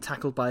effectively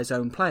tackled by his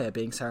own player,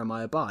 being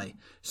Jeremiah Bai.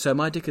 So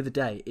my dick of the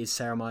day is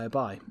Jeremiah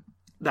Bai.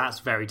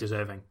 That's very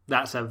deserving.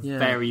 That's a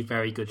very,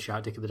 very good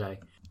shout, dick of the day.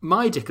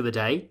 My dick of the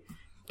day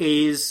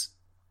is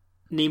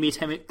Nimi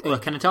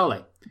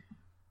Kenatale.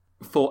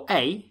 For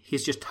A,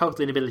 his just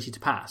total inability to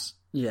pass.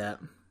 Yeah.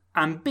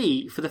 And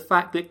B, for the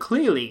fact that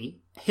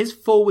clearly his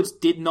forwards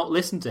did not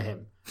listen to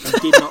him and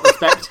did not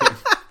respect him.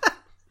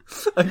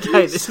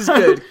 Okay, this is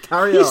good.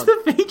 Carry on. He's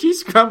the Fiji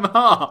scrum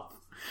half.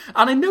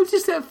 And I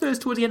noticed it at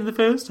first towards the end of the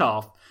first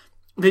half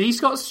that he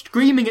got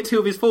screaming at two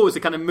of his forwards to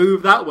kind of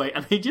move that way,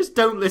 and they just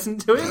don't listen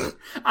to him.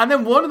 And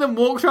then one of them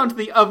walks around to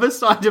the other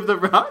side of the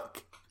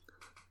ruck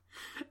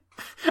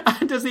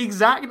and does the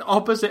exact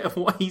opposite of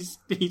what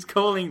he's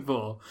calling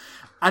for.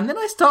 And then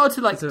I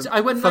started to I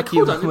went fuck like,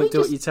 you, hold on, do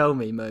what you tell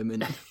me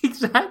moment.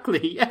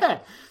 Exactly, yeah.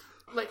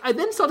 I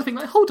then started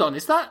thinking, hold on,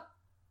 is that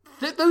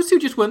those two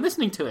just weren't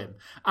listening to him?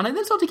 And I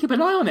then started to keep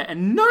an eye on it,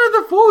 and none of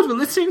the forwards were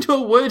listening to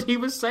a word he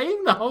was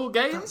saying the whole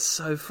game. That's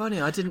so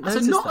funny. I didn't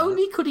notice that. So not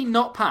only could he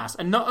not pass,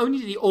 and not only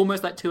did he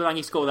almost let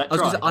Tuolangi score that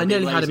try. I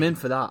nearly had him in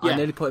for that. Yeah. I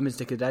nearly put him in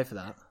stick of the day for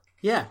that.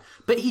 Yeah,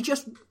 but he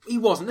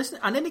wasn't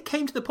listening. And then it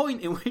came to the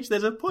point in which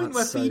there's a point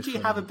where Fiji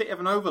have a bit of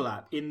an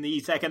overlap in the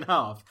second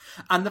half.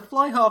 And the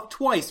fly half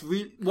twice,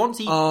 once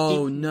he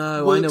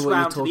works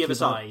round to the other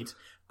side,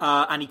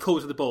 and he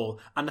calls for the ball,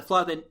 and the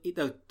fly then,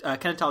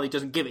 Kenatale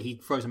doesn't give it, he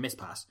throws a miss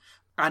pass.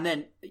 And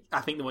then,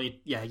 I think the one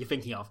you're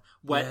thinking of,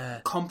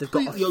 where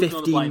completely they've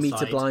got a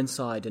 15-metre blind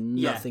side and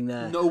nothing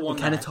there. No one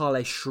and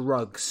Kenatale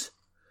shrugs.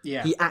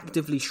 Yeah. He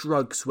actively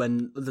shrugs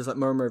when there's like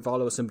Murmur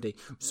Valo or somebody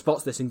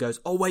spots this and goes,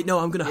 oh wait, no,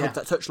 I'm going to hug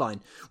that touchline,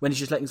 when he's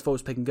just letting his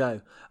forwards pick and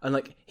go. And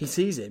like, he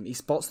sees him, he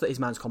spots that his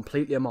man's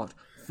completely unmarked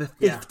for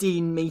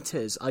 15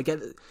 metres. I get,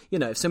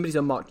 if somebody's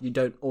unmarked, you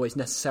don't always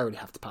necessarily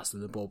have to pass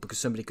them the ball because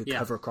somebody could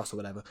cover across or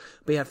whatever.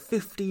 But you have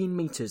 15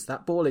 metres,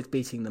 that ball is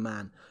beating the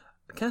man.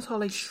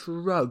 Kenatale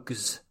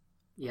shrugs.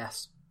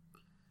 Yes.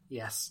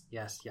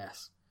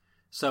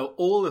 So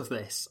all of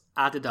this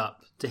added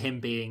up to him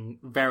being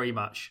very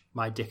much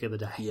my dick of the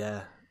day.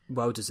 Yeah,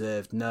 well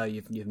deserved. No,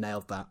 you've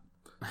nailed that.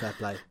 Fair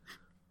play.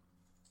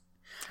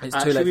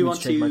 It's too late for me to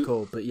change my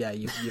call, but yeah,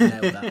 you've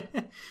nailed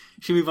that.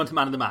 Should we move on to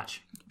man of the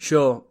match?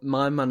 Sure.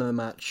 My man of the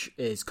match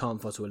is Khan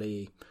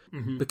Fotuali'i.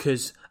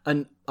 Because,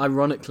 and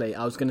ironically,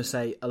 I was going to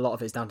say a lot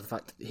of it is down to the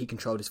fact that he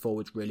controlled his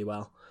forwards really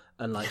well.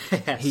 And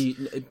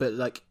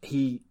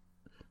he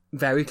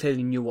very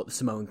clearly knew what the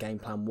Samoan game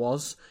plan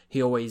was.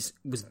 He always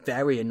was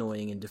very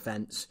annoying in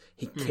defence.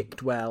 He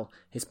kicked well.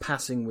 His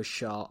passing was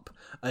sharp.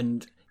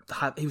 And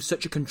he was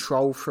such a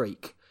control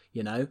freak,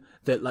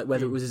 that like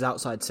whether it was his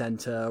outside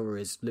centre or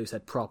his loose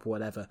head prop or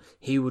whatever,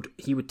 he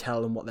would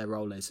tell them what their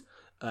role is.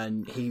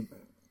 And he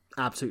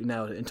absolutely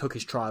nailed it and took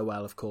his try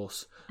well, of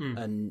course.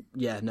 And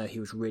he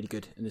was really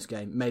good in this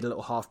game. Made a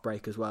little half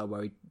break as well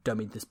where he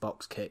dummied this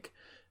box kick.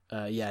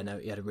 He had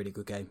a really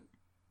good game.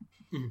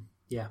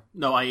 Yeah,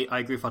 no, I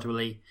agree with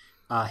Fotuali'i.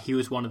 He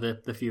was one of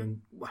the few.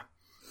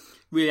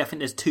 Really, I think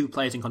there's two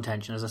players in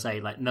contention, as I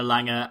say, like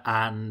Nalanga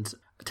and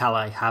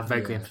Talai have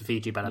very good for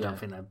Fiji, but I don't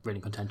think they're really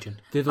in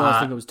contention. The other one I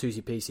think it was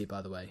Tusi Pisi,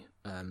 by the way.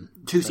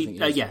 Tusi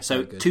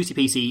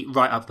Pisi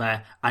right up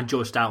there, and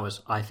George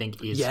Dowers I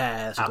think is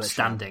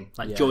outstanding.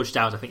 George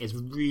Dowers I think is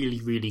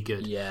really, really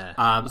good. Yeah,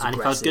 and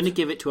if I was going to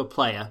give it to a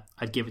player,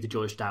 I'd give it to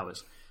George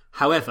Dowers.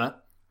 However,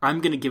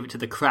 I'm going to give it to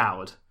the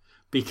crowd,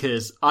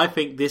 because I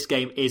think this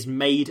game is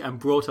made and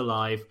brought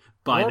alive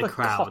by the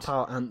crowd. What a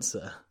cop-out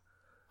answer.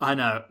 I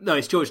know. No,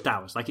 it's George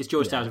Dowers. It's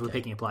George Dowers if we're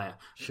picking a player.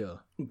 Sure.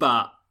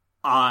 But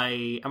am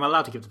I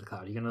allowed to give it to the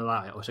crowd? Are you going to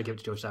allow it, or should I give it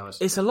to George Dowers?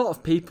 It's a lot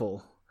of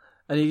people.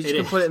 And you just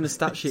can put it in the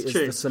stat sheet as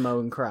the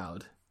Samoan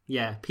crowd.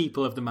 Yeah,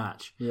 people of the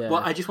match. Yeah.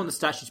 Well, I just want the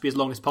stat sheet to be as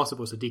long as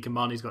possible so Deacon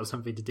Manu's got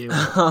something to deal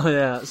with. Oh,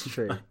 yeah, that's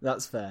true.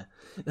 That's fair.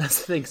 That's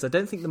the thing, because I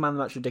don't think the man of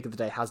the match or dick of the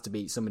day has to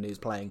be someone who's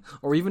playing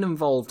or even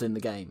involved in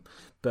the game.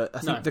 But I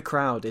think the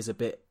crowd is a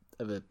bit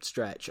of a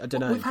stretch. I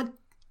don't know. We've had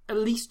at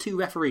least two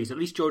referees. At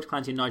least George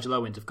Clancy and Nigel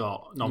Owens have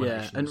got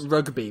nominations. Yeah, and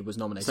Rugby was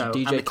nominated. So,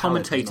 DJ and the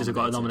commentators have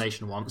got a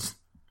nomination once.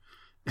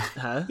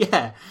 Huh?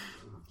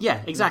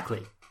 Yeah,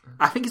 exactly.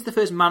 I think it's the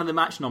first man of the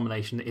match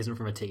nomination that isn't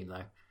from a team,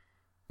 though.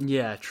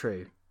 Yeah,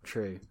 true.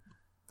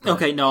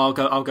 Okay, no,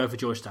 I'll go for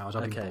George Dowers.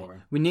 I've been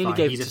boring. We nearly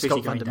gave it to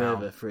Scott van der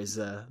Merwe for his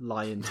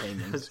lion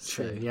taming. That's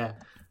true, yeah.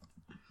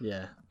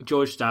 Yeah.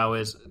 George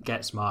Dowers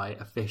gets my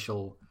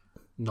official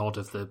nod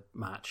of the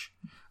match.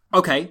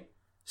 Okay,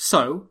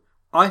 so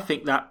I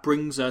think that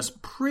brings us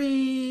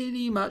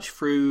pretty much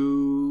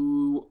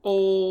through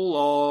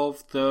all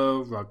of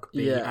the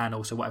rugby and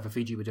also whatever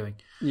Fiji were doing.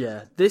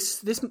 Yeah,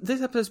 this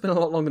episode's been a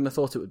lot longer than I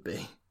thought it would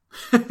be.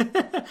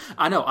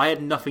 I know, I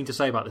had nothing to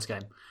say about this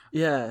game.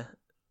 Yeah.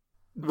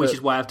 Which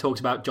is why I've talked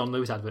about John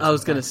Lewis adverts. I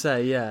was going to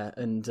say, yeah,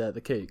 and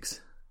the Kooks.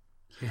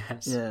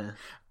 Yes. Yeah. And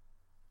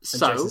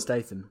so, Jason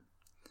Statham.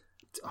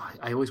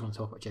 I always want to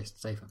talk about Jason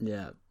Statham.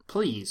 Yeah.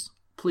 Please,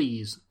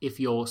 if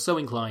you're so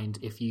inclined,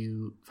 if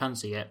you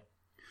fancy it,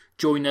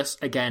 join us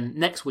again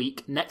next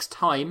week, next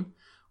time,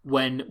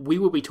 when we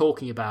will be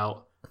talking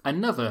about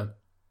another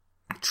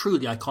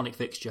truly iconic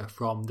fixture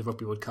from the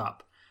Rugby World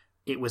Cup.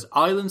 It was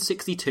Ireland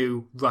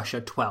 62,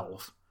 Russia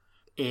 12.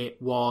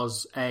 It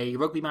was a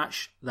rugby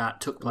match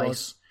that took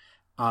place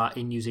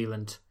in New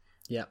Zealand.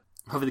 Yeah.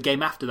 However, the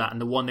game after that,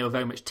 and the one they were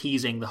very much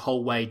teasing the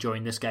whole way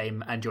during this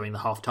game and during the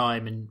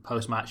half-time and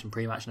post-match and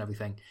pre-match and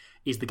everything,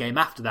 is the game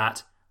after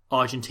that,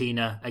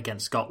 Argentina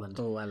against Scotland.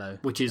 Oh, hello.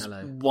 Which is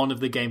one of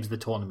the games of the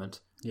tournament.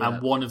 Yeah.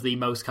 And one of the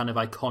most kind of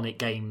iconic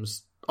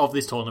games of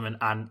this tournament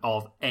and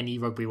of any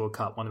Rugby World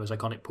Cup. One of the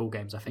most iconic pool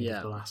games, I think,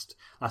 of the last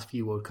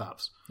few World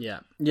Cups.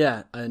 Yeah.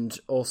 Yeah, and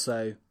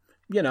also,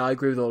 I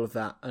agree with all of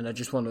that. And I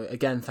just want to,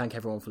 again, thank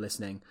everyone for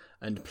listening.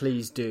 And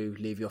please do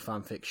leave your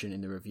fan fiction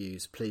in the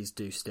reviews. Please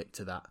do stick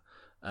to that.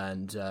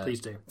 And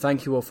please do.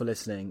 Thank you all for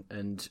listening.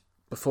 And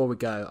before we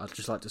go, I'd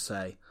just like to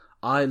say,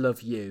 I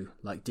love you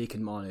like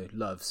Deacon Manu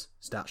loves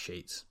stat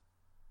sheets.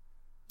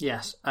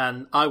 Yes,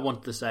 and I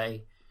wanted to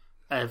say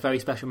a very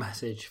special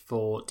message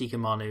for Deacon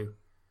Manu,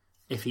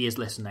 if he is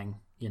listening.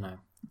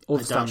 All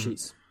the stat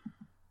sheets.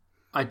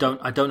 I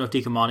don't know if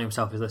Deacon Manu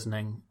himself is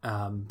listening,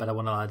 but I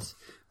want to add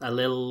a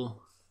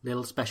little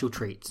special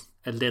treat,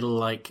 a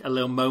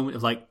little moment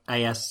of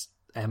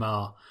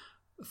ASMR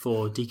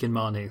for Deacon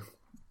Manu.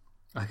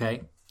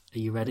 Okay, are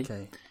you ready?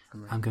 Okay,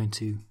 I'm ready. I'm going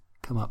to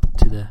come up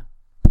to the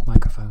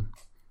microphone.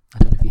 I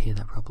don't know if you hear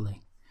that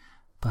properly,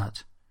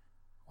 but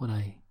what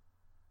I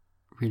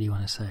really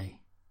want to say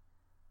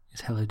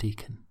is hello,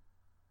 Deacon.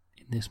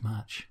 In this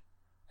match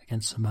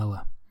against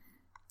Samoa,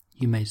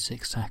 you made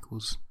 6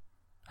 tackles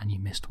and you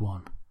missed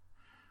 1.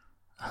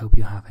 I hope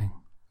you're having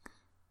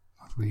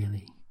a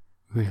really,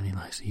 really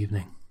nice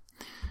evening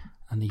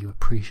and that you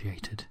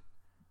appreciated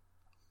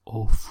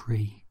all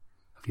 3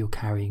 of your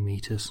carrying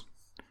meters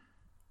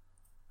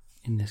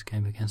in this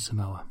game against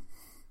Samoa.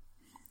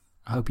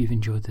 I hope you've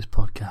enjoyed this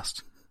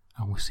podcast,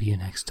 and we'll see you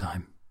next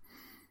time.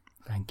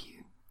 Thank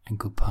you, and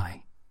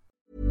goodbye.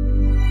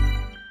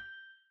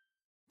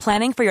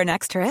 Planning for your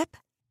next trip?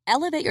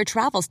 Elevate your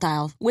travel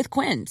style with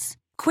Quince.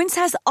 Quince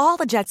has all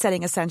the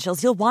jet-setting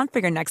essentials you'll want for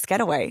your next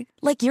getaway,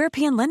 like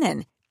European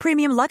linen,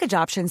 premium luggage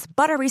options,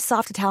 buttery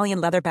soft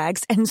Italian leather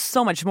bags, and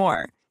so much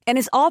more. And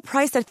is all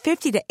priced at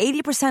 50 to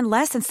 80%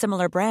 less than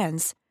similar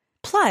brands.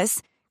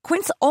 Plus,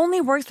 Quince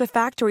only works with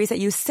factories that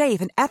use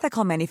safe and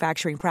ethical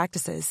manufacturing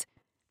practices.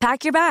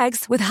 Pack your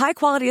bags with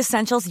high-quality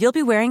essentials you'll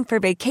be wearing for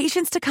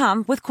vacations to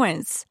come with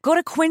Quince. Go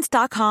to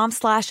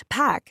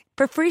quince.com/pack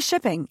for free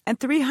shipping and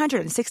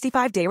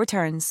 365-day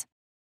returns.